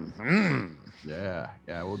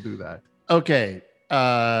 we'll do that. Okay.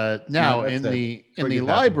 Now No, that's in it. the Make it happen.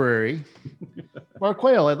 library, Mark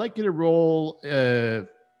Quayle, I'd like you to roll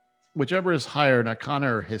whichever is higher, an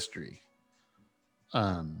Arcana or History.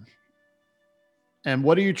 And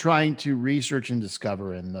what are you trying to research and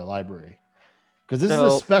discover in the library? Because this is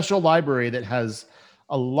a So- special library that has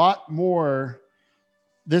a lot more.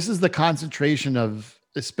 This is the concentration of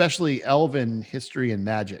especially elven history and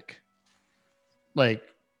magic, like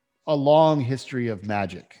a long history of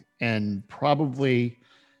magic, and probably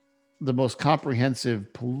the most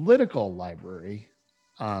comprehensive political library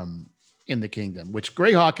in the kingdom, which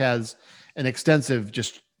Greyhawk has an extensive,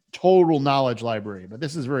 just total knowledge library, but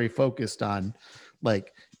this is very focused on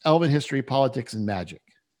like elven history, politics, and magic.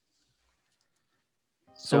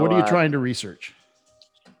 So what are you trying to research?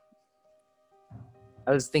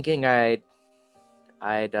 I was thinking I'd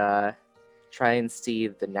try and see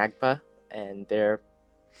the Nagpa and their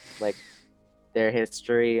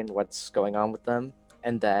history and what's going on with them,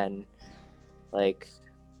 and then like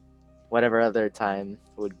whatever other time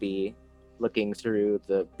would be looking through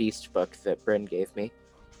the beast book that Bryn gave me.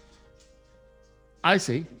 I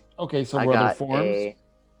see. Okay, so I what other got forms?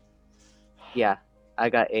 I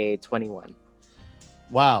got a 21.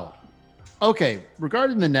 Wow. Okay,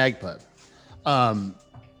 regarding the Nagpa,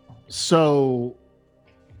 so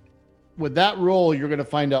with that roll, you're going to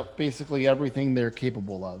find out basically everything they're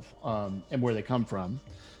capable of and where they come from.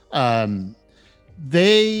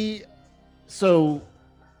 So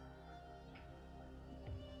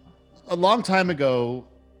a long time ago,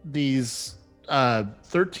 these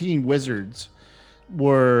 13 wizards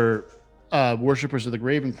were worshippers of the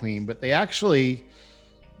Graven Queen, but they actually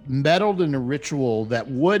meddled in a ritual that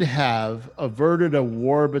would have averted a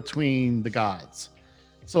war between the gods.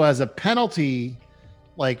 So as a penalty,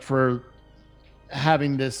 like for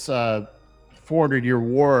having this 400-year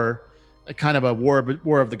war, a kind of a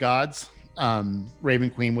war of the gods, Raven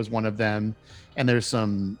Queen was one of them, and there's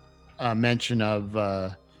some mention of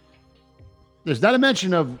there's not a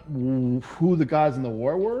mention of who the gods in the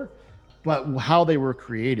war were, but how they were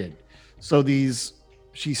created. So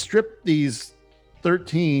she stripped these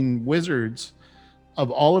 13 wizards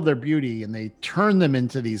of all of their beauty, and they turned them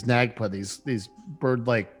into these Nagpa, these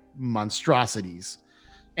bird-like monstrosities.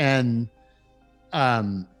 And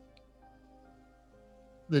the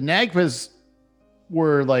Nagpas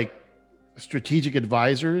were like strategic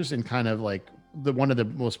advisors and kind of like one of the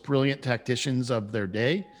most brilliant tacticians of their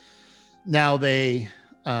day. Now they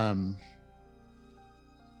so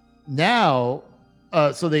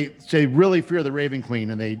they really fear the Raven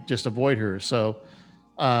Queen and they just avoid her. So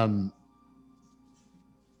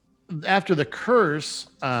after the curse,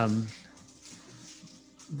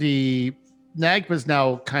 the Nagpas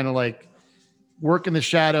now kind of like work in the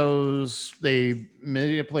shadows. They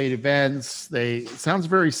manipulate events. It sounds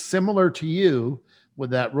very similar to you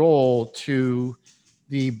with that role to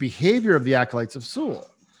the behavior of the Acolytes of Sul.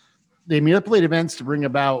 They manipulate events to bring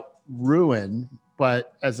about ruin,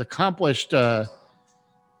 but as accomplished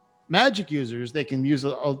magic users, they can use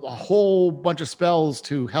a whole bunch of spells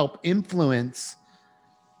to help influence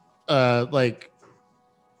like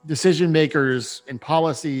decision makers and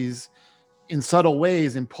policies in subtle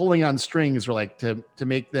ways, and pulling on strings, or like to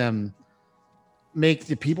make the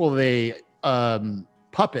people they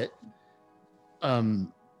puppet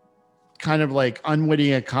kind of like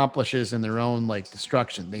unwitting accomplices in their own like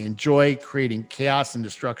destruction. They enjoy creating chaos and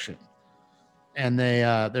destruction, and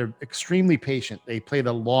they're extremely patient. They play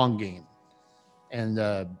the long game, and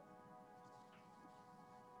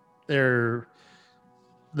they're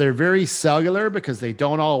very cellular because they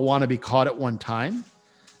don't all want to be caught at one time.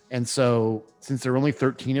 And so since there are only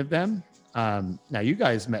 13 of them, now you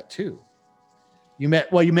guys met two. You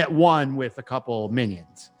met one with a couple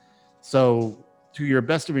minions. So to your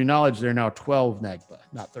best of your knowledge, there are now 12 Nagpa,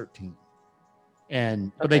 not 13.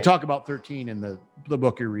 But they talk about 13 in the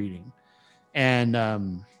book you're reading.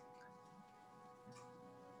 And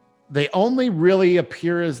they only really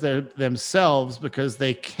appear as themselves because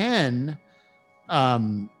they can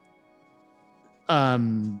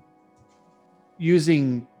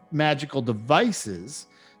using magical devices,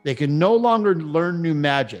 they can no longer learn new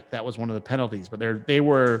magic. That was one of the penalties, but they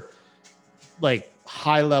were like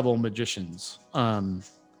high level magicians. And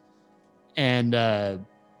there's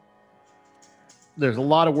a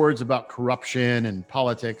lot of words about corruption and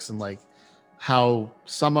politics, and like how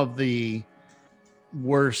some of the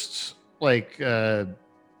worst the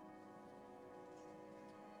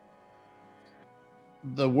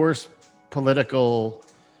worst political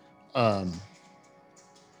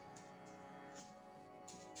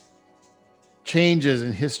changes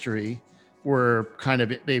in history were kind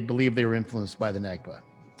of, they believe they were influenced by the Nagpa.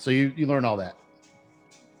 So you learn all that.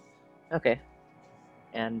 Okay.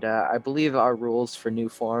 And I believe our rules for new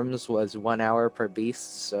forms was 1 hour per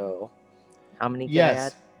beast. So how many can I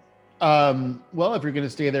add? Yes. Well, if you're going to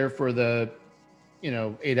stay there for the,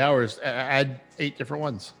 8 hours, add 8 different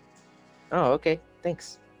ones. Oh, okay.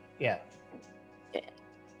 Thanks. Yeah. Yeah.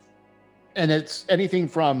 And it's anything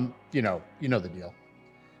from, you know the deal.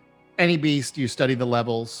 Any beast, you study the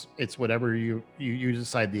levels. It's whatever you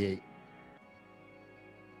decide the 8.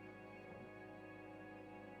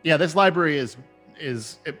 Yeah, this library is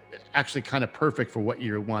actually kind of perfect for what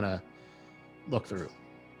you want to look through.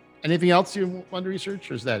 Anything else you want to research,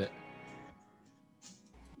 or is that it?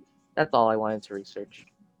 That's all I wanted to research.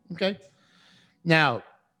 Okay. Now,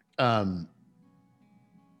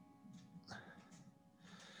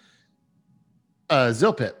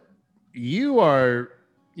 Zilpip, you are,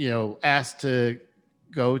 asked to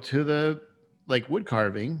go to the wood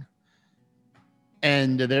carving,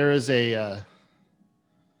 and there is a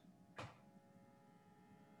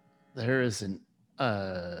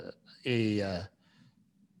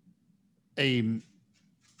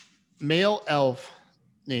male elf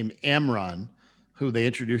named Amron, who they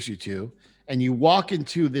introduce you to, and you walk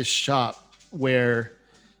into this shop where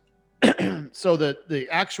so the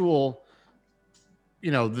actual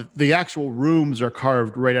the actual rooms are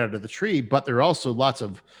carved right out of the tree, but there are also lots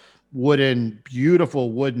of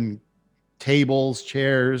beautiful wooden tables,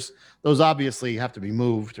 chairs. Those obviously have to be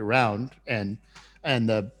moved around, and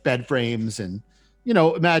the bed frames, and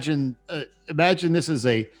imagine this is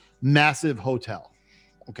a massive hotel.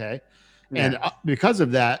 Okay. Yeah. And because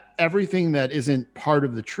of that, everything that isn't part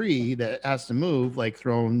of the tree that has to move, like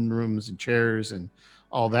throne rooms and chairs and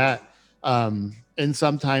all that, and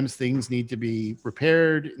sometimes things need to be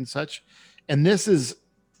repaired and such. And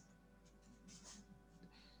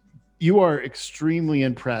you are extremely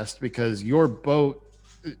impressed because your boat,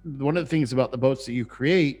 one of the things about the boats that you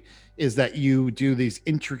create is that you do these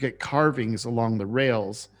intricate carvings along the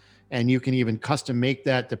rails, and you can even custom make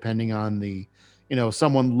that depending on the,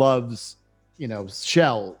 someone loves,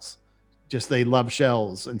 shells, just they love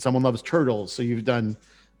shells, and someone loves turtles. So you've done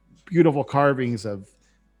beautiful carvings of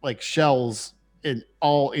shells in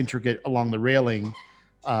all intricate along the railing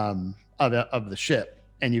of the ship.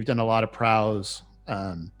 And you've done a lot of prows,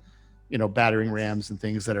 battering rams and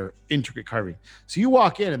things that are intricate carving. So you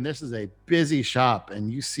walk in, and this is a busy shop,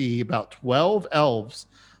 and you see about 12 elves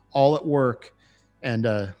all at work. And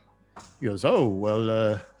he goes, "Oh,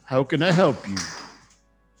 well, how can I help you?"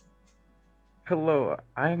 Hello,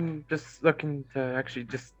 I'm just looking to actually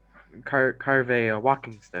just carve a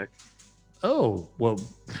walking stick. Oh, well,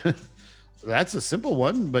 that's a simple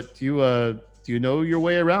one, but do you know your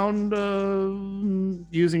way around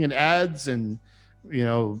using an adze and,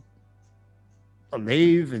 a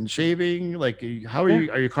lathe and shaving? How are you?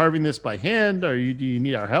 Are you carving this by hand? Do you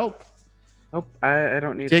need our help? Nope, I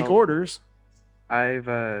don't need Take help. orders.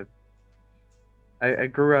 I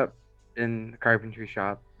grew up in the carpentry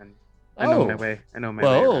shop, and I know my way. I know my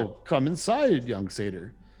way around. Come inside, young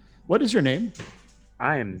satyr. What is your name?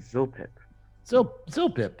 I am Zilpip.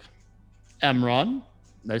 Zilpip. Amron,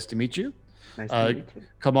 nice to meet you. Nice to meet you.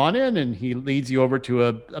 Come on in, and he leads you over to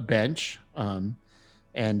a bench. And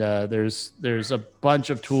there's a bunch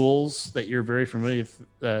of tools that you're very familiar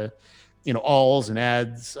with, awls and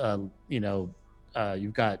adze.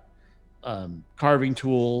 You've got carving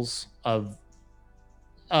tools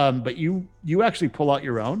but you actually pull out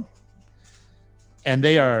your own, and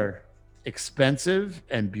they are expensive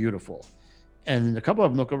and beautiful. And a couple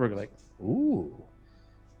of them look over and go like, "Ooh,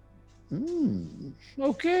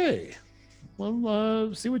 okay.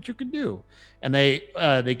 Well, see what you can do." And they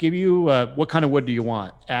give you what kind of wood do you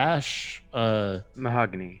want? Ash,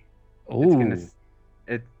 mahogany. Oh,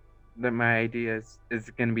 My idea is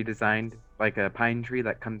going to be designed like a pine tree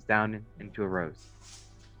that comes down into a rose.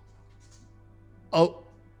 Oh,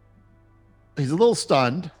 he's a little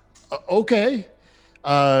stunned. Okay.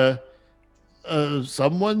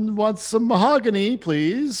 Someone wants some mahogany,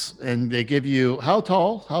 please. And they give you, how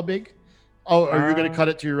tall? How big? Oh, are you going to cut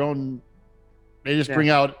it to your own? They just bring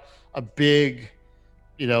out a big,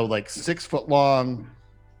 6 foot long,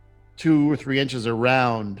 2 or 3 inches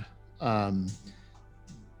around,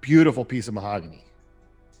 beautiful piece of mahogany.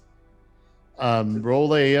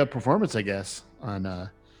 Roll a performance, I guess, on,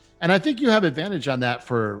 and I think you have advantage on that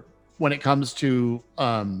for when it comes to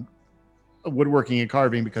woodworking and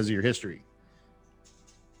carving because of your history.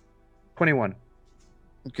 21.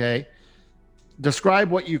 Okay. Describe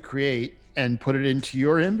what you create and put it into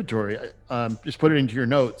your inventory. Just put it into your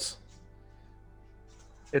notes.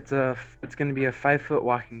 It's going to be a 5 foot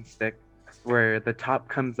walking stick where the top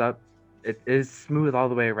comes up. It is smooth all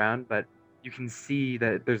the way around, but you can see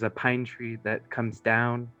that there's a pine tree that comes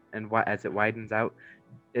down, and as it widens out,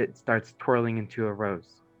 it starts twirling into a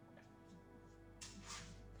rose.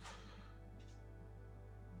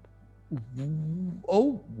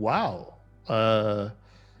 Oh wow!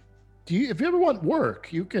 If you ever want work,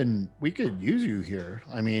 we could use you here.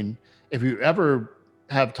 I mean, if you ever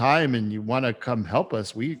have time and you want to come help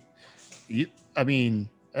us, I mean,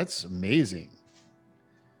 that's amazing.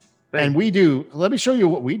 Thanks. And we do. Let me show you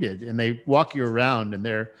what we did. And they walk you around, and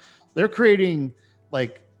they're creating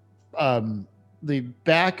like the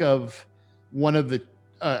back of one of the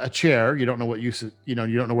a chair. You don't know what use you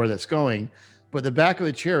don't know where that's going, but the back of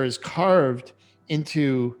the chair is carved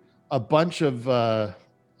into a bunch of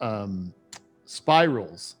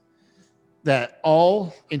spirals that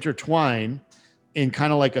all intertwine in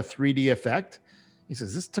kind of like a 3D effect. He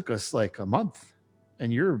says, this took us like a month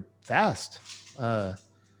and you're fast. And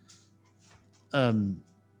some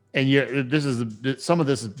of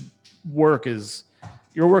this work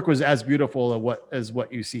your work was as beautiful as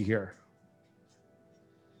what you see here.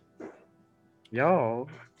 Y'all are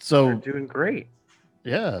So doing great.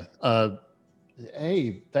 yeah.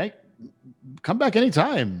 Hey, come back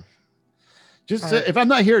anytime. Just All right. if I'm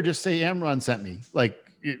not here, just say Amron sent me. Like,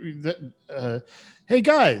 hey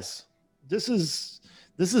guys, this is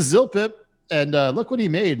Zilpip, and look what he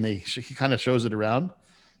made. And he kind of shows it around.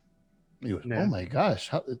 He goes, Yeah. oh my gosh,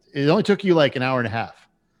 it only took you like an hour and a half.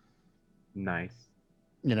 Nice.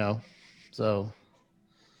 So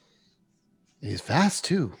he's fast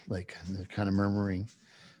too. Like, they're kind of murmuring.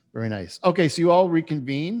 Very nice. Okay, so you all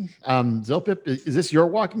reconvene. Zilpip, is this your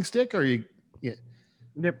walking stick, or you? Yeah,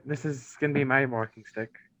 Yep, this is gonna be my walking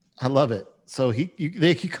stick. I love it. So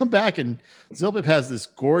they come back, and Zilpip has this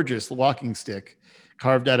gorgeous walking stick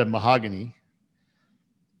carved out of mahogany.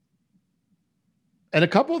 And a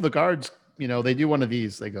couple of the guards, they do one of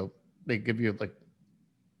these. They give you like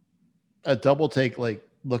a double take, like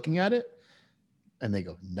looking at it, and they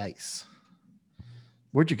go, "Nice.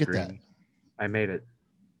 Where'd you get Green. I made it.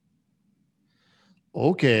 that?"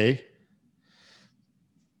 Okay.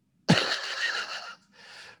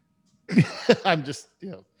 I'm just,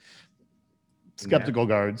 skeptical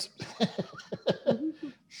guards. You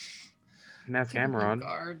can ask Typical Amaron.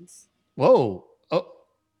 Guards. Whoa. Oh,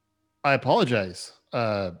 I apologize,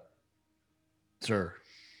 sir.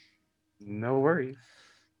 No worries.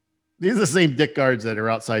 These are the same dick guards that are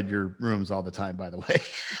outside your rooms all the time, by the way.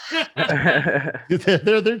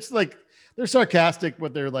 they're just like, they're sarcastic,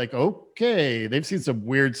 but they're like, okay. They've seen some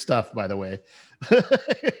weird stuff, by the way.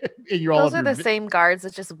 And you're all Those are the same guards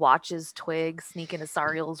that just watches Twig sneak into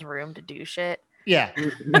Sariel's room to do shit. Yeah.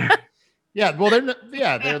 Yeah. Well,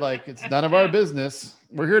 they're like, it's none of our business.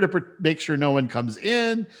 We're here to make sure no one comes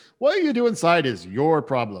in. What you do inside is your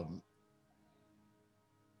problem.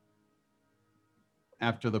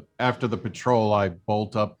 After the patrol, I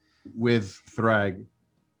bolt up with Thrag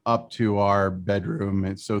up to our bedroom,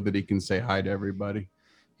 and so that he can say hi to everybody.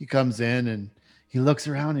 He comes in and he looks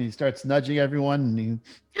around and he starts nudging everyone. And he,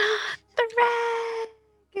 The rag.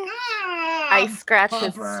 Ah, I scratch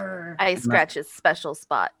Puffer. his special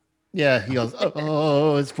spot. yeah, he goes,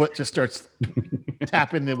 oh, his foot just starts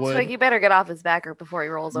tapping the wood. Twig, you better get off his back or before he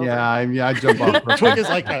rolls over. Yeah, I jump off. Twig is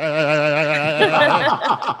like,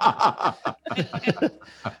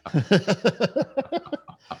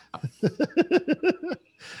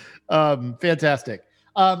 fantastic.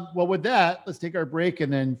 Well, with that, let's take our break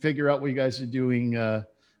and then figure out what you guys are doing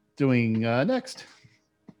next.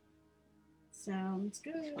 Sounds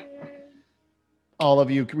good. All of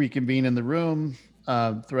you reconvene in the room.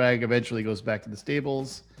 Thrag eventually goes back to the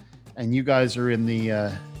stables, and you guys are in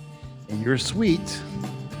your suite.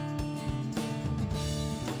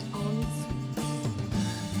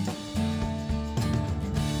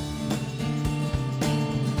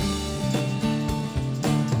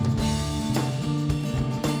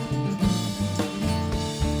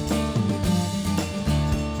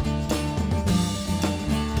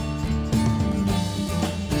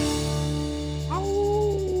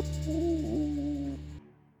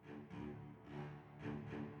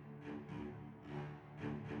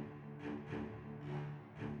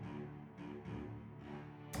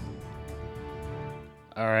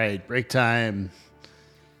 All right, break time.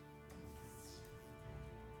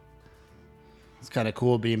 It's kind of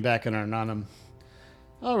cool being back in our Anonymous.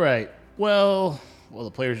 All right, well, while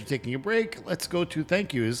the players are taking a break, let's go to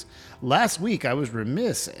thank yous. Last week, I was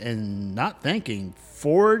remiss in not thanking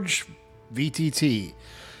Forge VTT.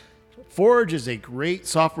 Forge is a great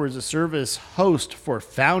software as a service host for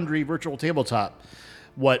Foundry Virtual Tabletop.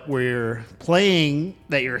 what we're playing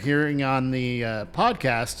that you're hearing on the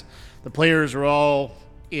podcast, the players are all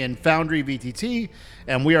in Foundry VTT,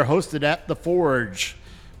 and we are hosted at The Forge,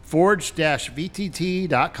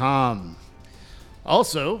 forge-vtt.com.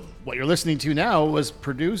 Also, what you're listening to now was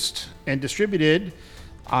produced and distributed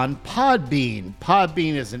on Podbean.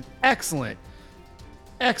 Podbean is an excellent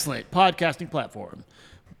podcasting platform.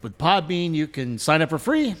 With Podbean, you can sign up for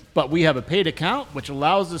free, but we have a paid account, which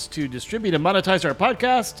allows us to distribute and monetize our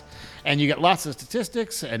podcast, and you get lots of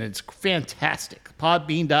statistics, and it's fantastic.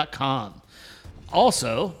 Podbean.com.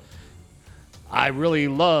 Also, I really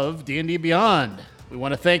love D&D Beyond. We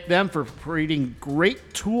want to thank them for creating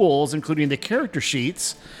great tools, including the character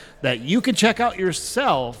sheets that you can check out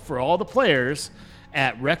yourself for all the players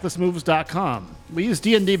at recklessmoves.com. We use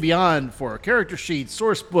D&D Beyond for character sheets,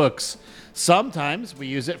 source books. Sometimes we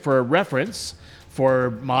use it for a reference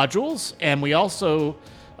for modules, and we also,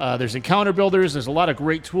 there's encounter builders, there's a lot of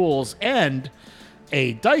great tools, and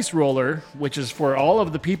a dice roller, which is for all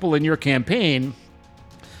of the people in your campaign.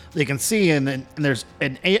 They can see, and there's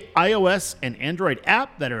an iOS and Android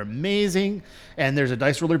app that are amazing, and there's a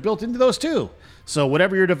dice roller built into those too. So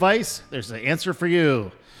whatever your device, there's an answer for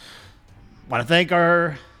you. Want to thank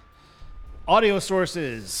our audio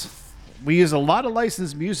sources. We use a lot of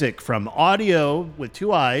licensed music from audio.com,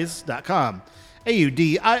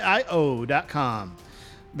 AUDIIO.com.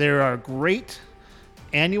 There are great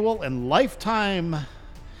annual and lifetime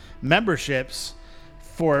memberships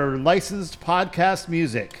for licensed podcast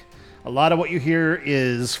music. A lot of what you hear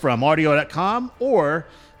is from audio.com or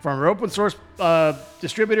from our open source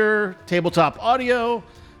distributor, Tabletop Audio.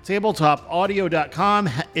 Tabletopaudio.com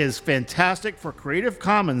is fantastic for Creative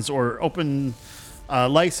Commons or open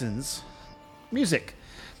license music.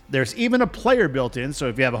 There's even a player built in, so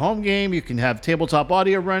if you have a home game, you can have Tabletop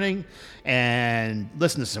Audio running and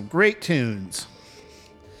listen to some great tunes.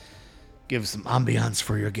 Give some ambiance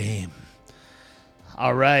for your game.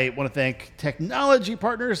 All right, want to thank technology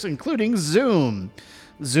partners, including Zoom.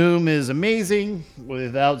 Zoom is amazing.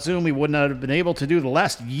 Without Zoom, we would not have been able to do the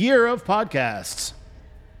last year of podcasts.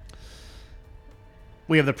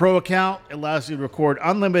 We have the Pro account. It allows you to record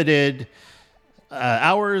unlimited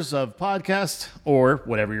hours of podcast or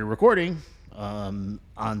whatever you're recording on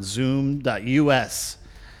zoom.us.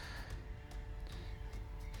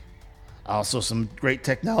 Also, some great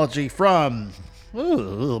technology from, a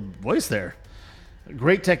little voice there.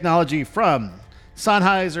 Great technology from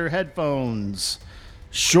Sennheiser headphones,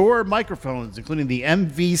 Shure microphones, including the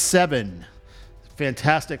MV7.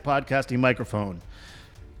 Fantastic podcasting microphone.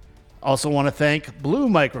 Also want to thank Blue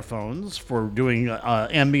Microphones for doing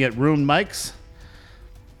ambient room mics.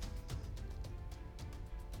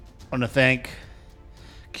 I want to thank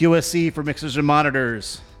QSC for mixers and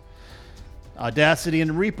monitors. Audacity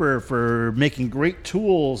and Reaper for making great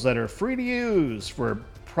tools that are free to use for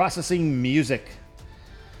processing music.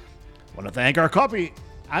 I want to thank our coffee.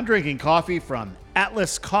 I'm drinking coffee from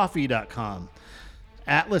atlascoffee.com.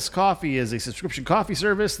 Atlas Coffee is a subscription coffee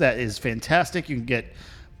service that is fantastic. You can get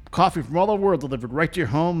coffee from all over the world delivered right to your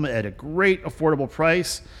home at a great affordable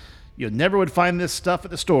price. You never would find this stuff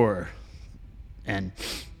at the store. And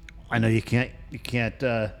I know you can't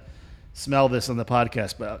smell this on the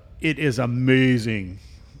podcast, but it is amazing.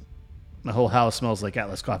 My whole house smells like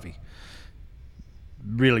Atlas Coffee.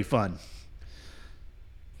 Really fun.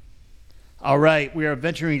 All right, we are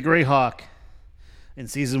venturing Greyhawk. In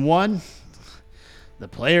Season 1, the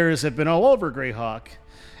players have been all over Greyhawk.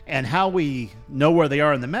 And how we know where they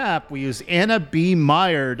are on the map, we use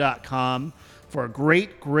AnnaBMeyer.com for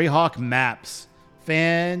great Greyhawk maps.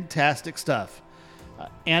 Fantastic stuff.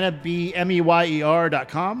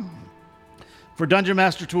 AnnaBMeyer.com. For Dungeon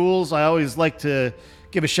Master tools, I always like to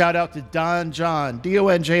give a shout out to Donjon,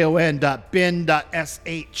 donjon.bin.sh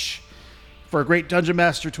for great Dungeon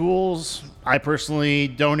Master tools. I personally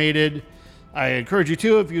donated. I encourage you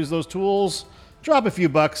to, if you use those tools, drop a few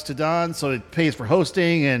bucks to Don so it pays for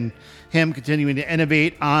hosting and him continuing to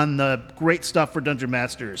innovate on the great stuff for Dungeon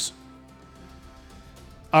Masters.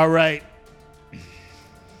 All right.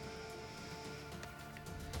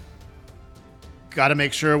 Got to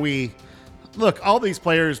make sure we... Look, all these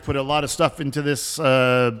players put a lot of stuff into this,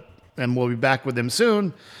 and we'll be back with them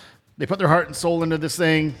soon. They put their heart and soul into this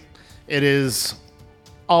thing. It is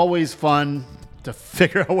always fun to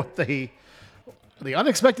figure out what the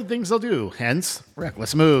unexpected things they'll do. Hence,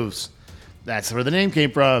 Reckless Moves. That's where the name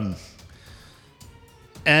came from.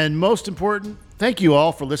 And most important, thank you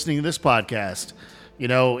all for listening to this podcast. You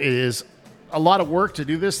know, it is a lot of work to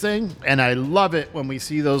do this thing, and I love it when we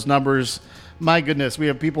see those numbers. My goodness, we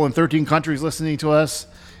have people in 13 countries listening to us.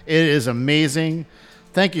 It is amazing.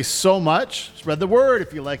 thank you so much. Spread the word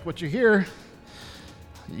if you like what you hear.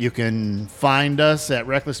 You can find us at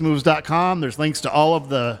recklessmoves.com. There's links to all of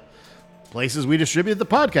the places we distribute the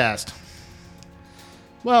podcast.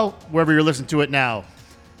 Well, wherever you're listening to it now.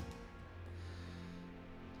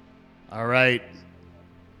 All right.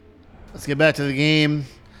 Let's get back to the game.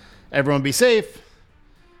 Everyone be safe.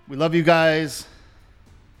 We love you guys.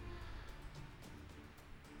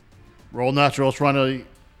 Roll natural 20.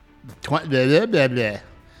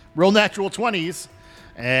 Roll natural 20s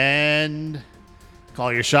and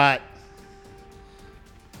call your shot.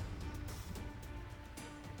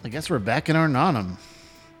 I guess we're back in our Nanum.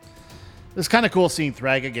 It's kind of cool seeing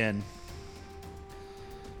Thrag again.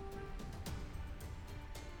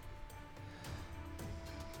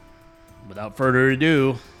 Without further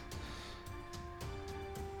ado,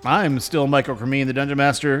 I'm still Michael Cremeen, the Dungeon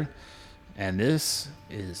Master, and this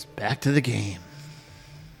is Back to the Game.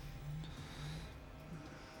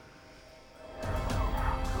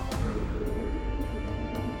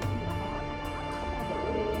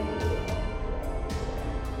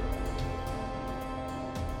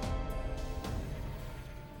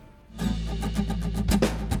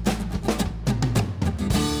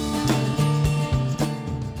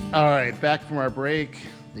 All right, back from our break.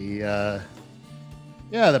 The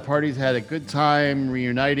party's had a good time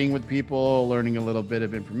reuniting with people, learning a little bit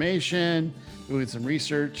of information, doing some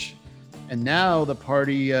research, and now the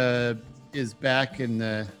party is back in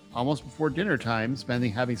the almost before dinner time,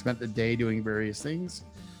 having spent the day doing various things.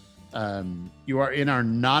 You are in our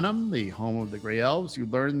Nanum, the home of the Grey Elves. You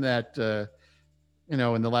learned that, in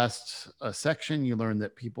the last section, you learned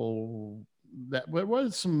that there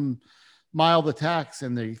was some mild attacks,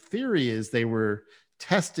 and the theory is they were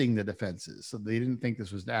testing the defenses, so they didn't think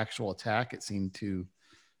this was an actual attack. It seemed too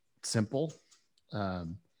simple,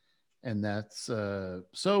 and that's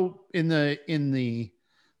so. In the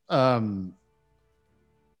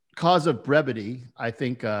cause of brevity, I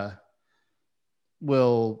think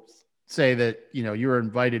we'll say that you're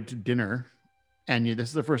invited to dinner, and this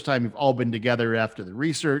is the first time you've all been together after the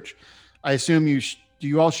research. I assume do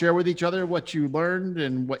you all share with each other what you learned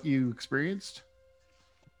and what you experienced?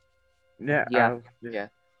 Yeah. Yeah.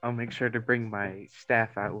 I'll make sure to bring my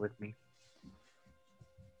staff out with me.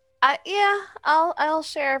 I'll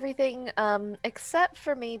share everything, except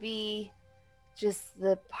for maybe just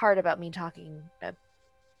the part about me talking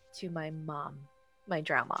to my mom, my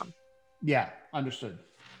drow mom. Yeah, understood.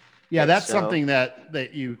 Yeah, that's So- something that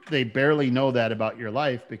they barely know that about your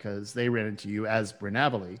life because they ran into you as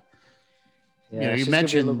Bernavali. Yeah, You she's gonna be a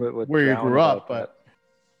mentioned little bit with where you Drown grew up, about but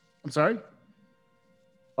I'm sorry.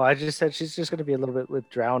 Oh, I just said she's just going to be a little bit with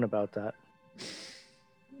Drown about that.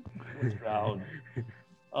 Drown.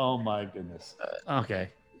 Oh my goodness. Okay.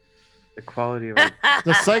 The quality of our,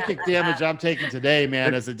 The psychic damage I'm taking today,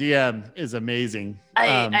 man, as a DM is amazing.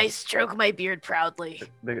 I stroke my beard proudly.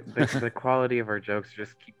 the quality of our jokes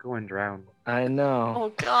just keep going drown. I know. Oh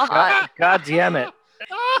God! God damn it.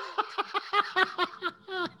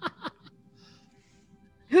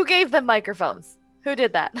 Who gave them microphones? Who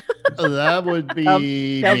did that? That would be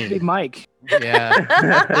That me. would be Mike. Yeah.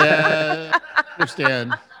 Yeah.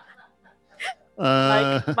 Understand.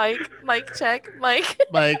 Mike, check, Mike.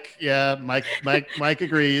 Mike, yeah, Mike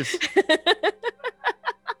agrees.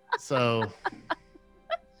 So,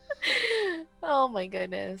 Oh my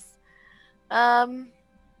goodness.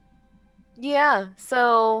 Yeah.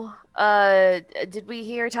 So, did we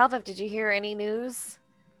hear, Talvif? Did you hear any news,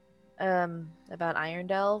 about Iron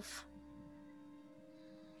Delve?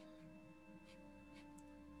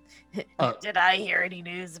 Did I hear any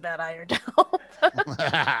news about Iron Delve?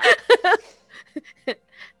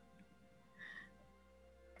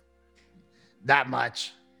 not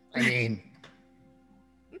much. I mean,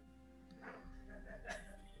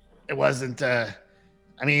 it wasn't.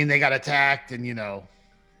 They got attacked, and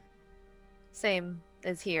Same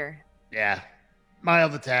as here. yeah,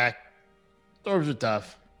 mild attack. Dwarves are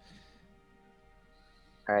tough.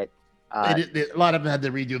 All right. A lot of them had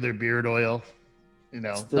to redo their beard oil. It's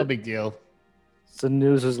No the- big deal. So the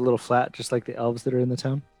news was a little flat, just like the elves that are in the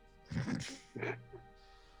town.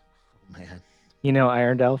 Man.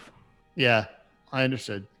 Iron Delve. Yeah, I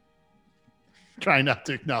understood. Trying not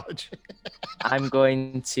to acknowledge. I'm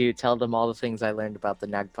going to tell them all the things I learned about the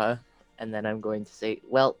Nagpa, and then I'm going to say,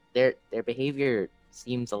 well, their behavior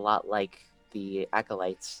seems a lot like the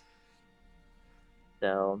acolytes,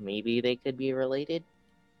 so maybe they could be related.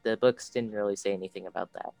 The books didn't really say anything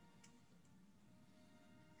about that.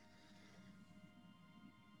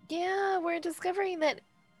 Yeah, we're discovering that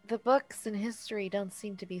the books and history don't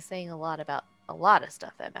seem to be saying a lot about a lot of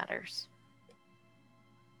stuff that matters.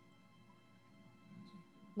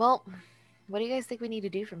 Well, what do you guys think we need to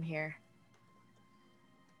do from here?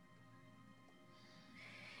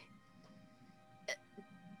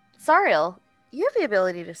 Sariel, you have the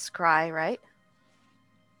ability to scry, right?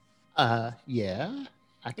 Yeah,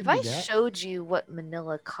 I can If do I that. showed you what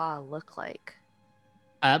Manila Ka looked like,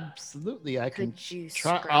 Absolutely, I can could you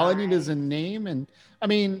try. All I need is scry? a name, and I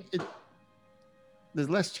mean, there's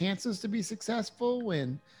less chances to be successful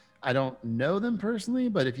when I don't know them personally.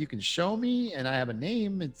 But if you can show me and I have a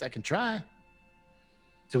name, I can try.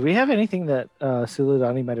 Do we have anything that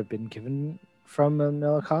Suladani might have been given from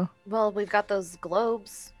Melaka? Well, we've got those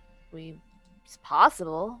globes. It's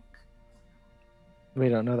possible. We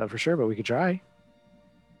don't know that for sure, but we could try.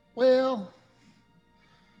 Well,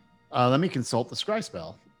 let me consult the scry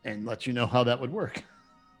spell and let you know how that would work.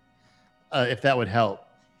 If that would help.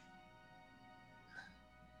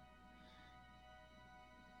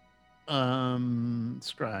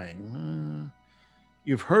 Scrying.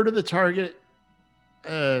 You've heard of the target.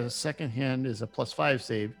 Second hand is a +5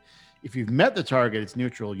 save. If you've met the target, it's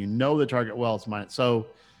neutral. You know the target well, it's mine. So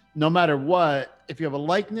no matter what, if you have a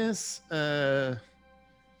likeness,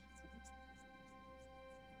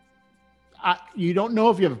 you don't know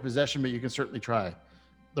if you have a possession, but you can certainly try.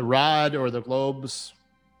 The rod or the globes,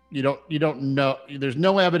 you don't know. There's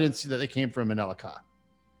no evidence that they came from Anelika.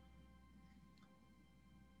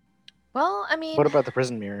 Well, I mean, What about the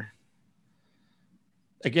prison mirror?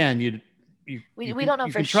 Again, we don't know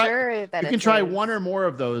you for can try, sure that you can it's try his. one or more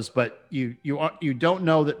of those, but you don't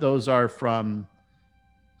know that those are from.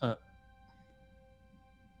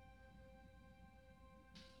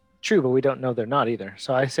 True, but we don't know they're not either.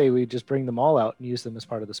 So I say we just bring them all out and use them as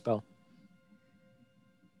part of the spell.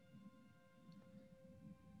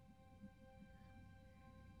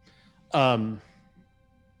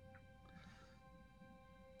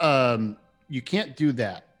 You can't do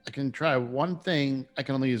that. I can try one thing. I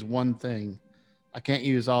can only use one thing. I can't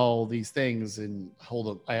use all these things and hold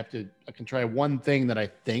up. I can try one thing that I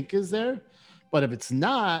think is there, but if it's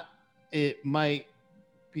not, it might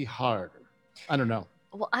be harder. I don't know.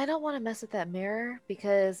 Well, I don't want to mess with that mirror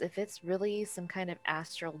because if it's really some kind of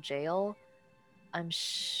astral jail, I'm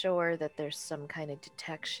sure that there's some kind of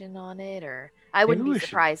detection on it, or I wouldn't we be should-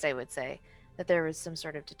 surprised, I would say, that there was some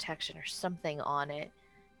sort of detection or something on it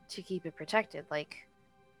to keep it protected. Like,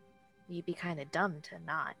 you'd be kind of dumb to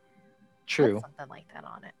not True, put something like that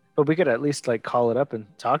on it. but we could at least like call it up and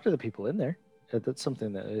talk to the people in there. That's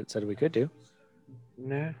something that it said we could do.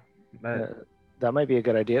 Yeah, but That might be a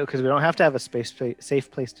good idea because we don't have to have a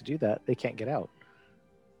safe place to do that. They can't get out.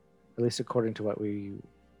 At least according to what I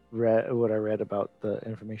read about the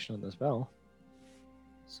information on the spell.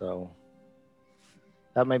 So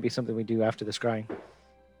that might be something we do after the scrying.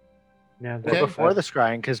 yeah, Or before the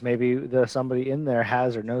scrying, because maybe somebody in there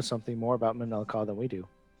has or knows something more about Manelka than we do.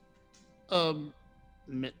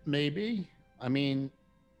 Maybe. I mean,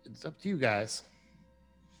 it's up to you guys.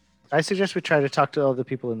 I suggest we try to talk to all the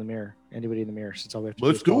people in the mirror. Anybody in the mirror, since all we have to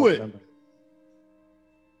Let's is call do it. them.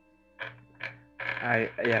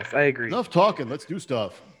 Yes, I agree. Enough talking. Let's do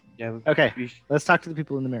stuff. Yeah. Okay, we sh- let's talk to the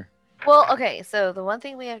people in the mirror. Well, okay, so the one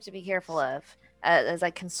thing we have to be careful of as I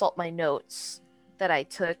consult my notes that I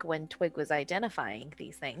took when Twig was identifying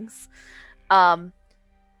these things, one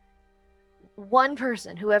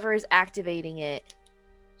person, whoever is activating it,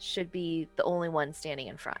 should be the only one standing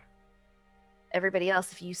in front. Everybody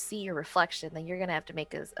else, if you see your reflection, then you're going to have to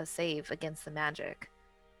make a save against the magic,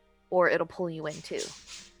 or it'll pull you in too.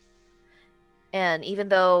 And even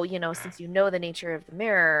though, since you know the nature of the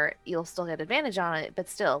mirror, you'll still get advantage on it, but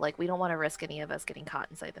still, like, we don't want to risk any of us getting caught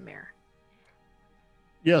inside the mirror.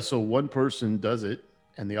 Yeah, so one person does it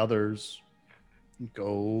and the others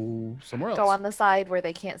go somewhere else. Go on the side where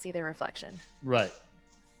they can't see their reflection. Right.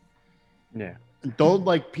 yeah. And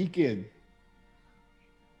don't peek in.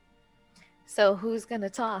 So who's going to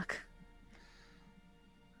talk?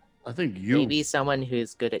 I think you. Maybe someone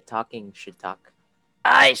who's good at talking should talk.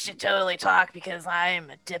 I should totally talk because I'm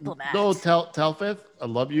a diplomat. No, Telfeth, I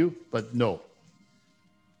love you, but no.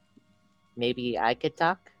 Maybe I could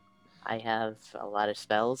talk. I have a lot of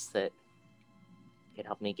spells that could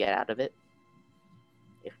help me get out of it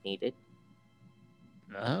if needed.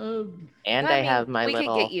 Uh, And I I mean, have my we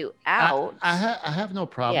little. could get you out. I have no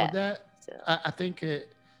problem with that. So, I think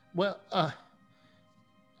it. Well,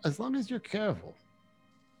 as long as you're careful.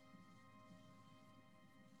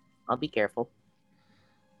 I'll be careful.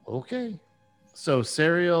 Okay. So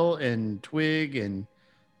Serial and Twig and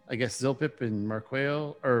I guess Zilpip and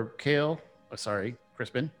Marquale or Kale,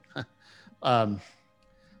 Crispin,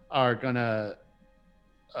 are gonna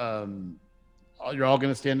you're all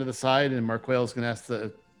gonna stand to the side and Marquale's gonna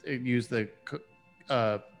use the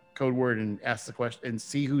code word and ask the question and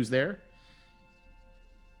see who's there?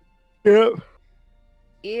 Yep.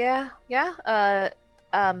 Yeah. Yeah.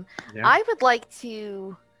 I would like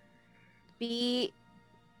to be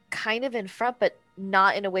kind of in front, but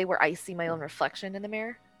not in a way where I see my own reflection in the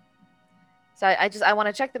mirror. So I want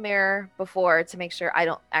to check the mirror before to make sure I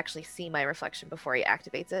don't actually see my reflection before he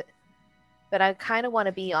activates it. But I kind of want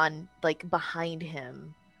to be on like behind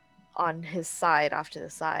him, on his side, off to the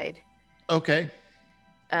side. Okay.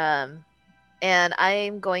 And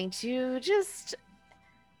I'm going to just.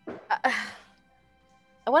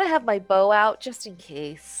 I want to have my bow out just in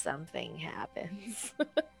case something happens.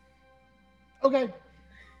 Okay.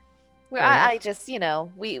 Well, Fair enough. I just,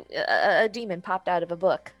 a demon popped out of a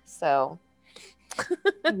book, so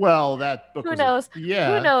Well, that book who was knows?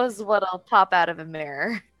 yeah. Who knows what'll pop out of a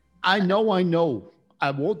mirror? I know.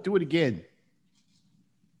 I won't do it again.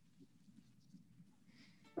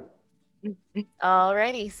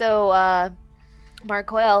 Alrighty, so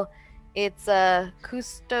Marquel, it's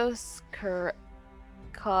Custos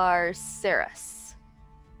Carceres.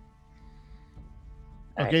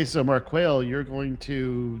 Okay, so Marquel, you're going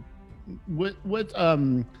to what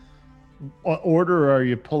order are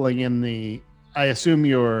you pulling in the? I assume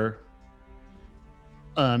you're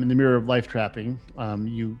in the mirror of life trapping.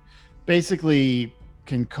 You basically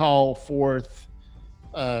can call forth,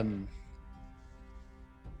 call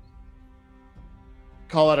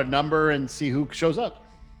out a number and see who shows up.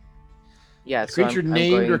 Yeah, The so creature I'm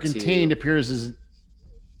named or going contained to, appears as an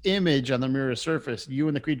image on the mirror surface. You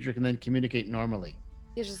and the creature can then communicate normally.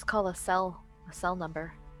 You just call a cell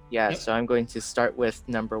number. yeah, Yep. so I'm going to start with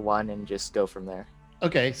number 1 and just go from there.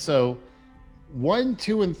 Okay, so 1,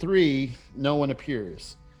 2, and 3, no one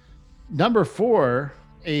appears. Number 4,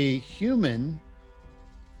 a human,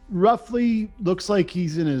 roughly looks like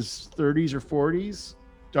he's in his 30s or 40s,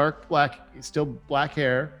 dark black, still black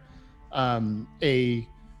hair, a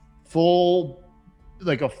full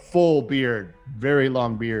beard, very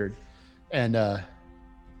long beard, and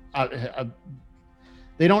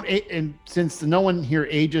they don't. And since no one here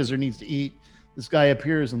ages or needs to eat, this guy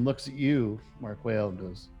appears and looks at you, Mark Whale, and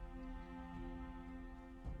goes,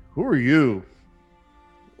 "Who are you?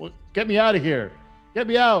 Well, get me out of here! Get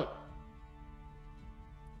me out!"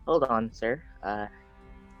 Hold on, sir. I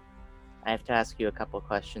have to ask you a couple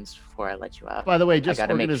questions before I let you out. By the way, just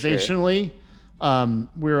gotta make sure. organizationally,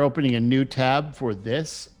 we're opening a new tab for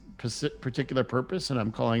this particular purpose, and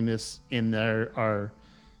I'm calling this in there our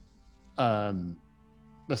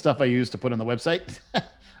the stuff I use to put on the website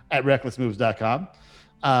at recklessmoves.com.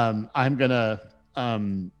 I'm gonna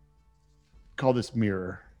call this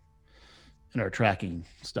mirror in our tracking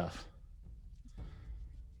stuff.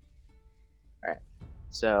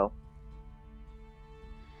 So,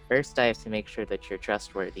 first I have to make sure that you're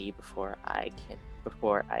trustworthy before I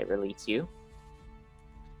release you.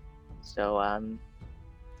 So,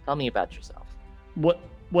 tell me about yourself.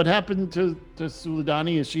 What happened to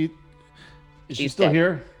Suladani? Is she She's still dead.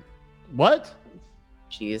 here? What?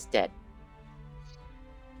 She is dead.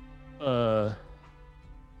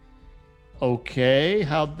 Okay.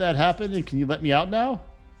 How'd that happen? And can you let me out now?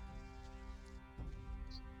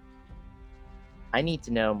 I need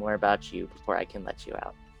to know more about you before I can let you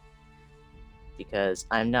out. Because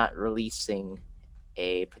I'm not releasing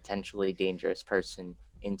a potentially dangerous person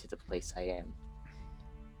into the place I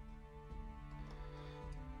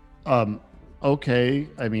am. Okay.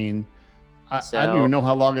 I mean, I don't So- even know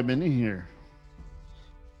how long I've been in here.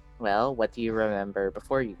 Well, what do you remember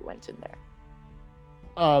before you went in there?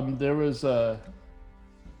 There was a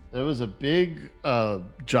big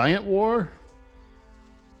giant war.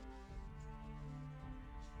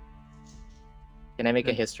 Can I make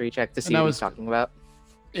a history check to see And I what was- he's talking about?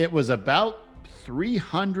 It was about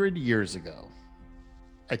 300 years ago.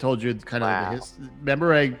 I told you kind of Wow. the history.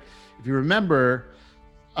 Remember, if you remember,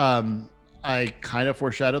 I kind of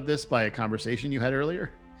foreshadowed this by a conversation you had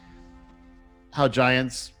earlier. How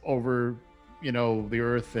giants over, the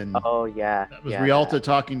earth, and Oh yeah. that was yeah. Rialta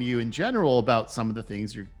talking to you in general about some of the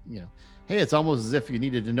things hey, it's almost as if you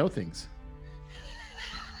needed to know things.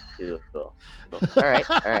 Cool. All right.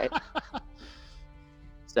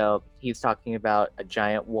 So he's talking about a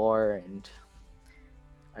giant war and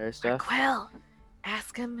other stuff. Marquel,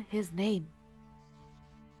 ask him his name.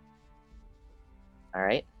 All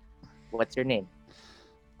right. What's your name?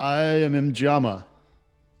 I am Njama.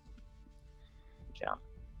 John.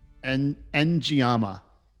 Njama.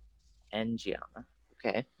 And Gianna.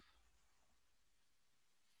 Okay.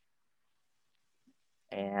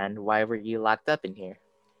 And why were you locked up in here?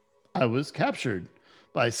 I was captured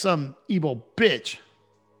by some evil bitch.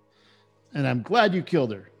 And I'm glad you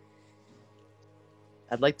killed her.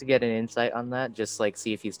 I'd like to get an insight on that, just like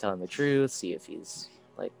see if he's telling the truth, see if he's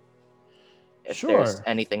like, if there's Sure.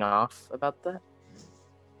 anything off about that.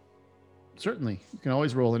 Certainly, you can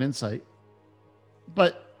always roll an insight.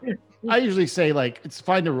 But I usually say like it's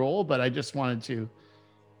fine to roll, but I just wanted to.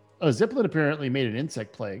 Oh, Ziplin apparently made an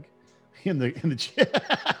insect plague in the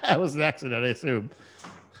that was an accident, I assume.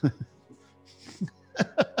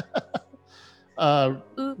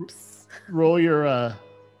 Oops. Roll your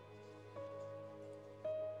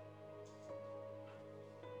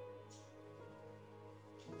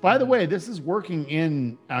By the way, this is working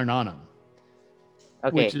in Arnanum,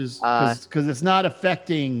 Okay. which is because it's not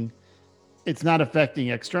affecting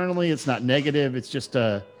externally. It's not negative. It's just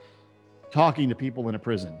talking to people in a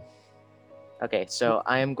prison. Okay, so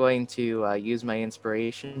I am going to use my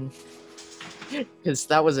inspiration because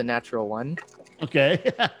that was a natural one.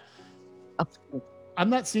 Okay. I'm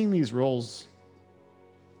not seeing these rolls.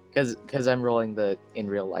 Because I'm rolling the in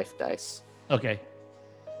real life dice. Okay.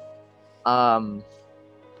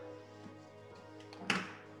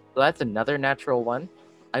 So that's another natural one.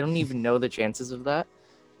 I don't even know the chances of that.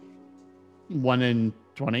 1 in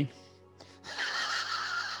 20.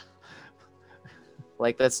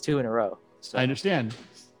 Like that's 2 in a row. So I understand.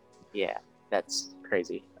 yeah, that's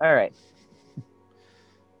crazy. All right.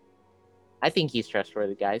 I think he's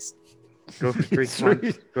trustworthy, guys. Go for 3. Come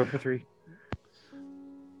on. Go for 3.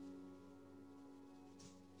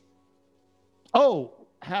 Oh,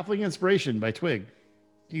 Halfling Inspiration by Twig.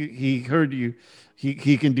 He heard you.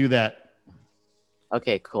 He can do that.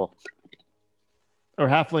 Okay, cool. Or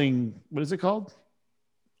Halfling, what is it called?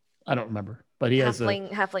 I don't remember. But he has a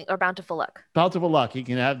Halfling or bountiful luck. bountiful luck. He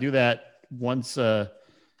can do that once out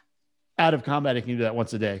of combat. He can do that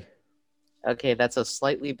once a day. Okay, that's a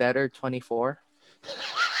slightly better 24.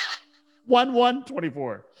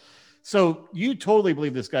 1-1-24. So you totally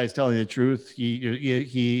believe this guy's telling the truth.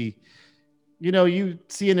 He you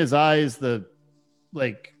see in his eyes I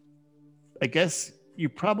guess you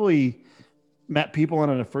probably met people on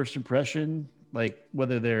a first impression, like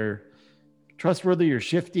whether they're trustworthy or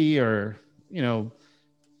shifty or,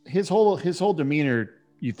 his whole demeanor,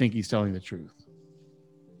 you think he's telling the truth.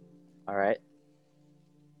 All right.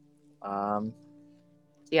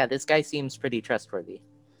 Yeah, this guy seems pretty trustworthy.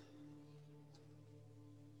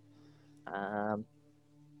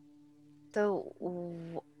 So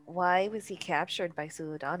why was he captured by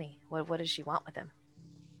Suludani? What does she want with him?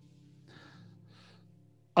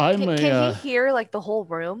 Can he hear like the whole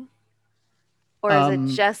room? Or is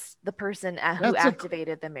it just the person who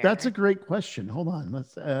activated the mirror? That's a great question. Hold on.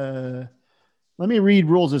 Let me read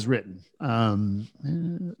rules as written.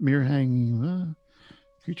 Mirror hanging,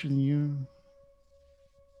 creature in you.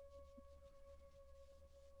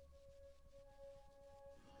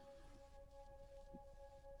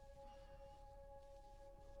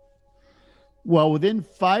 Well, within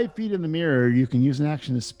 5 feet of the mirror, you can use an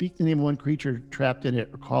action to speak the name of one creature trapped in it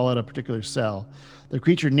or call out a particular cell. The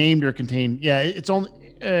creature named or contained. Yeah, it's only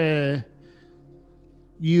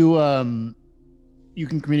you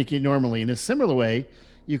can communicate normally. In a similar way,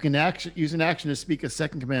 you can use an action to speak a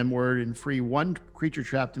second command word and free one creature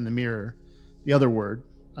trapped in the mirror. The other word,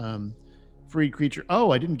 free creature.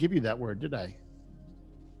 Oh, I didn't give you that word, did I?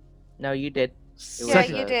 No, you did. You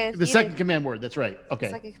did. The second command word. That's right. Okay.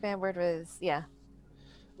 The second command word was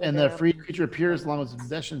And the free creature appears along with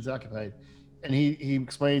possession is occupied. And he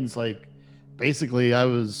explains, like, basically I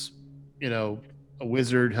was, a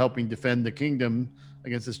wizard helping defend the kingdom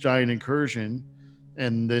against this giant incursion,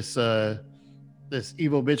 and this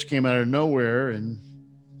evil bitch came out of nowhere, and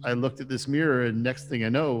I looked at this mirror, and next thing I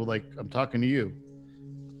know, like, I'm talking to you.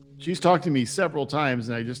 She's talked to me several times,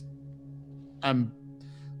 and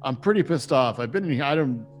I'm pretty pissed off. I've been in here.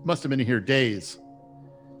 Must have been in here days.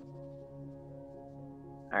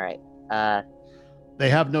 All right. They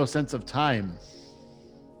have no sense of time.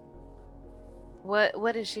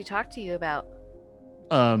 What did she talk to you about?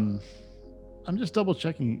 I'm just double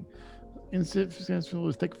checking. Instant filled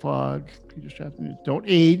with thick fog. Creature trapped in it. Don't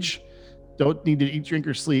age. Don't need to eat, drink,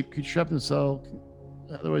 or sleep. Creature trapped in the cell.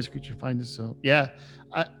 Otherwise, creature finds itself. Yeah,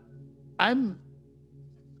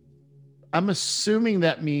 I'm assuming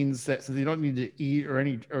that means that so they don't need to eat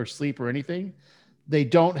or sleep or anything. They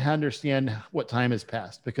don't understand what time has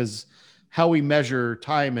passed, because how we measure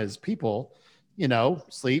time as people,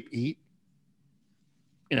 sleep, eat,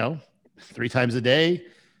 3 times a day,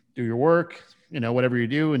 do your work, whatever you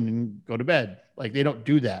do, and then go to bed. Like, they don't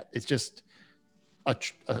do that. It's just a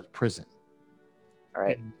prison. All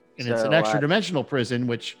right. And it's an extra dimensional prison,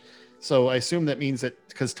 so I assume that means that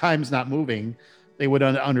because time's not moving, they would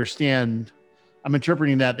understand. I'm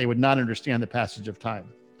interpreting that they would not understand the passage of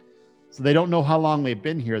time. So they don't know how long they've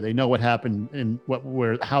been here. They know what happened and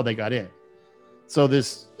how they got in. So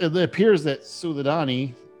it appears that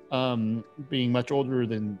Suladani, being much older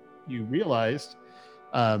than you realized,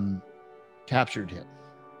 captured him.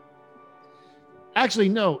 Actually,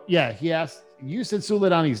 no. Yeah, he asked. You said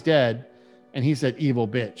Suladani's dead, and he said evil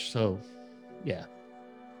bitch. So, yeah.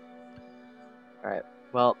 All right.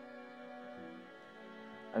 Well,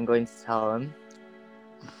 I'm going to tell him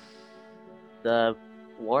the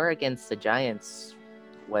war against the giants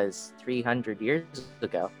was 300 years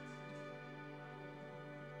ago.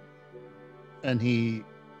 And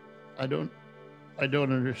I don't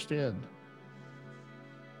understand.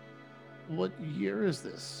 What year is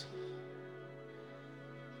this?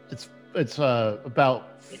 It's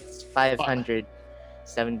about. It's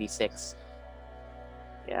 576.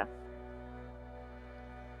 Yeah.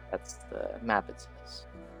 That's the map it says.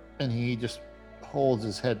 And he just holds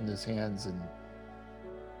his head in his hands and.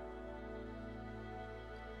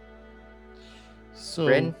 So,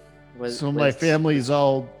 Bryn my family's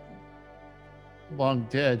all long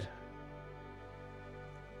dead.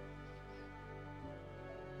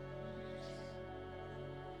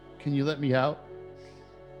 Can you let me out?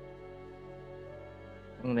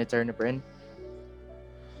 I'm gonna turn to Bryn.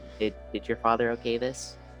 Did your father okay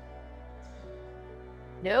this?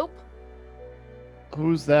 Nope.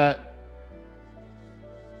 Who's that?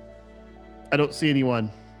 I don't see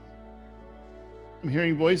anyone. I'm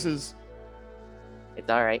hearing voices. It's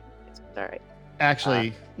all right. It's all right.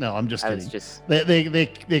 Actually, no, I'm just I kidding. was just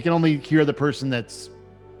They can only hear the person that's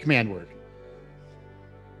command word.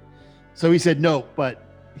 So he said no, but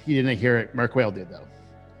he didn't hear it. Mark Whale did, though.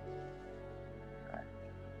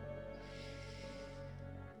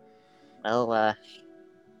 well.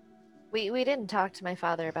 We didn't talk to my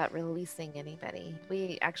father about releasing anybody.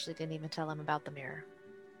 We actually didn't even tell him about the mirror.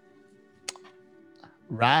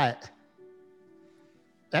 Right.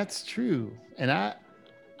 That's true. And I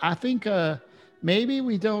think maybe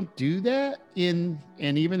we don't do that and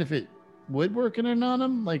even if it would work in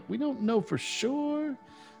Anonymous, like we don't know for sure.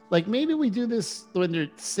 Like maybe we do this when they're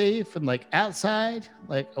safe and like outside,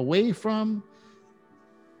 like away from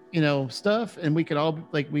stuff, and we could all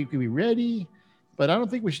we could be ready. But I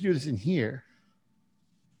don't think we should do this in here.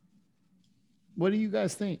 What do you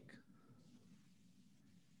guys think?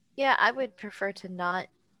 Yeah, I would prefer to not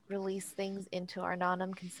release things into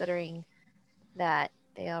Arnonum, considering that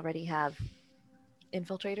they already have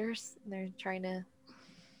infiltrators and they're trying to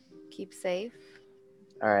keep safe.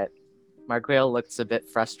 All right. Margrail looks a bit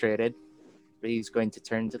frustrated, but he's going to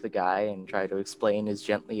turn to the guy and try to explain as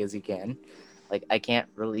gently as he can. Like, I can't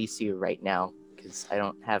release you right now because I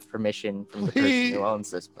don't have permission from the person who owns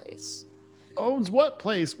this place. Owns what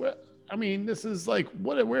place? What? I mean, this is like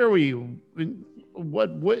what? Where are we?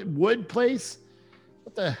 What wood place?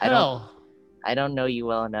 What the hell? I don't know you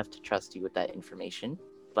well enough to trust you with that information,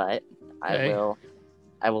 but Okay.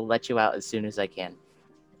 I will let you out as soon as I can.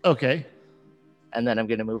 Okay. And then I'm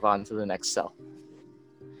going to move on to the next cell.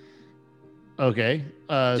 Okay.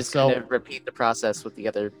 Just kind of repeat the process with the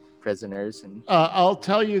other prisoners. And I'll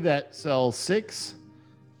tell you that cell 6,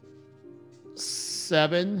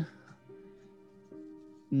 7.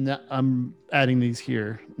 No, I'm adding these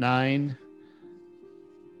here. 9,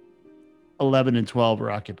 11, and 12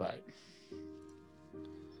 are occupied.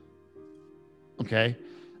 Okay.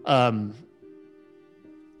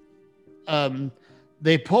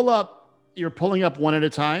 They pull up. You're pulling up one at a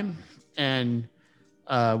time, and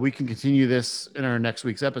we can continue this in our next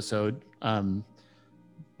week's episode. But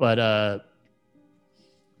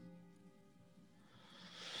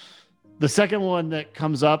the second one that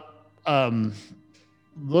comes up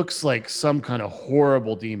looks like some kind of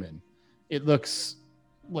horrible demon. It looks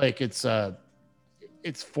like its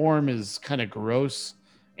form is kind of gross,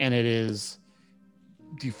 and it is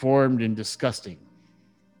deformed and disgusting.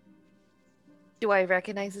 Do I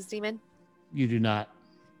recognize this demon? You do not.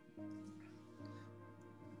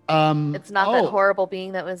 It's not that horrible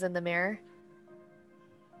being that was in the mirror.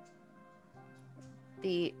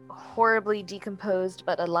 The horribly decomposed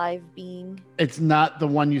but alive being. It's not the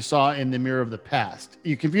one you saw in the Mirror of the Past.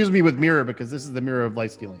 You confused me with Mirror because this is the Mirror of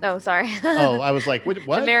Light Stealing. Oh, sorry. Oh, I was like, what?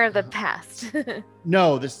 The Mirror of the Past.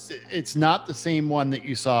 No, it's not the same one that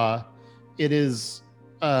you saw. It is.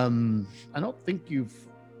 I don't think you're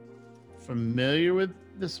familiar with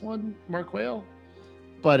this one, Mark Whale,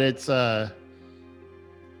 but it's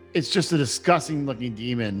just a disgusting looking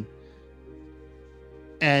demon.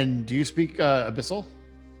 And do you speak Abyssal?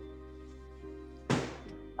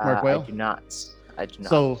 Mark Whale? I do not.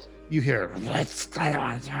 So you hear,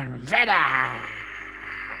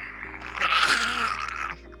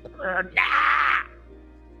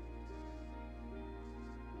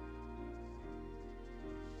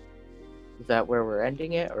 Is that where we're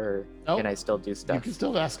ending it, or Nope. can I still do You stuff? can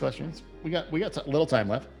still ask questions. We got a little time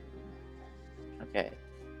left. Okay.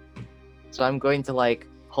 So I'm going to like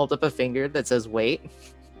hold up a finger that says wait.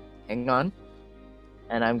 Hang on.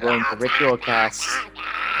 And I'm going to ritual cast.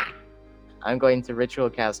 I'm going to ritual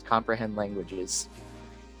cast comprehend languages.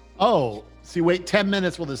 Oh, so you wait 10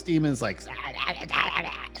 minutes while this demon's like.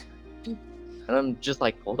 And I'm just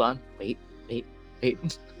like, hold on, wait.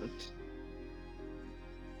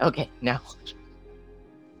 Okay, now.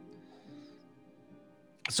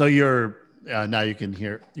 So you're now you can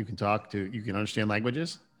talk you can understand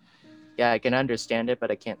languages. Yeah, I can understand it, but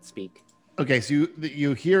I can't speak. Okay, so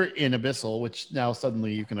you hear in Abyssal, which now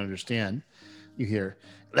suddenly you can understand. You hear,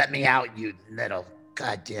 "Let me out, you little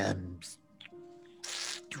goddamn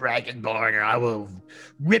dragonborn, or I will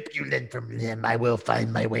rip you limb from limb. I will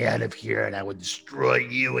find my way out of here, and I will destroy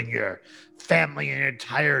you and your family and your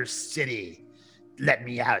entire city. Let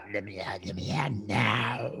me out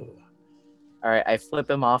now." All right, I flip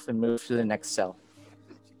him off and move to the next cell.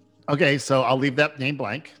 Okay, so I'll leave that name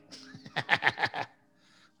blank.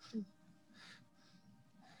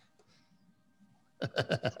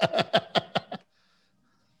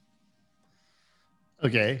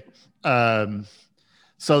 Okay.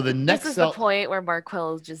 So the next This is cell, the point where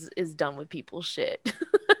Marquel is done with people's shit.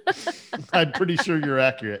 I'm pretty sure you're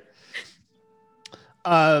accurate.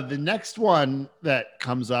 The next one that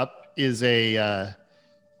comes up is it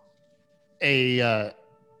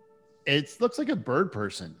looks like a bird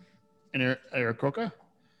person in Aarakocra.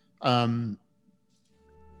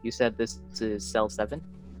 You said this is cell 7?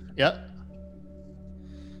 Yep.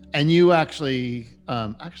 And you actually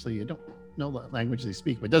you don't know the language they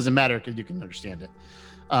speak, but it doesn't matter because you can understand it.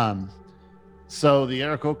 So the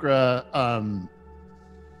Aarakocra,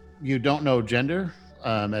 you don't know gender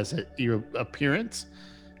your appearance,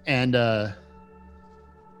 and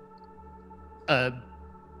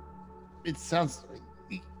it sounds like,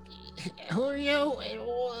 "Who are you?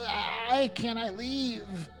 Why can't I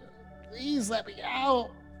leave? Please let me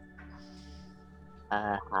out.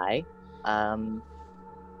 Hi.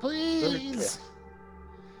 Please."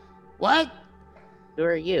 What? Who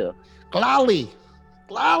are you? Glali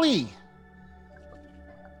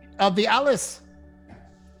of the Alice.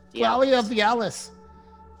 Glali of the Alice.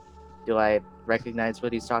 Do I recognize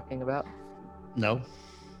what he's talking about? No.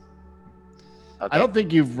 Okay. I don't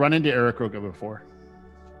think you've run into Aarakocra before.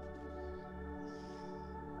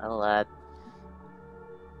 Well,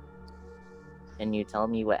 can you tell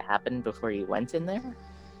me what happened before you went in there?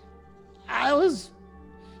 I was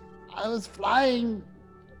flying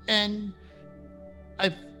and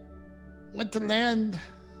I went to land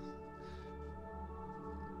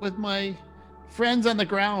with my friends on the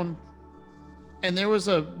ground, and there was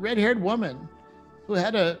a red-haired woman who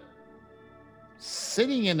had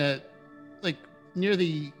sitting in a like near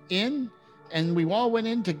the inn, and we all went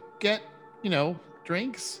in to get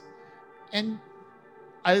drinks, and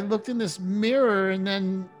I looked in this mirror, and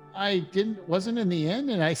then I wasn't in the inn,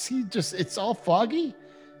 and I see it's all foggy,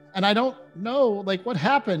 and I don't know what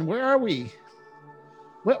happened. Where are we?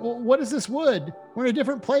 What is this wood? We're in a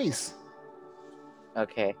different place.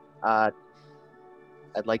 Okay. I'd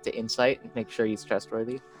like to insight and make sure he's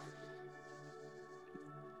trustworthy.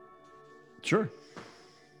 Sure.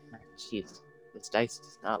 Jeez, this dice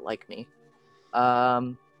does not like me.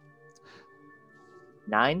 9?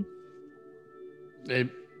 As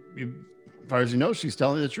far as you know, she's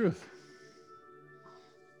telling the truth.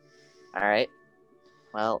 All right.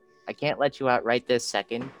 Well, I can't let you out right this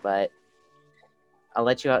second, but I'll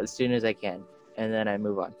let you out as soon as I can, and then I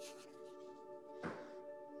move on.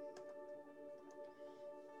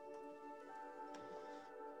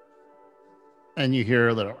 And you hear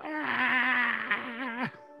a little,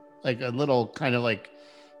 like a little kind of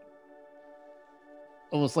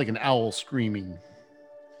almost like an owl screaming.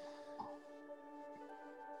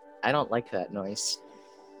 I don't like that noise.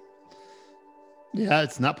 Yeah,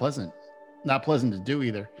 it's not pleasant. Not pleasant to do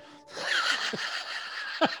either.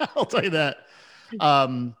 I'll tell you that.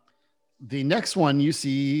 The next one, you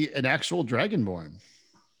see an actual dragonborn.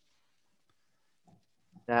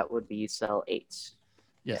 That would be cell 8.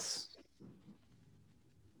 Yes.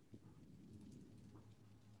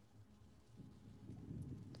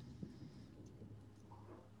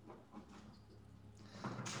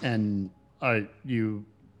 And the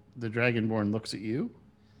dragonborn looks at you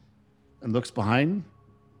and looks behind.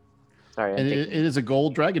 Sorry, and it is a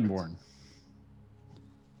gold dragonborn.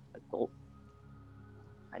 A gold.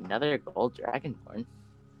 Another gold dragonborn.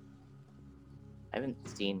 I haven't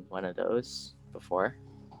seen one of those before.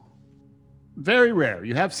 Very rare.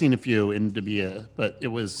 You have seen a few in Debia, but it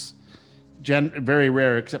was very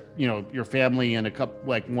rare, except your family and a couple,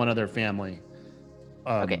 like one other family.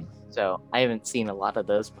 Okay, so I haven't seen a lot of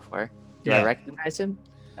those before. Do I Yeah. recognize him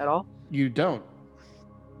at all? You don't.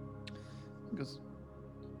 Because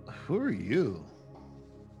who are you?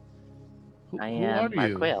 I Who am are Mark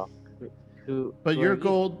you? Quayle. Who? But who you're are you?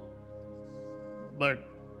 gold. But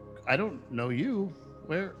I don't know you.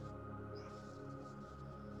 Where?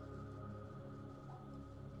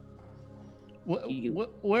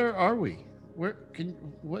 Where are we? Where can?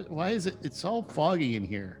 What? Why is it? It's all foggy in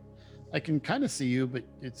here. I can kind of see you, but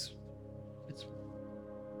it's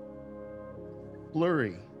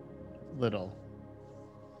blurry, little.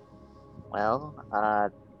 Well,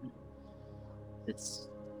 it's.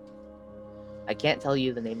 I can't tell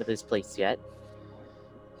you the name of this place yet,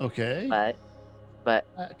 Okay. but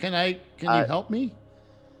Can you help me?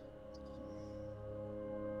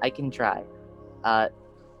 I can try.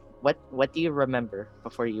 What do you remember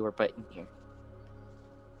before you were put in here?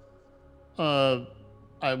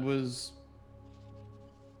 I was.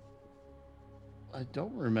 I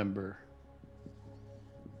don't remember.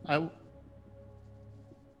 I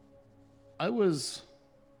was.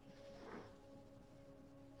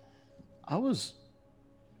 I was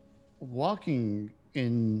walking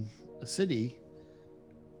in a city.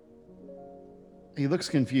 He looks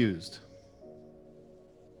confused.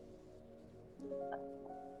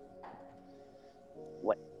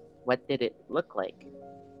 What did it look like?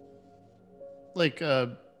 Like,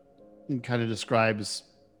 it kind of describes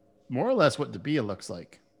more or less what Debia looks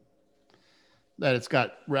like. That it's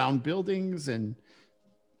got round buildings and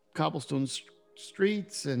cobblestone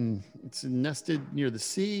streets, and it's nested near the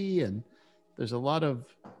sea, and there's a lot of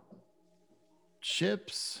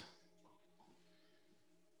ships.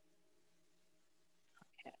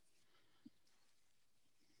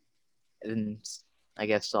 And I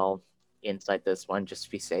guess I'll insight this one just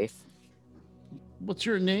to be safe. What's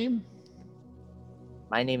your name?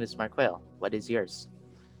 My name is Mark Quayle. What is yours?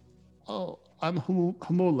 Oh, I'm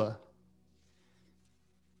Humula.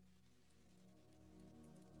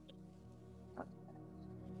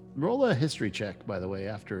 Roll a history check, by the way,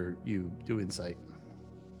 after you do insight.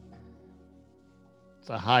 It's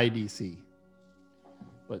a high DC,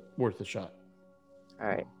 but worth a shot. All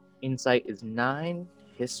right. Insight is 9.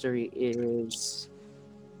 History is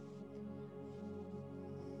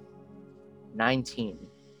 19.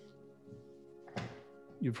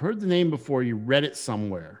 You've heard the name before. You read it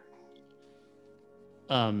somewhere.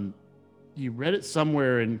 You read it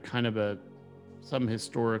somewhere in kind of some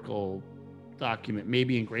historical document,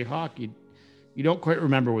 maybe in Greyhawk. You don't quite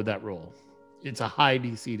remember with that roll. It's a high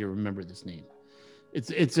DC to remember this name.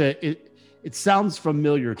 It sounds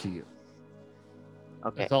familiar to you.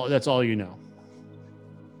 Okay. That's all you know.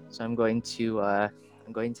 So I'm going to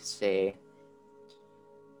say,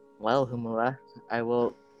 well, Humula, I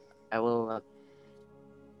will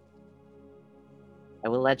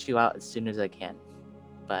let you out as soon as I can.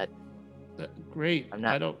 But great. I'm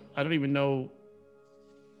not. I don't even know.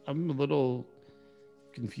 I'm a little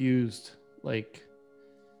confused. Like,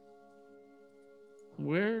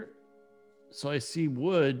 where? So I see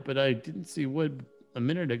wood, but I didn't see wood a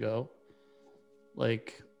minute ago.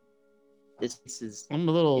 Like, this is. I'm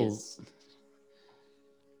a little.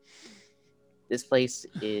 This place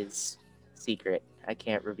is secret. I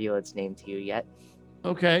can't reveal its name to you yet.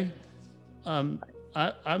 Okay.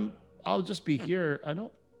 I'll just be here.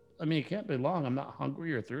 It can't be long. I'm not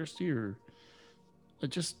hungry or thirsty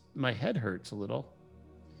my head hurts a little.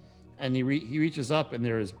 And he reaches up and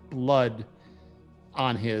there is blood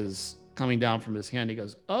on coming down from his hand. He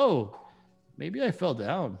goes, "Oh, maybe I fell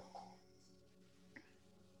down."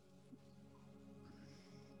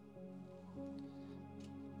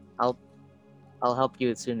 I'll help you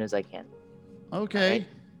as soon as I can. Okay. Right.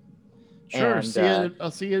 Sure. And, I'll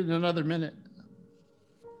see you in another minute.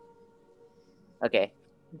 Okay.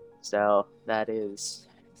 So that is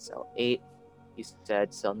cell 8. You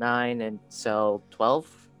said cell 9 and cell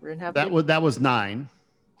 12 were inhabited? That was 9.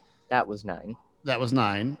 That was 9. That was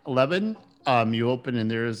 9. 11. You open and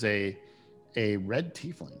there is a red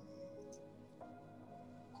tiefling.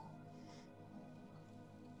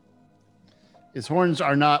 His horns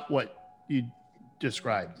are not what you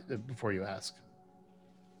described before you ask.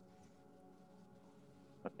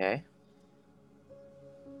 Okay.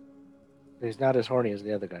 He's not as horny as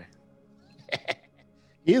the other guy.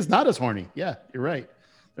 He is not as horny. Yeah, you're right.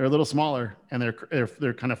 They're a little smaller and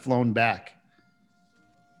they're kind of flown back.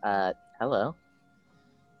 Hello.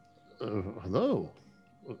 Hello.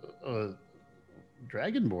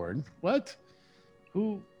 Dragonborn. What?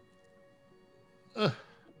 Who?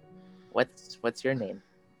 What's your name?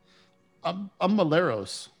 I'm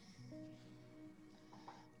Maleros.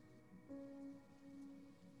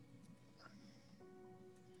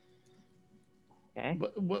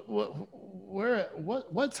 Okay.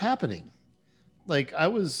 What's happening? Like I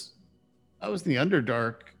was in the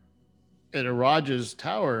Underdark at Araja's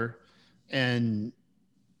tower, and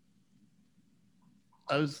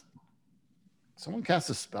someone cast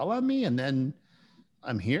a spell on me, and then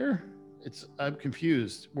I'm here. I'm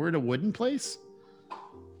confused. We're in a wooden place.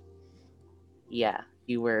 Yeah,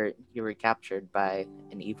 you were captured by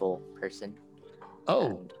an evil person. Oh,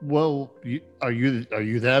 And well, are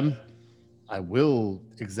you them? I will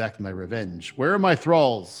exact my revenge. Where are my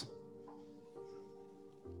thralls?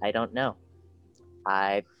 I don't know.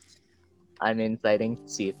 I'm inciting to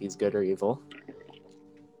see if he's good or evil.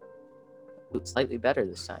 Ooh, slightly better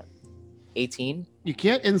this time. 18. You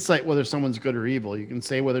can't insight whether someone's good or evil. You can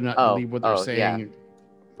say whether or not you Oh, believe what they're oh, yeah. saying.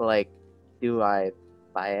 But like, do I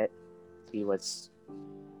buy it? See what's.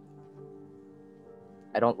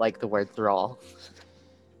 I don't like the word thrall.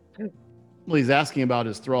 Well, he's asking about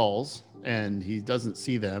his thralls, and he doesn't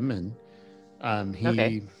see them, and he,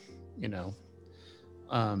 Okay. you know,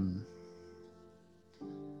 I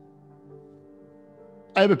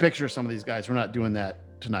have a picture of some of these guys. We're not doing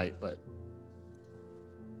that tonight, but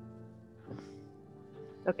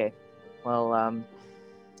Okay. Well,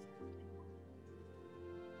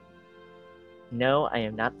 no, I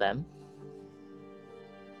am not them.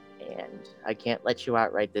 And I can't let you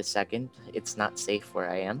out right this second. It's not safe where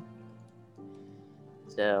I am.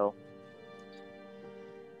 So,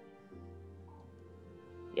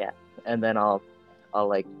 yeah. And then I'll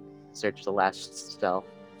like search the last spell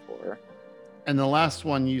for. and the last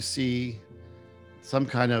one you see some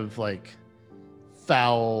kind of like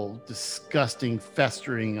foul, disgusting,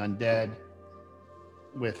 festering undead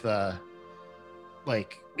with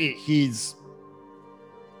he's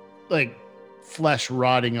like flesh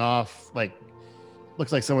rotting off, like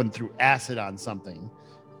looks like someone threw acid on something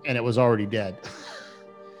and it was already dead.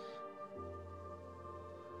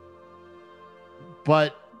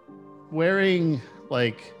 But wearing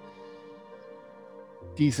like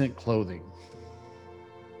decent clothing.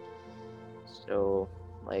 So,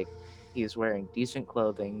 like, he's wearing decent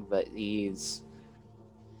clothing, but he's.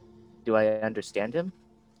 Do I understand him?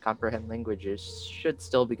 Comprehend languages should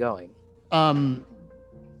still be going. Let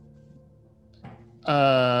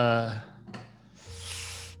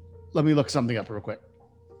me look something up real quick.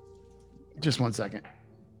 Just 1 second.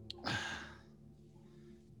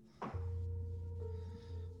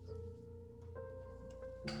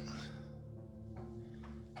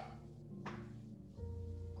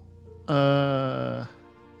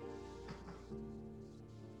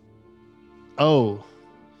 Oh.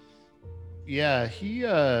 Yeah, he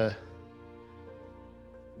it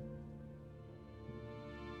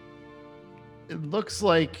looks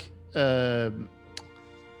like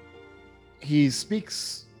he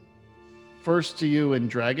speaks first to you in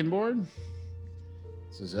Dragonborn.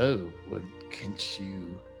 Says, "Oh, well,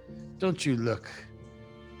 don't you look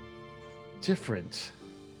different?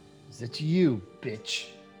 Is it you, bitch?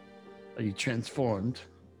 Are you transformed?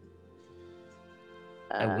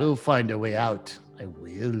 I will find a way out. I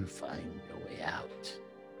will find a way out."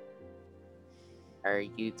 Are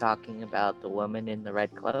you talking about the woman in the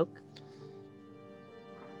red cloak?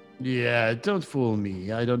 Yeah, don't fool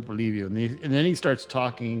me. I don't believe you. And then he starts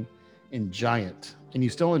talking in giant, and you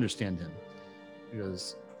still understand him. He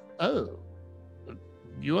goes, "Oh,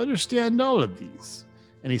 you understand all of these."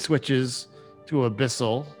 And he switches to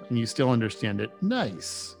abyssal, and you still understand it.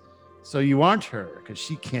 Nice. So you aren't her, because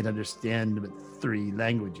she can't understand but 3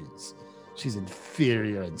 languages. She's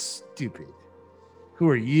inferior and stupid. Who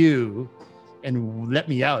are you? And let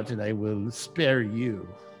me out, and I will spare you.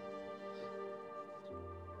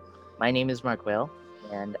 My name is Marquel,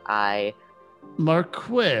 and I.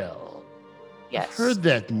 Marquel. Yes. I've heard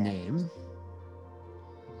that name.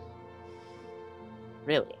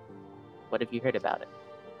 Really? What have you heard about it?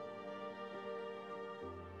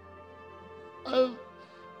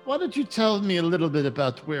 Why don't you tell me a little bit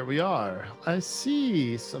about where we are? I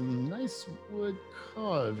see some nice wood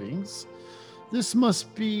carvings. This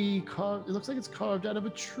must be carved. It looks like it's carved out of a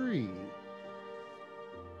tree.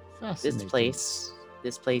 Fascinating.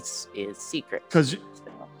 This place is secret. 'Cause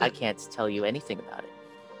I can't tell you anything about it.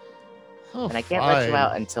 Oh, And I can't let you fine.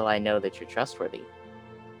 out until I know that you're trustworthy.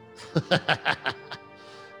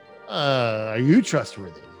 Are you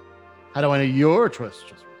trustworthy? How do I know you're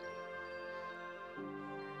trustworthy?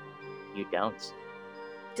 You don't.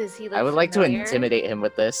 Does he look I would like to familiar? intimidate him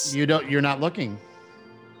with this. You're not looking.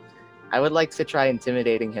 I would like to try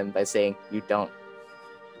intimidating him by saying, you don't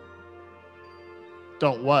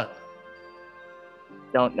Don't what?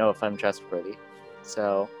 know if I'm trustworthy.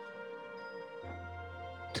 So,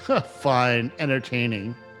 Fine,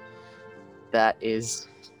 entertaining. That is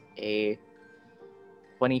a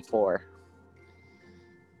 24.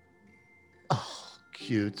 Oh,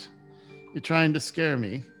 cute. You're trying to scare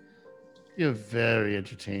me. You're very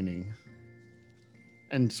entertaining.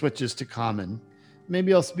 And switches to common.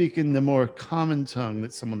 Maybe I'll speak in the more common tongue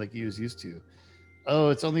that someone like you is used to. Oh,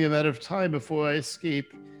 it's only a matter of time before I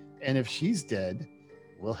escape. And if she's dead,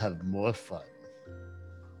 we'll have more fun.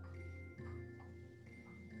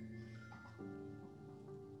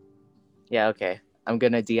 Yeah, okay. I'm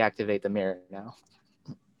gonna deactivate the mirror now.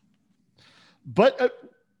 But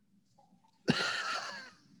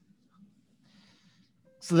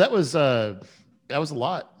so that was a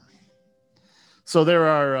lot. So there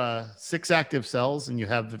are 6 active cells, and you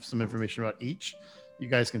have some information about each. You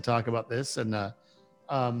guys can talk about this, and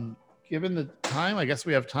given the time, I guess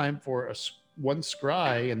we have time for one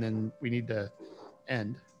scry, and then we need to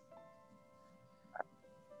end.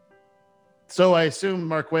 So I assume,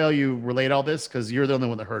 Mark Whale, you relayed all this because you're the only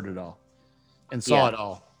one that heard it all and saw it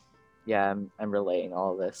all. Yeah, I'm relaying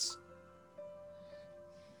all of this.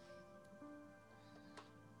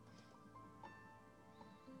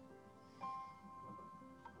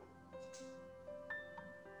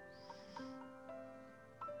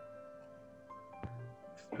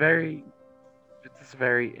 It's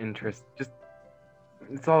very interesting.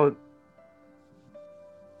 It's all.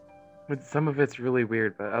 But some of it's really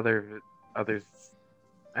weird, but others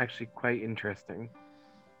actually quite interesting.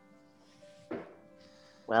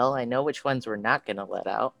 Well, I know which ones we're not gonna let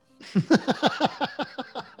out.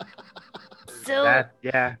 So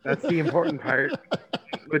That's the important part.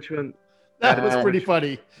 Which one? That was pretty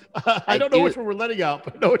funny. I don't know do- which one we're letting out,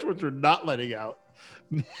 but I know which ones we're not letting out.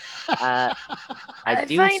 I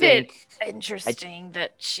do find think it interesting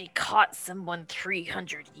that she caught someone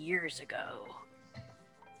 300 years ago.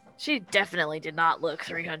 She definitely did not look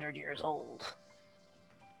 300 years old.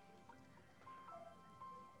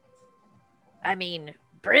 I mean,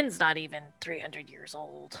 Bryn's not even 300 years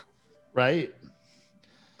old. Right.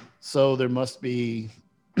 So there must be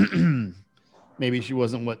maybe she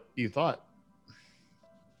wasn't what you thought.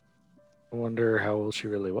 I wonder how old she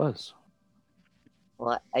really was.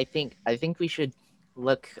 Well, I think we should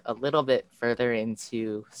look a little bit further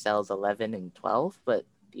into cells 11 and 12, but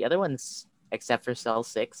the other ones, except for cell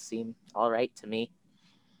 6, seem all right to me.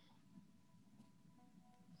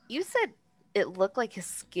 You said it looked like his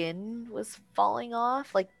skin was falling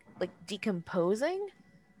off, like decomposing.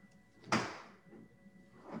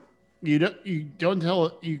 You don't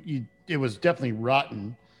tell you it was definitely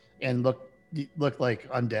rotten and looked like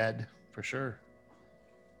undead for sure.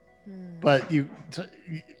 But you'd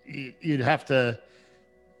have to.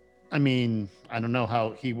 I mean, I don't know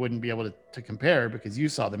how he wouldn't be able to compare because you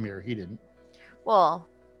saw the mirror, he didn't. Well,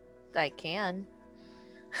 I can.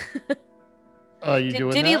 Oh, you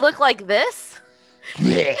doing Did that? he look like this?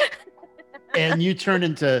 And you turn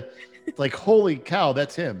into like, holy cow,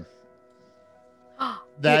 that's him.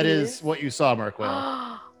 That is what you saw, Mark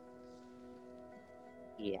Whale.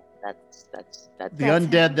 Yeah, that's The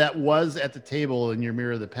undead that was at the table in your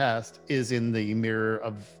mirror of the past is in the mirror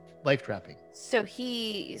of life trapping.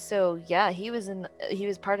 He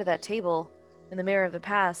was part of that table in the mirror of the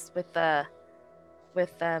past with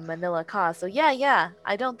Manila Ka. So yeah,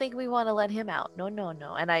 I don't think we want to let him out. No.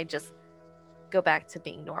 And I just go back to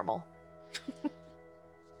being normal.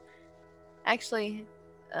 Actually,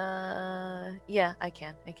 yeah, I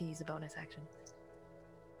can use a bonus action.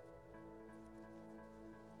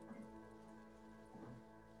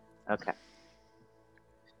 okay.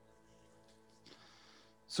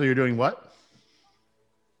 So you're doing what?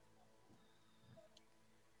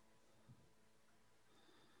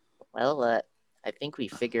 Well, I think we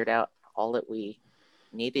figured out all that we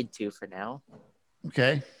needed to for now.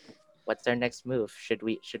 Okay. What's our next move? Should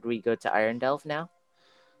we go to Iron Delve now?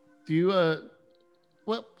 Do you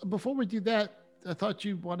well, before we do that, I thought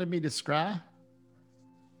you wanted me to scry.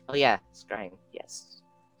 Oh yeah, scrying. Yes.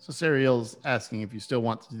 So Sariel's asking if you still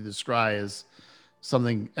want to do the scry as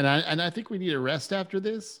something, and I think we need a rest after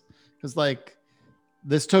this because like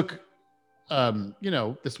this took,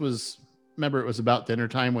 this was, remember it was about dinner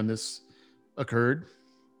time when this occurred,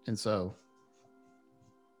 and so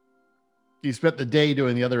you spent the day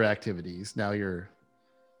doing the other activities. Now you're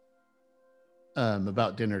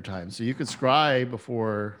about dinner time, so you could scry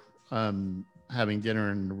before having dinner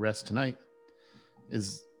and rest tonight.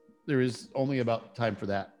 There is only about time for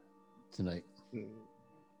that tonight.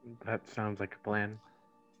 That sounds like a plan.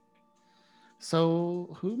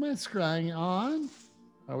 So who am I scrying on?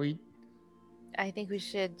 Are we? I think we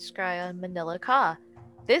should scry on Manila Ka.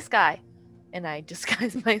 This guy. And I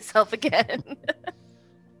disguise myself again.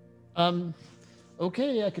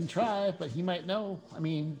 okay, I can try, but he might know. I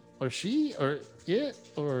mean, or she, or it,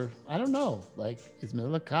 or I don't know. Like, is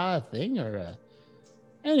Milika a thing or a...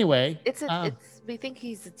 Anyway. It's we think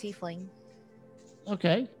he's a tiefling.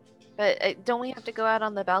 Okay. But don't we have to go out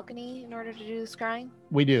on the balcony in order to do the scrying?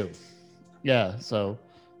 We do. Yeah. So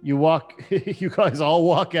you guys all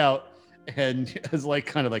walk out, and it's like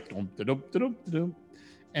kind of like dum, dum, dum, dum,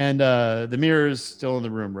 and the mirror is still in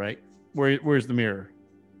the room, right? Where's the mirror?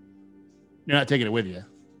 You're not taking it with you.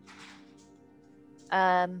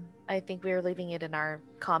 I think we were leaving it in our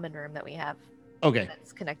common room that we have. Okay.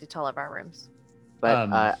 That's connected to all of our rooms.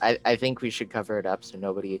 But I think we should cover it up so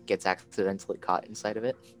nobody gets accidentally caught inside of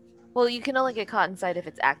it. Well, you can only get caught inside if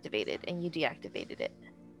it's activated, and you deactivated it.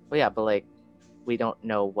 Well, yeah, but like, we don't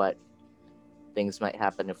know what things might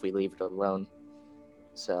happen if we leave it alone.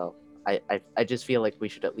 So I just feel like we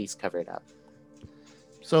should at least cover it up.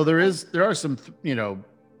 So there are some,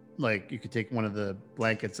 like you could take one of the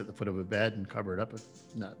blankets at the foot of a bed and cover it up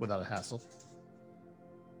without a hassle.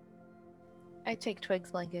 I take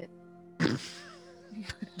Twig's blanket.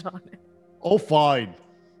 Oh, fine.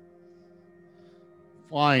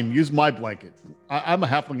 Fine. Use my blanket. I'm a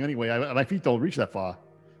halfling anyway. My feet don't reach that far.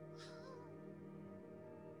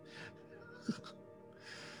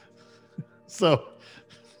 So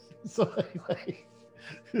anyway.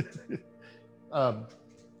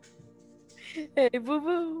 Hey, boo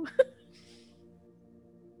boo.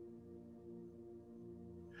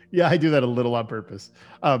 Yeah, I do that a little on purpose.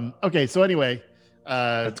 Okay, so anyway.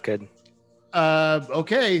 That's good.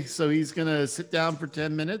 Okay, so he's gonna sit down for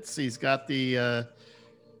 10 minutes. He's got his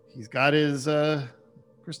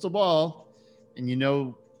crystal ball, and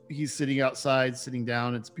he's sitting outside, sitting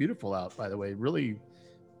down. It's beautiful out, by the way. Really,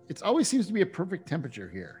 it always seems to be a perfect temperature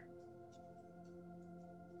here.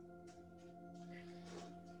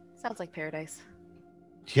 Sounds like paradise.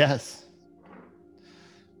 Yes.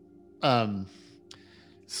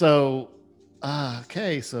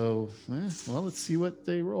 Okay, so let's see what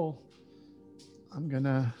they roll. I'm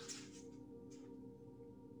gonna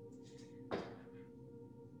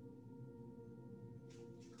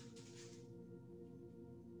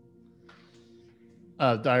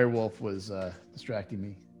Direwolf was distracting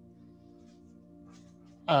me.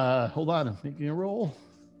 Hold on, I'm making a roll.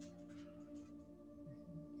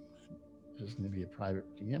 There's gonna be a private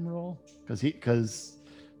DM roll because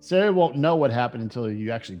Sarah won't know what happened until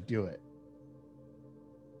you actually do it.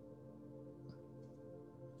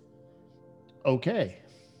 Okay.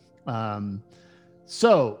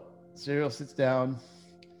 So Serial sits down,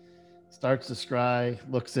 starts to scry,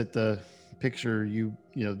 looks at the picture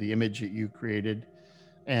the image that you created,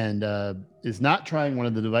 and is not trying one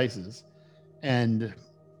of the devices. And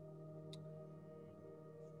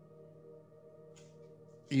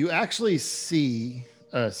you actually see,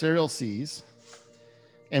 Serial sees,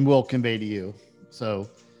 and will convey to you. So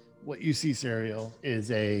what you see, Serial,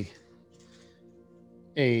 is in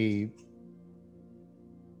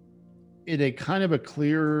a kind of a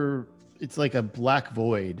clear, it's like a black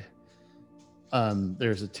void.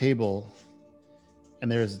 There's a table, and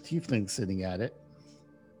there's a tiefling sitting at it.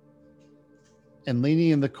 And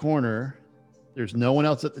leaning in the corner, there's no one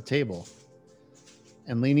else at the table.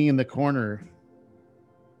 And leaning in the corner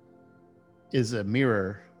is a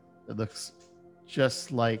mirror that looks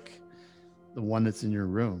just like the one that's in your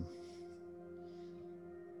room.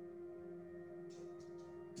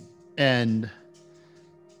 And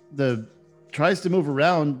tries to move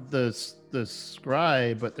around the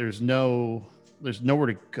scry, but there's nowhere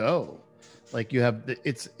to go. Like you have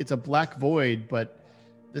it's a black void, but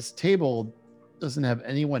this table doesn't have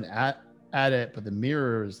anyone at it, but the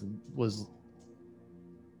mirrors was.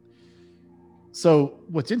 So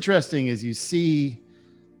what's interesting is you see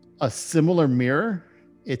a similar mirror.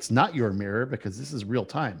 It's not your mirror because this is real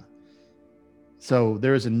time. So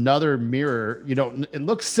there's another mirror. It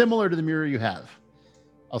looks similar to the mirror you have.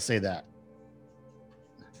 I'll say that.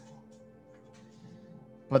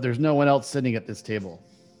 But there's no one else sitting at this table.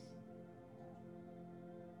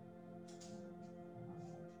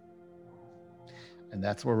 And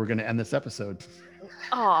that's where we're going to end this episode.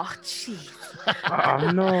 Oh, jeez.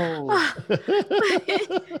 Oh no.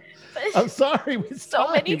 I'm sorry. So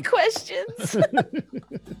many questions.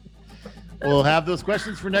 We'll have those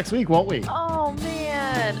questions for next week, won't we? Oh,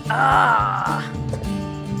 man.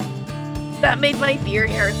 That made my beard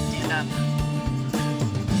hair stand up.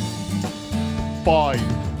 Fine.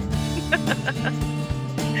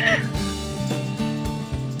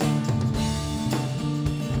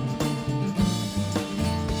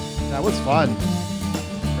 That was fun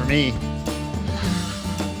for me.